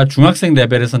중학생이니까 중학생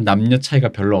레벨에선 남녀 차이가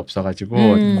별로 없어가지고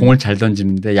공을 잘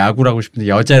던지는데 야구를 하고 싶은데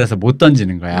여자애라서 못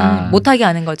던지는 거야. 못하게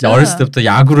하는 거죠. 어렸을 때부터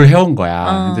야구를 해온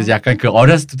거야. 근데 약간 그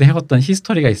어렸을 때 해왔던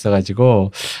히스토리가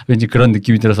있어가지고 왠지 그런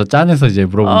느낌이 들어서 짠해서 이제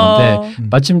물어보는데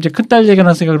마침 이제 큰딸 얘기가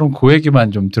나왔으니까 그럼 그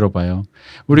얘기만 좀 들어봐요.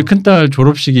 우리 큰딸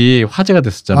졸업식이 화제가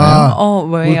됐었잖아요.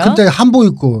 뭐예요? 우리 큰딸이 한복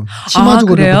입고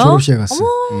치마주고 입고 졸업식에 갔어.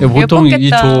 보통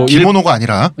기모노가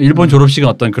아니라 일본 졸업식은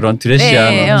어떤 그런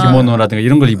드레시한 기모노라든가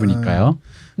이런 걸 입으니까요.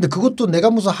 근데 그것도 내가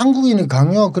무슨 한국인이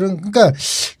강요 그러니까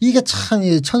이게 참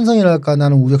천성이랄까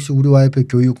나는 역시 우리 와이프의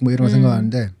교육 뭐 이런 거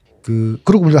생각하는데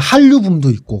그리고 우리가 한류붐도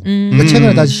있고 그러니까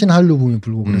최근에 다시 신한류붐이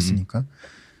불고 그랬으니까.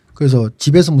 그래서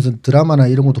집에서 무슨 드라마나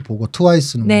이런 것도 보고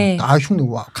트와이스는 다 흉내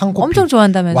칸코피 엄청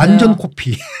좋아한다면서요. 완전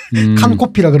코피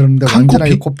칸코피라 그러는데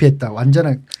완전하게 코피했다.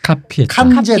 완전하게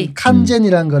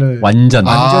칸젠이라는 거를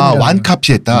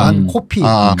완카피했다. 완코피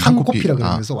칸코피라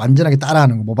그러면서 완전하게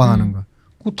따라하는 거 모방하는 거.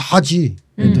 그거 다지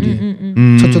애들이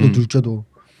첫째도 둘째도.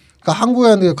 그러니까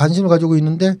한국에 관심을 가지고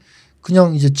있는데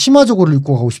그냥 이제 치마 저고를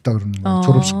입고 가고 싶다 그러는 거야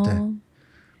졸업식 때.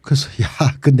 그래서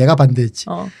그 내가 반대했지.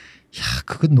 야,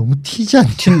 그건 너무 튀지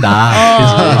않냐. 튄다.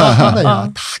 야,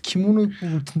 다 기모노 입고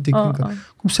올 텐데. 그러니까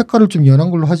그럼 색깔을 좀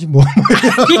연한 걸로 하지 뭐.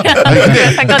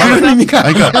 그런 의미가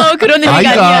그런 의미가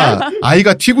아니야.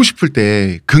 아이가 튀고 싶을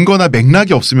때 근거나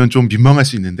맥락이 없으면 좀 민망할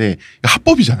수 있는데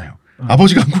합법이잖아요.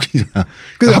 아버지가 한국인이잖아.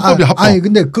 합법이 합법. 아니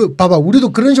근데 봐봐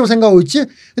우리도 그런 식으로 생각하고 있지.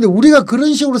 근데 우리가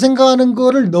그런 식으로 생각하는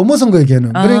거를 넘어선 거예요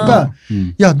걔는. 그러니까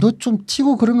야 너 좀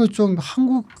튀고 그런 거 좀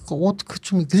한국 옷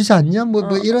좀 그러지 않냐 뭐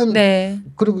이런.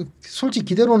 그리고 솔직히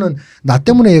기대로는 나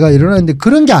때문에 얘가 일어나는데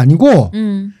그런 게 아니고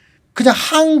그냥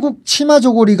한국 치마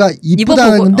저고리가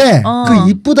이쁘다는 건데 그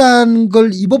이쁘다는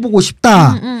걸 입어보고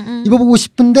싶다. 입어보고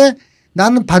싶은데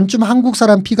나는 반쯤 한국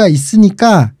사람 피가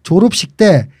있으니까 졸업식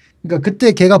때 그러니까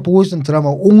그때 걔가 보고 있었던 드라마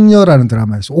옥녀라는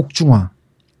드라마였어. 옥중화.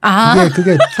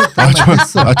 그게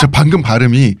저 방금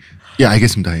발음이 예,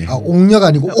 알겠습니다. 예. 옥녀가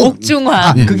아니고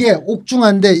옥중화. 그게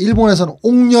옥중화인데 일본에서는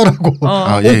옥녀라고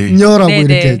예. 옥녀라고 네네.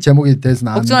 이렇게 제목이 돼서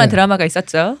나왔는데 옥중화 드라마가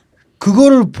있었죠.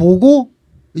 그거를 보고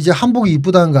이제 한복이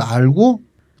이쁘다는 걸 알고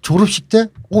졸업식 때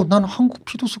나는 한국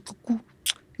피도 섞였고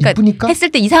이쁘니까 했을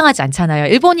때 이상하지 않잖아요.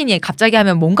 일본인이 갑자기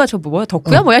하면 뭔가 저 뭐야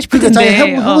덕후야 뭐야 싶은데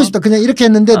그러니까 하고 싶다 그냥 이렇게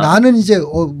했는데 나는 이제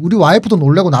우리 와이프도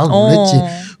놀래고 나도 놀랬지.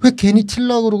 왜 괜히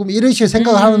틸라 그러고 이런 식의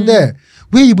생각을 하는데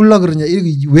왜 입을라 그러냐 이렇게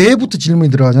왜부터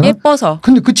질문이 들어가잖아. 예뻐서.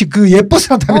 근데 그치 그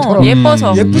예뻐서란 다음에 돌아.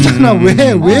 예뻐서. 예쁘잖아.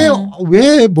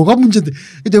 왜 뭐가 문제인데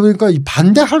이때 보니까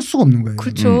반대할 수가 없는 거예요.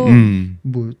 그렇죠.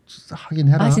 뭐 하긴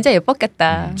해라. 진짜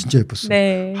예뻤겠다. 진짜 예뻤어.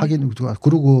 네. 하긴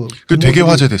그리고 그 되게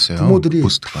화제됐어요. 부모들이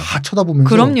포스트가. 다 쳐다보면서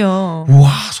그럼요. 와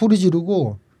소리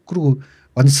지르고 그리고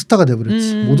완전 스타가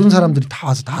돼버렸지. 모든 사람들이 다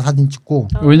와서 다 사진 찍고.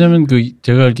 왜냐면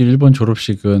제가 알기로 일본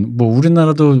졸업식은 뭐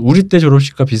우리나라도 우리 때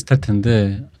졸업식과 비슷할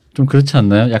텐데 좀 그렇지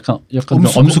않나요? 약간 좀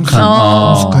엄숙한.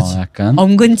 엄숙하지. 약간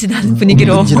엄근진한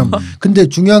분위기로. 근데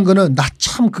중요한 거는 나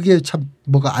참 그게 참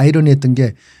뭐가 아이러니했던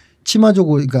게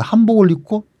치마저고 그러니까 한복을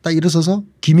입고 딱 일어서서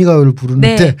기미가요를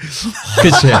부르는데 네.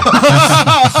 그치.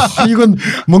 이건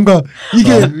뭔가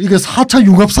이게 4차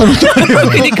융합사로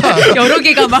그러니까 여러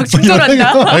개가 막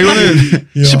충돌한다. 이거는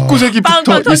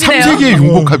 19세기부터 3세기의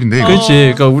융복합인데.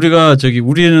 그렇지. 그러니까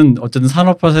우리는 어쨌든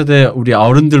산업화 세대 우리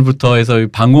어른들부터 해서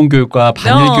방공교육과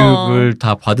반일교육을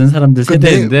다 받은 사람들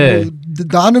세대인데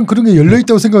나는 그런 게 열려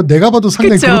있다고 생각하고 내가 봐도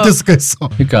상당히 그로테스크가 했어.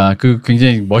 그러니까 그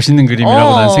굉장히 멋있는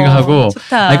그림이라고 난 생각하고.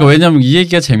 그러니까 왜냐면 이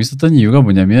얘기가 재밌었던 이유가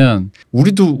뭐냐면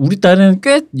우리 딸은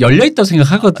꽤 열려 있다고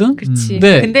생각하거든. 그렇지.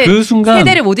 근데 그 순간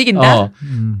세대를 못 이긴다.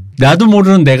 나도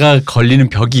모르는 내가 걸리는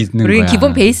벽이 있는 거야.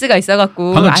 기본 베이스가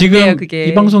있어갖고 방금 안 지금 돼요, 그게.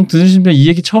 이 방송 들으신 분 이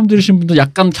얘기 처음 들으신 분도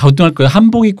약간 갸우뚱할 거예요.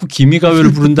 한복 입고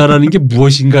기미가요를 부른다라는 게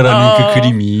무엇인가라는 그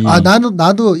그림이.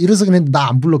 나도 이래서긴 했는데 나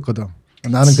안 불렀거든.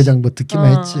 나는 그냥 뭐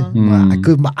듣기만 했지.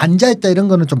 앉아있다 이런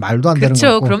거는 좀 말도 안 되는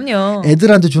거고. 그럼요.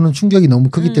 애들한테 주는 충격이 너무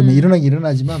크기 때문에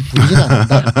일어나지만 부르지는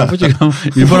않는다. 아버지 그럼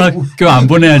일본 학교 안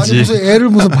보내야지. 아니 무슨 애를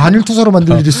무슨 반일투사로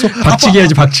만들 일 있어? 박치기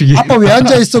해야지 박치기. 아빠 왜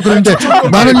앉아있어? 그런데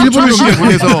나는 일본을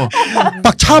보내서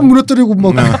막 차 무너뜨리고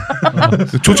뭐.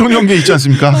 조총연계 있지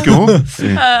않습니까 학교?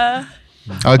 네.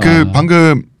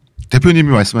 방금 대표님이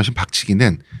말씀하신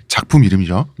박치기는 작품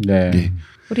이름이죠. 네. 네.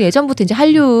 우리 예전부터 이제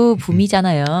한류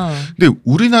붐이잖아요. 근데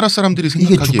우리나라 사람들이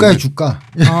생각하기에 이게 주가야 주가.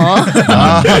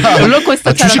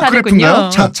 롤러코스터처럼 타는군요.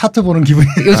 차트 보는 기분이.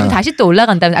 요즘 다시 또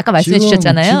올라간다면 아까 말씀해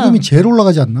주셨잖아요. 지금이 제일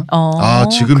올라가지 않나?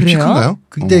 지금 피크인가요?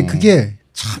 근데 그게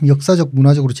참 역사적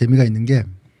문화적으로 재미가 있는 게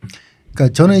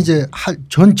그러니까 저는 이제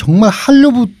전 정말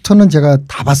한류부터는 제가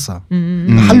다 봤어.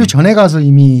 한류 전에 가서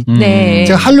이미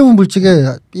제가 한류문 불측에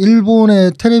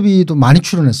일본의 텔레비도 많이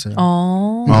출연했어요.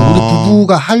 그러니까 우리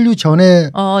부부가 한류 전에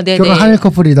결혼 한일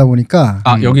커플이다 보니까.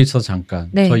 여기서 잠깐.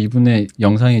 저 이분의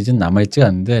영상이 이제 남아있지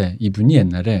않은데 이분이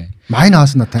옛날에 많이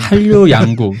나왔어 나타나. 한류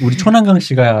양국 우리 초난강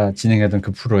씨가 진행하던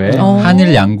그 프로에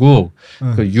한일 양국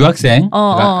그 유학생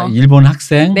그러니까 일본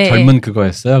학생 젊은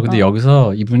그거였어요. 근데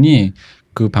여기서 이분이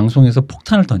그 방송에서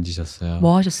폭탄을 던지셨어요.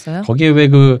 뭐 하셨어요? 거기에 왜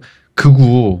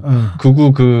극우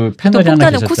그 패널이 하나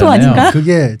계셨잖아요. 쿠소 아닌가?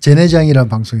 그게 제네장이라는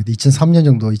방송인데 2003년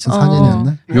정도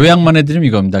 2004년이었나? 요약만 해드리면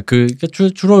이겁니다.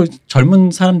 주로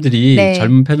젊은 사람들이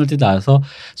젊은 패널들이 나와서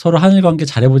서로 한일 관계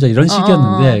잘해보자 이런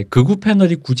식이었는데 극우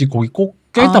패널이 굳이 거기 꼭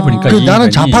껴있다 보니까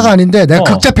나는 좌파가 아닌데 내가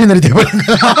극자 패널이 돼버린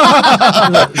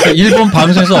거야. 일본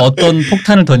방송에서 어떤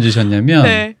폭탄을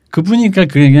던지셨냐면 그분이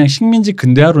그냥 식민지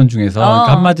근대화론 중에서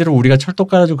그러니까 한마디로 우리가 철도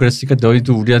깔아주고 그랬으니까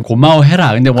너희도 우리한테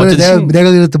고마워해라. 근데 내가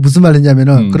그랬을 때 무슨 말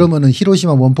했냐면은 그러면은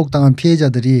히로시마 원폭당한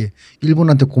피해자들이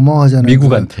일본한테 고마워하잖아요.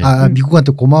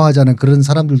 미국한테 고마워하자는 그런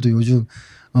사람들도 요즘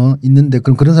있는데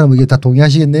그런 사람에게 다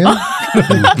동의하시겠네요?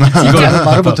 이거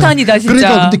말을 폭탄이다 진짜.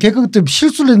 그러니까 근데 걔가 그때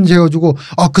실수를 했는지 해가지고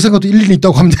그 생각도 일리는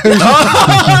있다고 하면 돼.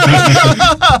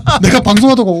 내가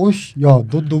방송하다가 야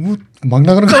너 너무 막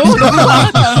나가는 거 아니야?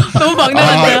 너무 막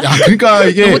나간다. 그러니까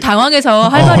이게 너무 당황해서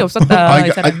할 말이 없었다.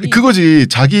 이 사람이. 그거지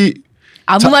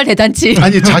아무 말 대잔치.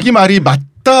 자기 말이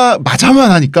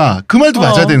맞아만 하니까 그 말도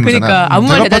맞아야 되는 거잖아. 그러니까 아무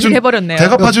말 대잔치 해버렸네요.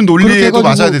 대갚아준 논리에도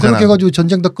맞아야 되잖아. 그렇게 해가지고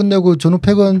전쟁 다 끝내고 전후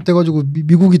패권돼가지고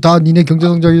미국이 다 니네 경제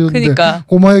성장이었는데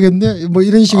고마워야겠네. 뭐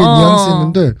이런 식의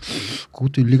뉘앙스였는데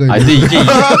그것도 일리가 있네. 근데 이게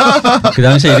그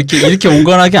당시에 이렇게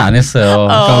온건하게 안 했어요.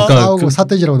 그러니까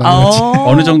사태지라고 나왔지.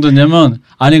 어느 정도냐면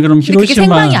그럼 히로시마 그게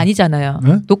생방이 아니잖아요.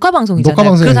 네? 녹화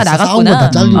방송이잖아요. 그거 다 나갔구나.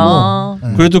 다 잘리고.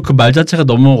 그래도 그 말 자체가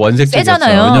너무 원색적이었어요.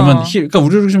 세잖아요. 왜냐면 그러니까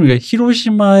우리로 보시면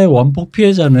히로시마의 원폭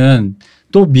피해자는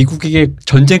또 미국에게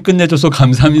전쟁 끝내줘서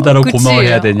감사합니다라고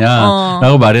고마워해야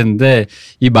되냐라고 말했는데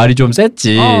이 말이 좀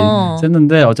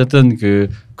셌는데 어쨌든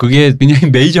그게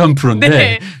그냥 메이저한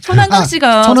프로인데 초난강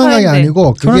씨가 초난강이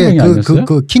아니고 그게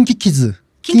그 킹키키즈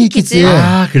킹키키즈.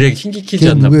 아 그래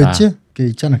킹키키즈였나 보다. 누구였지? 걔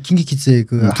있잖아 킹키키즈의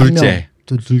그 둘째.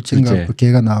 둘째인가 그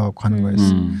걔가 나와서 하는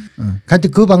거였어.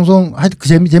 하여튼 그 방송 하여튼 그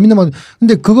재밌는 방.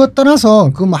 근데 그거 떠나서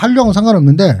그 뭐 한류하고는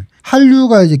상관없는데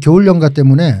한류가 이제 겨울 연가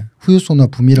때문에 후유소나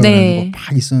붐이라고 해가지고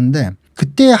막 있었는데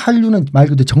그때 한류는 말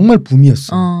그대로 정말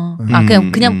붐이었어. 아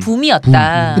그냥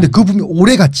붐이었다. 근데 그 붐이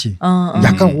오래 갔지.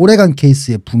 약간 오래간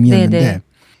케이스의 붐이었는데. 네네.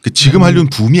 그 지금 한류는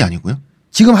붐이 아니고요?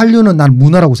 지금 한류는 난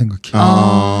문화라고 생각해.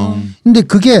 근데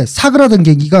그게 사그라든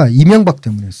계기가 이명박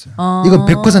때문이었어요. 이건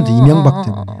 100% 이명박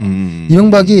때문에.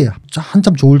 이명박이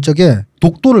한참 좋을 적에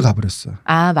독도를 가버렸어요.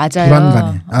 아 맞아요.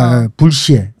 불안간에,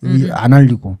 불시에 안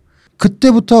알리고.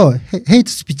 그때부터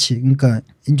헤이트 스피치, 그러니까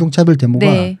인종차별 데모가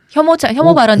혐오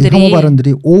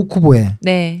발언들이 오옥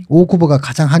후보가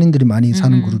가장 한인들이 많이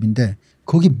사는 그룹인데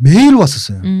거기 매일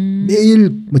왔었어요. 매일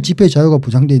뭐 집회 자유가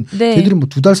보장된. 걔들이 뭐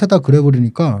 2달 3달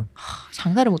그래버리니까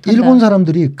장사를 못한다. 일본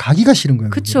사람들이 가기가 싫은 거예요.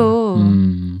 그렇죠.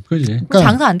 그지. 그러니까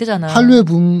장사 안 되잖아. 한류의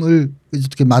붐을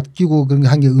이렇게 맡기고 그런 게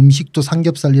한 게 음식도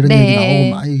삼겹살 이런 얘기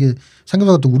나오고 막 이게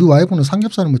삼겹살 또 우리 와이프는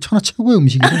삼겹살은 뭐 천하 최고의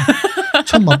음식이래.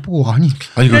 처음 맛보고 아니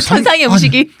그 천상의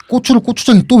음식이 고추를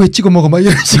고추장에 또 왜 찍어 먹어 막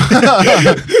이런 식으로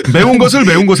매운 것을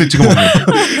매운 것에 찍어 먹는.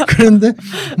 그런데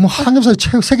뭐 삼겹살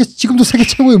세계 지금도 세계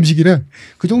최고의 음식이래.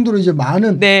 그 정도로 이제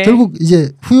많은 결국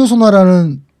이제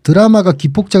후요소나라는 드라마가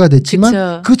기폭제가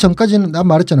됐지만 그 전까지는 난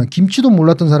말했잖아. 김치도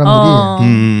몰랐던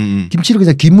사람들이 김치를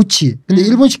그냥 기무치. 근데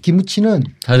일본식 기무치는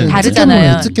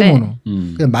다르잖아요. 쯔케모노.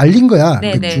 그냥 말린 거야.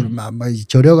 맥주를 막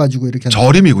절여가지고 이렇게.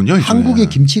 절임이군요. 한국의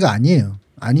김치가 아니에요.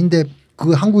 아닌데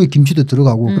그 한국의 김치도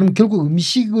들어가고 그럼 결국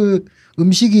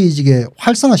음식이 이제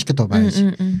활성화시켰다고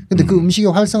봐야지. 근데 그 음식이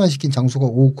활성화시킨 장소가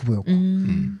오오쿠보였고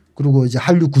그리고 이제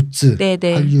한류 굿즈,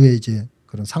 한류의 이제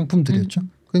그런 상품들이었죠.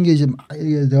 그런 게 이제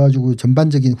이게 돼가지고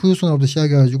전반적인 후유소나부터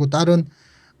시작해가지고 다른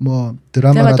뭐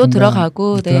드라마라든가 또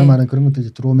들어가고 드라마는 그런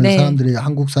것들이 들어오면 사람들이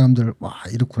한국 사람들 와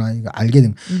이렇구나 이거 알게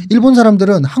된. 일본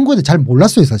사람들은 한국에 대해 잘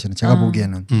몰랐어요 사실은 제가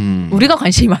보기에는. 우리가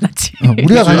관심이 많았지.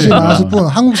 우리가 관심이 많았을 뿐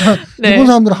한국 사람 일본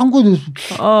사람들은 한국에 대해서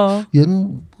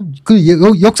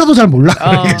그 역사도 잘 몰라.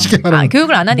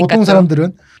 교육을 안 하니까. 보통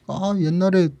사람들은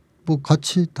옛날에 뭐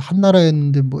같이 한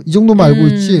나라였는데 뭐 이 정도만 알고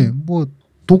있지 뭐.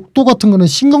 독도 같은 거는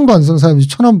신경도 안 쓰는 사람이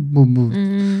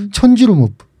천지로 뭐.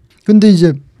 근데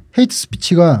이제 헤이트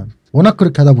스피치가 워낙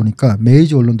그렇게 하다 보니까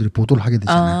메이저 언론들이 보도를 하게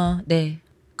되잖아요.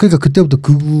 그러니까 그때부터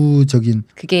극우적인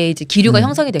그게 이제 기류가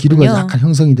형성이 됐군요. 기류가 약간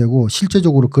형성이 되고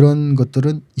실제적으로 그런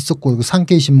것들은 있었고 그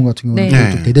산케이 신문 같은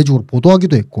경우는 대대적으로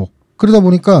보도하기도 했고 그러다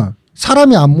보니까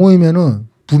사람이 안 모이면은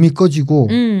붐이 꺼지고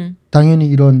당연히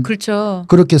이런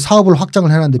그렇게 사업을 확장을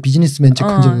해놨는데 비즈니스맨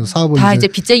측에서 사업을 다 이제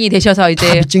빚쟁이 되셔서 이제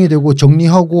다 빚쟁이 되고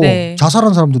정리하고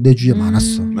자살한 사람도 내 주위에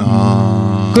많았어.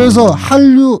 그래서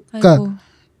한류 그러니까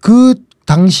그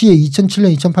당시에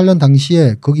 2007년 2008년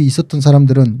당시에 거기 있었던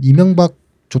사람들은 이명박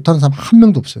좋다는 사람 한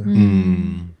명도 없어요.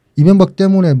 이명박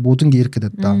때문에 모든 게 이렇게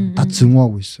됐다. 다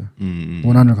증오하고 있어요.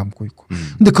 원한을 감고 있고.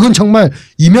 근데 그건 정말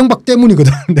이명박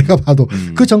때문이거든. 내가 봐도.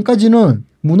 그 전까지는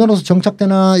문화로서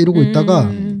정착되나 이러고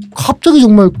있다가 갑자기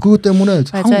정말 그것 때문에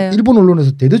일본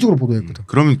언론에서 대대적으로 보도했거든.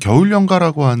 그러면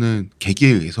겨울연가라고 하는 계기에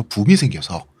의해서 붐이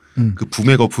생겨서 그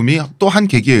붐의 거품이 또 한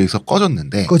계기에 의해서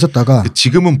꺼졌다가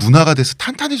지금은 문화가 돼서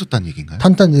탄탄해졌다는 얘기인가요?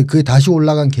 그게 다시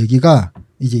올라간 계기가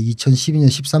이제 2012년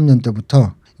 13년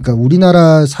때부터 그러니까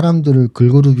우리나라 사람들을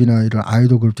걸그룹이나 이런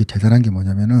아이돌 그룹들이 대단한 게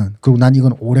뭐냐면은 그리고 난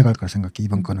이건 오래 갈 거라 생각해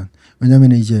이번 거는.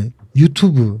 왜냐면은 이제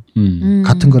유튜브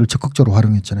같은 거를 적극적으로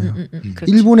활용했잖아요.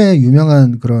 일본의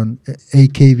유명한 그런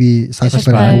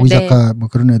AKB48 모기자카 뭐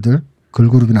그런 애들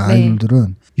걸그룹이나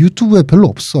아이돌들은 유튜브에 별로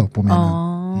없어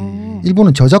보면은.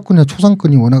 일본은 저작권이나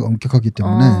초상권이 워낙 엄격하기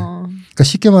때문에 그러니까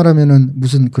쉽게 말하면은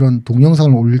무슨 그런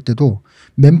동영상을 올릴 때도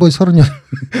멤버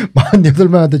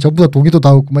 48명한테 전부 다 동의도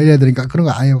다 없고 막 이래야 되니까 그런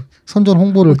거 아예 선전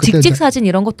홍보를 그때 직직 사진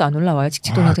이런 것도 안 올라와요.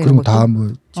 직직 동영상 이런 것도 다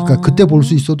뭐 그러니까 그때 볼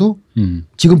수 있어도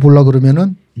지금 보려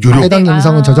그러면은 해당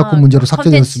영상은 저작권 문제로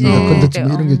삭제되었습니다. 컨텐츠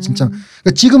뭐 이런 게 진짜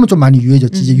그러니까 지금은 좀 많이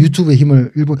유해졌지. 이제 유튜브의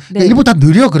힘을 그러니까 일본 다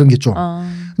느려 그런 게 좀.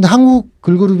 근데 한국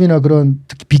걸그룹이나 그런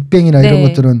특히 빅뱅이나 이런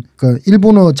것들은 그러니까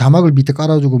일본어 자막을 밑에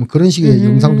깔아주고 뭐 그런 식의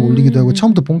영상도 올리기도 하고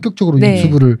처음부터 본격적으로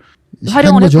유튜브를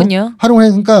활용을 했군요. 활용을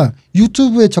했으니까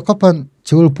유튜브에 적합한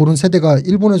저걸 보는 세대가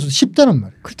일본에서 10대란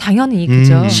말이에요. 당연히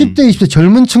그죠. 10대 20대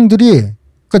젊은 층들이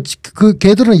그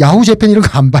걔들은 야후 재팬 이런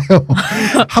거 안 봐요.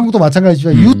 한국도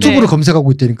마찬가지지만 유튜브를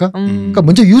검색하고 있다니까. 그러니까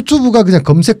먼저 유튜브가 그냥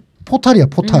검색 포탈이야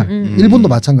포탈. 일본도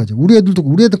마찬가지. 우리 애들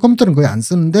컴퓨터는 거의 안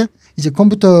쓰는데 이제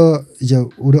컴퓨터 이제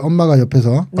우리 엄마가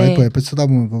옆에서 와이프 옆에 쓰다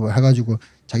보면 그거 해가지고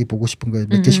자기 보고 싶은 거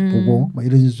몇 개씩 보고 막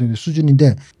이런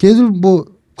수준인데 걔들 뭐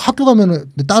학교 가면은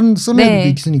다른 쓰는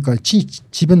애들도 있으니까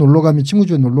집에 놀러 가면 친구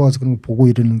집에 놀러 가서 그런 거 보고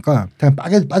이러니까 그냥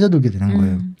빠져들게 되는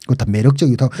거예요. 그거 다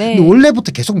매력적이다. 근데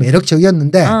원래부터 계속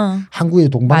매력적이었는데 한국의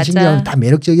동방신기하고 다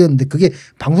매력적이었는데 그게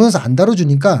방송에서 안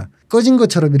다뤄주니까 꺼진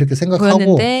것처럼 이렇게 생각하고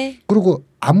보였는데. 그리고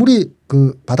아무리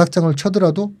그 바닥장을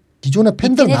쳐더라도 기존의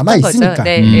팬들은 남아 있으니까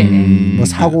뭐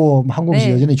사고 항공시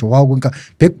여전히 좋아하고 그러니까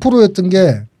 100%였던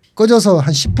게 꺼져서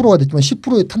한 10%가 됐지만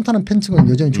 10%의 탄탄한 팬층은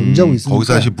여전히 존재하고 있으니까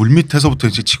거기서 사실 물밑에서부터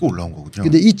이제 치고 올라온 거군요.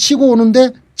 근데 이 치고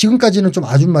오는데 지금까지는 좀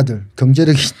아줌마들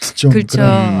경제력이 좀 그렇죠.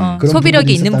 그런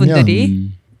소비력이 있는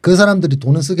분들이 그 사람들이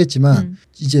돈은 쓰겠지만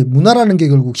이제 문화라는 게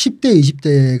결국 10대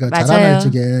 20대가 자라날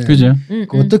적에 그죠?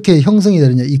 그 어떻게 형성이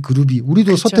되느냐 이 그룹이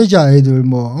우리도 그쵸. 서태지 아이들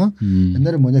뭐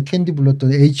옛날에 뭐냐 캔디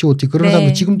불렀던 H.O.T 그런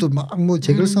사람들 지금도 막 뭐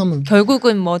재결성하면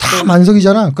결국은 뭐 다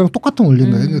만석이잖아. 그럼 똑같은 원리인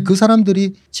거예요. 그러니까 그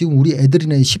사람들이 지금 우리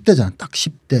애들이나 10대잖아. 딱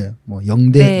 10대 뭐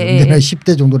 0대나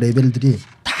 10대 정도 레벨들이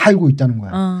다 알고 있다는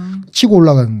거야. 치고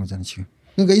올라가는 거잖아 지금.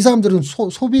 그러니까 이 사람들은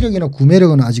소비력이나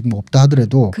구매력은 아직 뭐 없다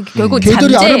하더라도 결국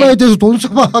걔들이 아르바이트해서 돈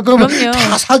써봐 그러면 그럼요.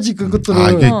 다 사지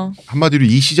그것들을. 이게 한마디로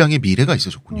이 시장에 미래가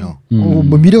있어졌군요.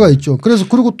 뭐 미래가 있죠. 그래서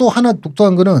그리고 또 하나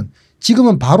독특한 거는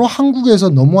지금은 바로 한국에서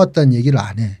넘어왔다는 얘기를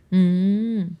안 해.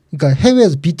 그러니까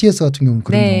해외에서 BTS 같은 경우는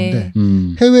그런 경우인데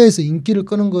해외에서 인기를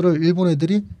끄는 거를 일본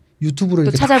애들이 유튜브로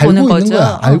이렇게 다 알고 있는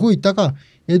거야. 알고 있다가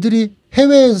애들이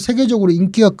해외에서 세계적으로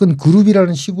인기가 끈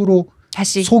그룹이라는 식으로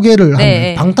다시 소개를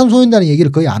하는 방탄소년단의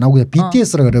얘기를 거의 안 하고 그냥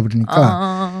BTS라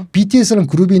그래버리니까 BTS라는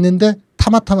그룹이 있는데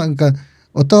타마타마 그러니까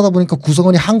어떠다 보니까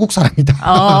구성원이 한국 사람이다.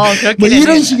 뭐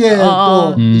이런 식의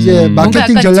또 이제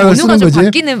마케팅 전략을 쓰는 거지.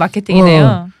 바뀌는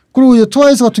마케팅이네요. 그리고 이제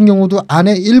트와이스 같은 경우도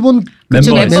안에 일본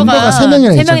멤버가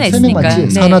 3명이나 있잖아. 3명 맞지?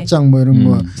 사나짱 뭐 이런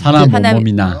거. 사나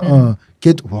모모미나.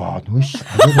 걔도 와 너 씨.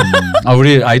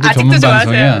 우리 아이돌 전문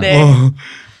방송이야.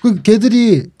 그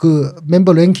걔들이 그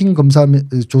멤버 랭킹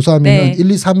조사하면 1,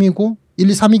 2, 3이고 1,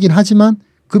 2, 3이긴 하지만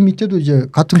그 밑에도 이제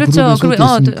같은 그룹에 속해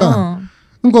있으니까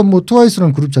그러니까 뭐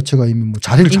트와이스라는 그룹 자체가 이미 뭐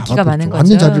자리를 잡았죠.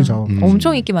 완전 자리를 잡아.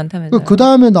 엄청 인기 많다면서요. 그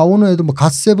다음에 나오는 애들 뭐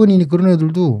갓세븐이니 그런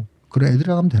애들도 그래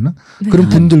애들이라고 하면 되나? 그런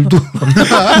분들도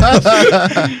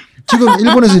지금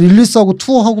일본에서 릴리스하고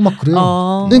투어하고 막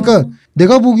그래요. 그러니까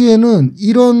내가 보기에는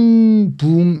이런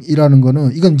붐이라는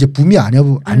거는 이건 이제 붐이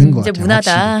아닌 것 같아요. 이제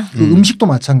문화다. 그 음식도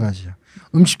마찬가지야.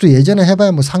 음식도 예전에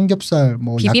해봐야 뭐 삼겹살,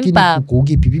 뭐 야끼니쿠,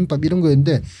 고기, 비빔밥 이런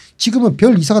거였는데 지금은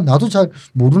별 이상한 나도 잘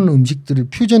모르는 음식들이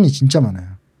퓨전이 진짜 많아요.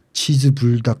 치즈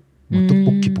불닭, 뭐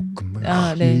떡볶이 볶음,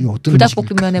 뭐 어떤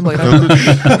불닭볶음면에 뭐 이런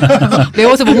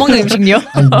매워서 못 먹는 음식요?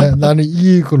 아니, 나는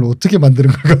이걸 어떻게 만드는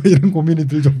걸까 이런 고민이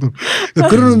들 정도로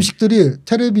그런 음식들이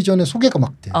텔레비전에 소개가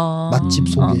막 돼. 맛집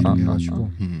소개 이런 게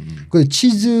해가지고 그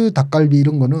치즈 닭갈비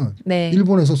이런 거는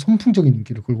일본에서 선풍적인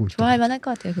인기를 끌고 있다. 좋아할 만할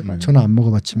것 같아요. 그거는. 저는 안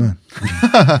먹어봤지만.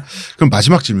 그럼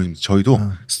마지막 질문. 저희도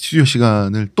스튜디오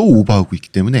시간을 또 오버하고 있기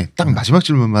때문에 딱 마지막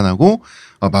질문만 하고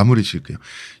마무리 지을게요.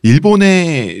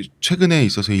 일본의 최근에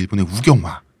있어서 일본의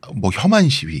우경화, 뭐 혐한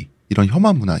시위, 이런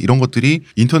혐한 문화 이런 것들이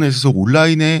인터넷에서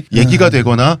온라인에 얘기가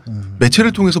되거나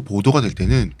매체를 통해서 보도가 될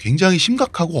때는 굉장히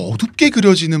심각하고 어둡게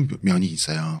그려지는 면이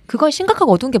있어요. 그건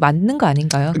심각하고 어두운 게 맞는 거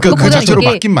아닌가요? 그러니까 그 자체로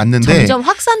맞긴 맞는데 점점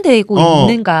확산되고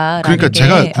있는가. 그러니까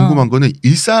제가 궁금한 거는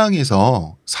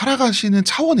일상에서 살아가시는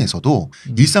차원에서도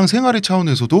일상생활의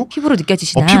차원에서도 피부로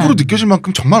느껴지시나? 피부로 느껴질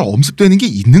만큼 정말 엄습되는 게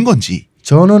있는 건지.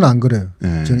 저는 안 그래요.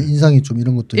 저는 인상이 좀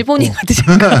이런 것도 일본인 있고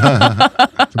같으신가?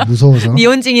 좀 무서워서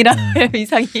니혼증이라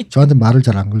인상이. 저한테 말을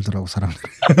잘 안 걸더라고 사람들이.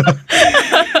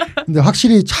 근데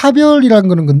확실히 차별이라는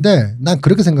거는 근데 난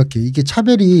그렇게 생각해. 이게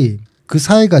차별이 그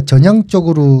사회가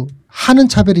전향적으로 하는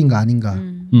차별인가 아닌가.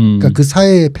 그러니까 그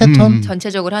사회의 패턴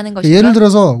전체적으로 하는 것인가. 예를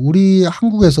들어서 우리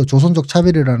한국에서 조선족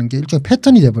차별이라는 게 일종의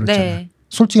패턴이 돼버렸잖아요.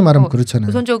 솔직히 말하면 그렇잖아요.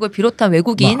 조선족을 비롯한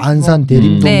외국인, 뭐 안산,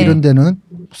 대림동 이런 데는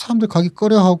사람들 가기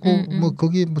꺼려하고 뭐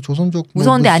거기 뭐 조선족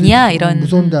무서운 데 아니야 이런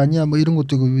무서운 데 아니야 뭐 이런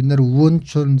것도 있고 옛날에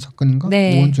우원춘 사건인가?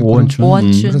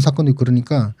 오원춘 그런 사건도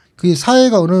그러니까 그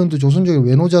사회가 어느 정도 조선족의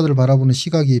외노자들을 바라보는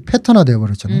시각이 패턴화되어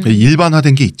버렸잖아요.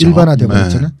 일반화된 게 있죠. 일반화되어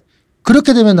버렸잖아요.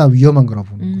 그렇게 되면 나 위험한 거라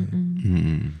보는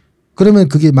거예요. 그러면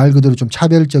그게 말 그대로 좀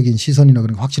차별적인 시선이나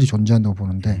그런 게 확실히 존재한다고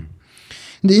보는데.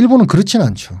 근데 일본은 그렇지는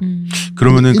않죠.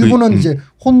 그러면은 일본은 이제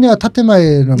혼내와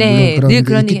타테마에는 물론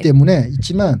그런 게 있기 때문에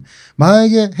있지만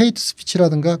만약에 헤이트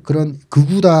스피치라든가 그런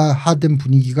극우다화된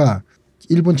분위기가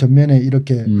일본 전면에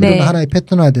이렇게 그런 하나의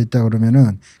패턴화되어 있다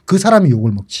그러면은 그 사람이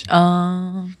욕을 먹지.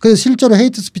 그래서 실제로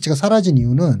헤이트 스피치가 사라진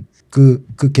이유는 그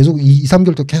계속 2,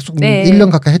 3개월 또 계속 1년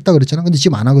가까이 했다 그랬잖아. 근데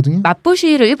지금 안 하거든요. 맞부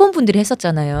시위를 일본 분들이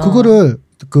했었잖아요. 그거를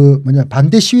그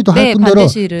반대 시위도 할 뿐더러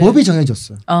법이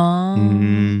정해졌어.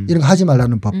 이런 거 하지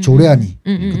말라는 법 조례안이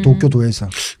그 도쿄도에서.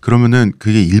 그러면은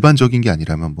그게 일반적인 게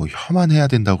아니라면 뭐 혐한해야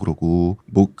된다고 그러고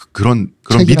뭐 그런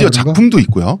미디어 작품도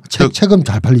있고요. 책은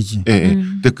잘 팔리지. 예.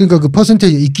 그러니까 그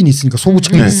퍼센테이지 있긴 있으니까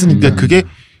소구청이 있으니까. 그게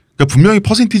그러니까 분명히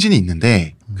퍼센티지는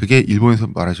있는데 그게 일본에서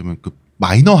말하자면 그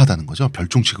마이너하다는 거죠.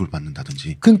 별종 취급을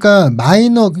받는다든지. 그러니까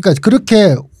그러니까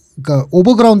그렇게 그러니까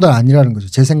오버그라운드는 아니라는 거죠.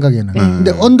 제 생각에는.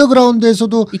 근데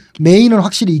언더그라운드에서도 메인은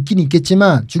확실히 있긴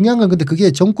있겠지만 중요한 건 근데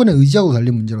그게 정권의 의지하고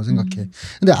달린 문제라고 생각해.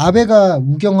 근데 아베가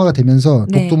우경화가 되면서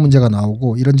독도 문제가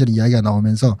나오고 이런저런 이야기가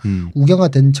나오면서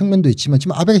우경화된 측면도 있지만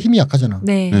지금 아베가 힘이 약하잖아.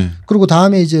 그리고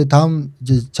다음에 이제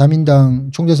자민당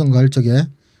총재 선거 할 적에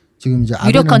지금 이제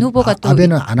유력한 후보가 또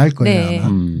아베는 안 할 거예요. 아마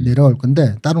내려올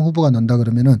건데 다른 후보가 난다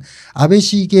그러면은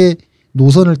아베식의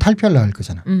노선을 탈피하려 할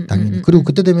거잖아. 당연히. 그리고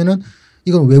그때 되면은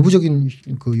이건 외부적인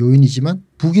그 요인이지만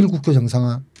북일 국교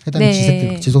정상화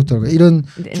회담이 지속되고 이런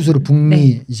추세로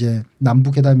북미 이제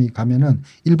남북 회담이 가면은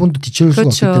일본도 뒤처질 수가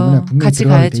없기 때문에 분명히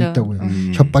들어가게 돼 있다고요.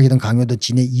 협박이든 강요든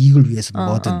진의 이익을 위해서든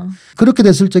뭐든. 그렇게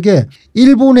됐을 적에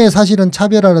일본의 사실은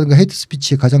차별화라든가 헤이트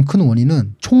스피치의 가장 큰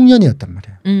원인은 총련이었단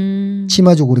말이에요.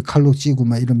 치마적으로 칼로 찌고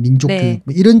막 이런 민족 교육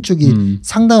이런 쪽이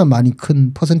상당한 많이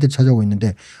큰 퍼센트를 차지하고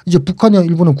있는데 이제 북한이랑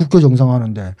일본은 국교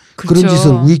정상화하는데 그런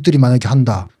짓을 우익들이 만약에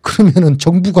한다. 그러면은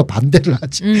정부가 반대를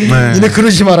하지. 니네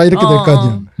그러지 마라 이렇게 될 거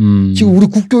아니야. 지금 우리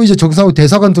국교 이제 정상화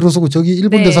대사관 들어서고 저기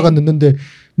일본 대사관 넣는데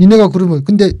니네가 그러면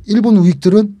근데 일본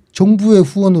우익들은 정부의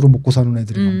후원으로 먹고 사는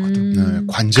애들이 많거든.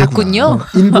 관제구나.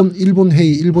 일본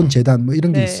회의, 일본 재단 뭐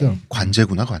이런 게 있어.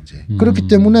 관제구나 관제. 그렇기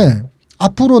때문에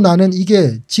앞으로 나는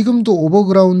이게 지금도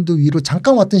오버그라운드 위로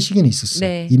잠깐 왔던 시기는 있었어.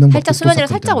 살짝 수면 위로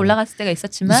살짝 올라갔을 때가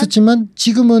있었지만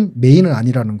지금은 메인은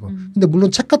아니라는 거. 근데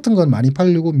물론 책 같은 건 많이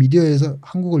팔리고 미디어에서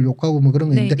한국을 욕하고 뭐 그런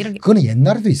거 있는데 그거는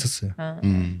옛날에도 있었어요.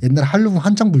 옛날에 한류풍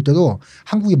한창 불 때도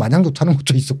한국이 마냥 좋다는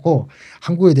것도 있었고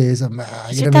한국에 대해서 막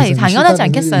싫다 당연하지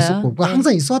않겠어요. 그거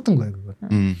항상 있어왔던 거예요. 그거.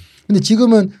 근데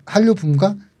지금은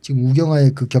한류풍과 지금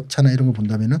우경화의 그 격차나 이런 걸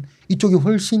본다면은 이쪽이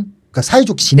훨씬 그러니까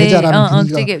사회적 지내자라는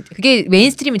분위기가 그게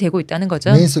메인스트림이 되고 있다는 거죠.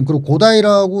 메인스트림. 그리고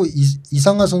고다이라고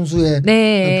이상하 선수의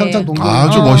평창 동계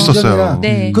아주 멋있었어요.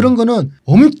 그런 거는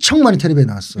엄청 많이 텔레비에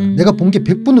나왔어요. 내가 본 게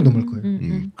 100번도 넘을 거예요.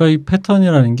 그러니까 이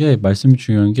패턴이라는 게 말씀이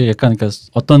중요한 게 약간 그러니까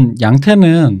어떤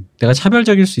양태는 내가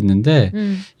차별적일 수 있는데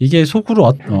이게 속으로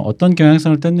어떤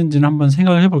경향성을 뗐는지는 한번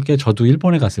생각을 해볼게. 저도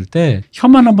일본에 갔을 때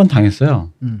혐한 한번 당했어요.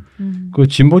 그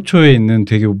진보초에 있는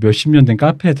되게 몇십 년 된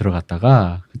카페에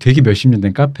들어갔다가 되게 몇십 년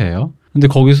된 카페예요. 근데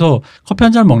거기서 커피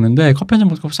한 잔 먹는데 커피 한 잔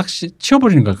먹고 싹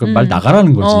치워버리는 거야. 말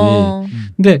나가라는 거지.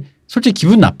 근데 솔직히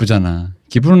기분 나쁘잖아.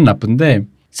 기분은 나쁜데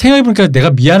생각해보니까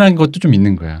내가 미안한 것도 좀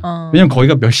있는 거야. 왜냐면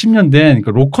거기가 몇십 년 된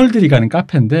그 로컬들이 가는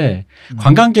카페인데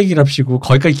관광객이랍시고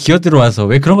거기까지 기어들어와서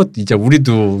왜 그런 것도 이제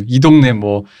우리도 이 동네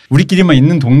뭐 우리끼리만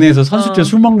있는 동네에서 선수들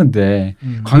술 먹는데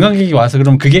관광객이 와서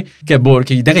그러면 그게 뭐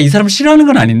이렇게 내가 이 사람을 싫어하는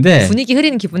건 아닌데 분위기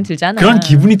흐리는 기분 들잖아. 그런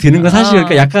기분이 드는 건 사실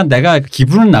그러니까 약간 내가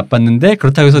기분은 나빴는데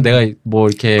그렇다고 해서 내가 뭐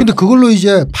이렇게 근데 그걸로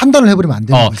이제 판단을 해버리면 안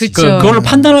되는 거지. 그걸로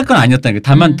판단할 건 아니었다는 거야.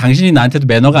 다만 당신이 나한테도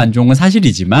매너가 안 좋은 건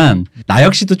사실이지만 나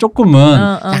역시도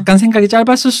조금은 약간 생각이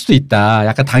짧았을 수도 있다.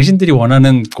 약간 당신들이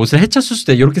원하는 곳을 해쳤을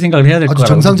수도 있다. 이렇게 생각을 해야 될 거라고. 아주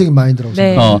정상적인 마인드라고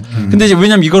생각해요. 근데 이제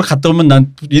왜냐면 이걸 갔다 오면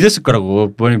난 이랬을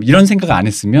거라고. 이런 생각 안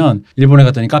했으면 일본에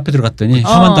갔더니 카페 들어갔더니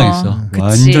혐한 당했어.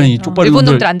 완전히 쪽발이 일본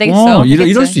놈들 안 되겠어.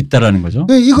 이럴 수 있다라는 거죠.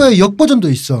 이거에 역버전도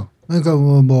있어. 그러니까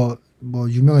뭐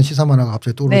유명한 시사 만화가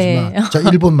갑자기 떠오르지만 자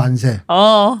일본 만세.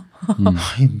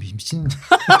 미친.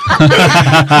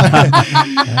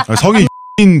 성이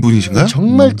분이신가요?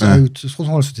 정말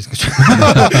소송할 수도 있어요.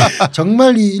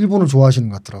 정말 이 일본을 좋아하시는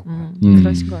것 같더라고.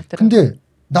 그러신 것 같더라고. 근데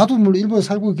나도 물론 일본에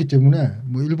살고 있기 때문에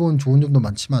뭐 일본 좋은 점도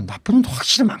많지만 나쁜 점도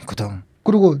확실히 많거든.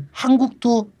 그리고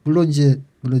한국도 물론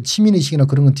시민의식이나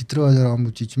그런 건 뒤들어가자는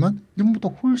것도 있지만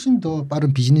일본보다 훨씬 더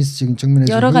빠른 비즈니스적인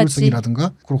측면에서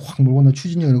효율성이라든가 그리고 확 몰고 나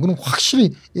추진력 이런 건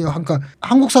확실히 그러니까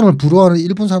한국 사람을 부러워하는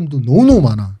일본 사람도 너무너무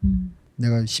많아.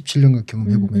 내가 17년간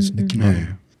경험해보면서 느낀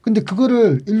거예요. 근데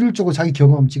그거를 일률적으로 자기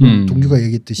경험 지금 동규가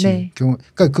얘기했듯이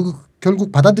그러니까 그거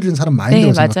결국 받아들이는 사람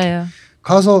마인드라고 생각해. 맞아요.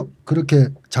 가서 그렇게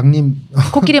장님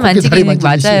코끼리 만지기는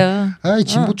맞아요. 아이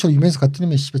진보처럼 유명해서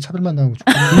갔더니 씨발 차별만 당하고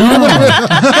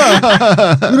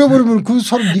잃어버리면 그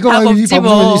사람 네가 와이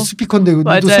방송에 스피커인데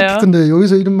너도 스피커인데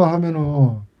여기서 이런 말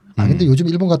하면은 근데 요즘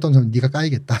일본 갔다 온 사람 네가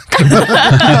까이겠다.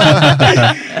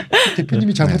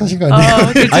 대표님이 잘못하신 거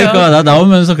아니에요? 그러니까 나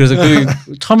나오면서 그래서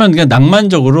처음엔 그냥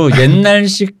낭만적으로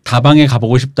옛날식 다방에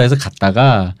가보고 싶다 해서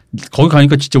갔다가 거기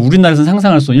가니까 진짜 우리나라에서는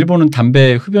상상할 수 없는 일본은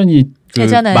담배 흡연이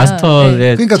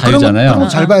마스터의 그러니까 자유잖아요. 그런 거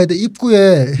잘 봐야 돼.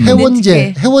 입구에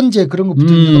해원제 그런 거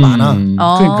붙어 있는 거 많아.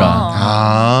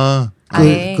 그러니까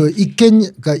그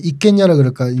있겠냐라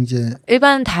그럴까 이제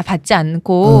일반 다 받지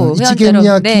않고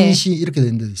있겠냐禁止이렇게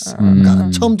된 데 있어. 그러니까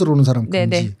처음 들어오는 사람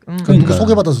금지. 누구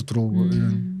소개받아서 들어오고.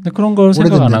 근데 그런 걸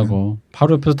생각 안 하고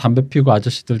바로 옆에서 담배 피우고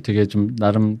아저씨들 되게 좀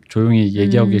나름 조용히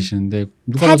얘기하고 계시는데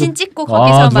누가 사진 찍고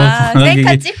거기서 막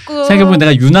셀카 찍고 생각해보면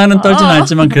내가 유나는 떨진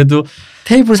않지만 그래도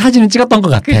테이블 사진은 찍었던 것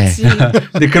같아.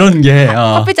 근데 그런 게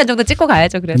커피잔 정도 찍고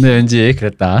가야죠. 그래서. 근데 왠지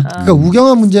그랬다. 그러니까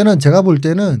우경화 문제는 제가 볼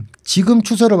때는 지금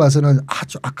추세로 봐서는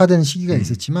아주 악화된 시기가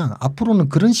있었지만 앞으로는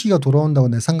그런 시기가 돌아온다고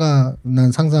난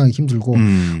상상하기 힘들고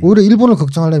오히려 일본을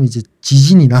걱정하려면 이제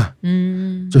지진이나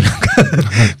좀 약간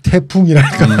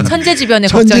태풍이랄까 천재지변을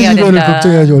걱정해야 된다.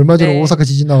 걱정해야지. 얼마 전에 오사카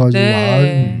지진 나가지고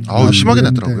심하게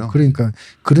났더라고요. 그러니까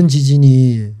그런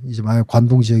지진이 이제 만약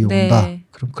관동 지역에 온다.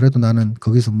 그럼 그래도 나는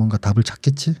거기서 뭔가 답을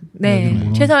찾겠지.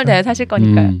 최선을 다해 사실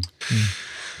거니까요.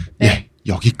 네.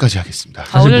 여기까지 하겠습니다.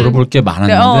 사실 물어볼 게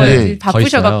많았는데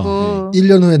바쁘셔갖고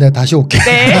 1년 후에 내가 다시 올게.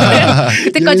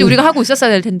 그때까지 우리가 하고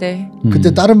있었어야 될 텐데.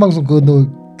 그때 다른 방송 너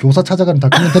교사 찾아가는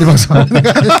다큐멘터리 방송 하는 거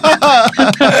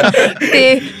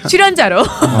그때 출연자로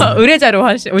의뢰자로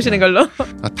오시는 걸로.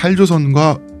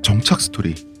 탈조선과 정착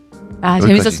스토리.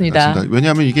 재밌었습니다.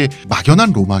 왜냐하면 이게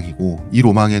막연한 로망이고 이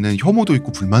로망에는 혐오도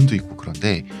있고 불만도 있고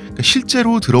그런데 그러니까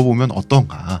실제로 들어보면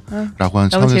어떤가라고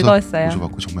하는 차원에서 즐거웠어요.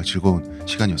 모셔봤고 정말 즐거운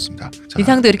시간이었습니다.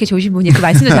 인상도 이렇게 좋으신 분이 이렇게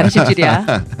말씀도 잘하실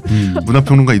줄이야.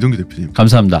 문화평론가 이동규 대표님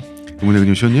감사합니다.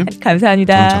 문혜근 시원님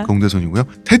감사합니다. 저는 작가 홍대선이고요.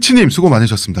 태치님 수고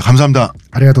많으셨습니다. 감사합니다.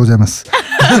 아리가토 고자이마스.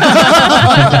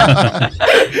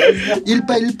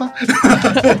 일빠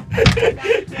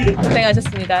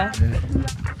고생하셨습니다.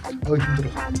 힘들어.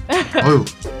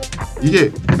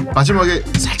 이게 마지막에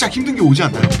살짝 힘든 게 오지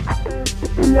않나요?